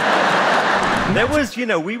 There was, you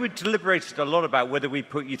know, we were deliberated a lot about whether we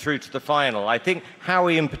put you through to the final. I think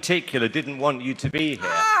Howie in particular didn't want you to be here.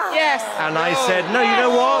 Yes. And I said, no, you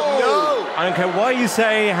know what? No. I don't care what you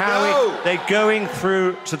say, Howie. No. They're going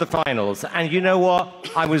through to the finals. And you know what?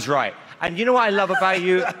 I was right. And you know what I love about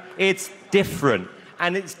you? It's different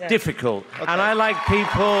and it's difficult. Okay. And I like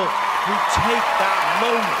people who take that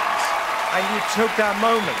moment. And you took that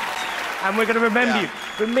moment. And we're going to remember you.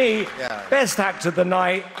 For me, best actor of the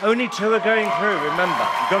night, only 2 are going through, remember.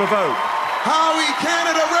 You've got to vote. Howie,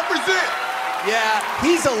 Canada, represent. Yeah,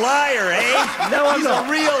 he's a liar, eh? No, I'm he's not.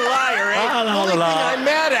 a real liar, eh? The only thing I'm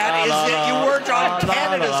mad at is that you weren't on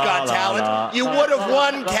Canada's Got Talent. You would have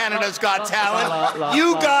won Canada's Got Talent.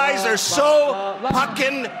 You guys are so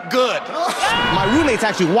fucking good. My roommate's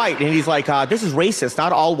actually white, and he's like, this is racist.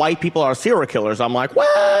 Not all white people are serial killers. I'm like,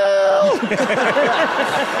 well...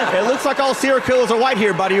 It looks like all serial killers are white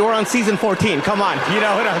here, buddy. You're on season 14. Come on. You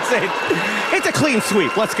know what I'm saying? It's a clean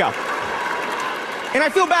sweep. Let's go. And I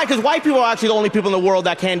feel bad because white people are actually the only people in the world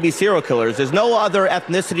that can be serial killers. There's no other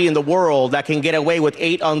ethnicity in the world that can get away with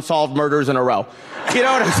 8 unsolved murders in a row. You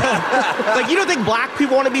know what I'm saying? Like, you don't think black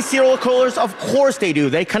people want to be serial killers? Of course they do.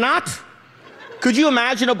 They cannot. Could you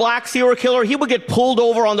imagine a black serial killer? He would get pulled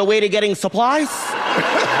over on the way to getting supplies.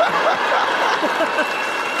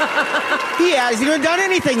 He hasn't even done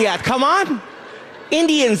anything yet. Come on.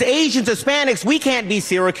 Indians, Asians, Hispanics, we can't be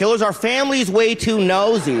serial killers. Our family's way too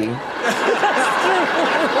nosy.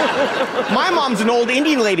 My mom's an old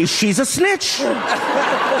Indian lady. She's a snitch.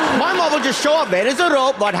 My mom will just show up. Where is the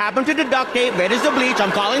rope? What happened to the duct tape? Where is the bleach?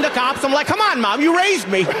 I'm calling the cops. I'm like, come on, Mom, you raised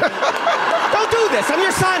me. Don't do this. I'm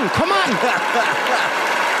your son. Come on. The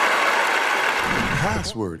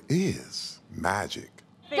password is magic.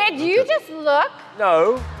 Did you just look?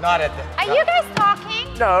 No. Not at the... Are you guys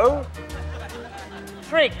talking? No.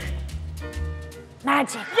 Trick.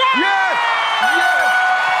 Magic. Yes! Yes!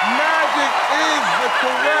 Magic is the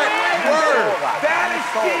correct word. That is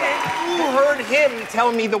cheating. You heard him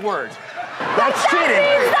tell me the word. That's cheating. That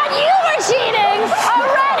means that you were cheating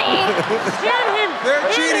already. They're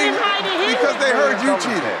cheating because they heard you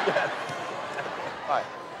cheating.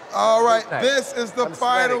 All right, this is the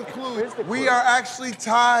final clue. We are actually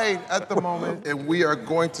tied at the moment, and we are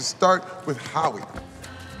going to start with Howie.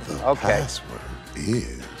 The password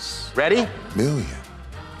is... Ready? Million.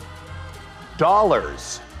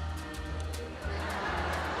 Dollars.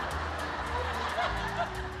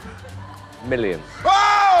 Million. Oh!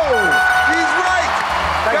 He's right!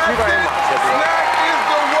 Thank you very much, everyone.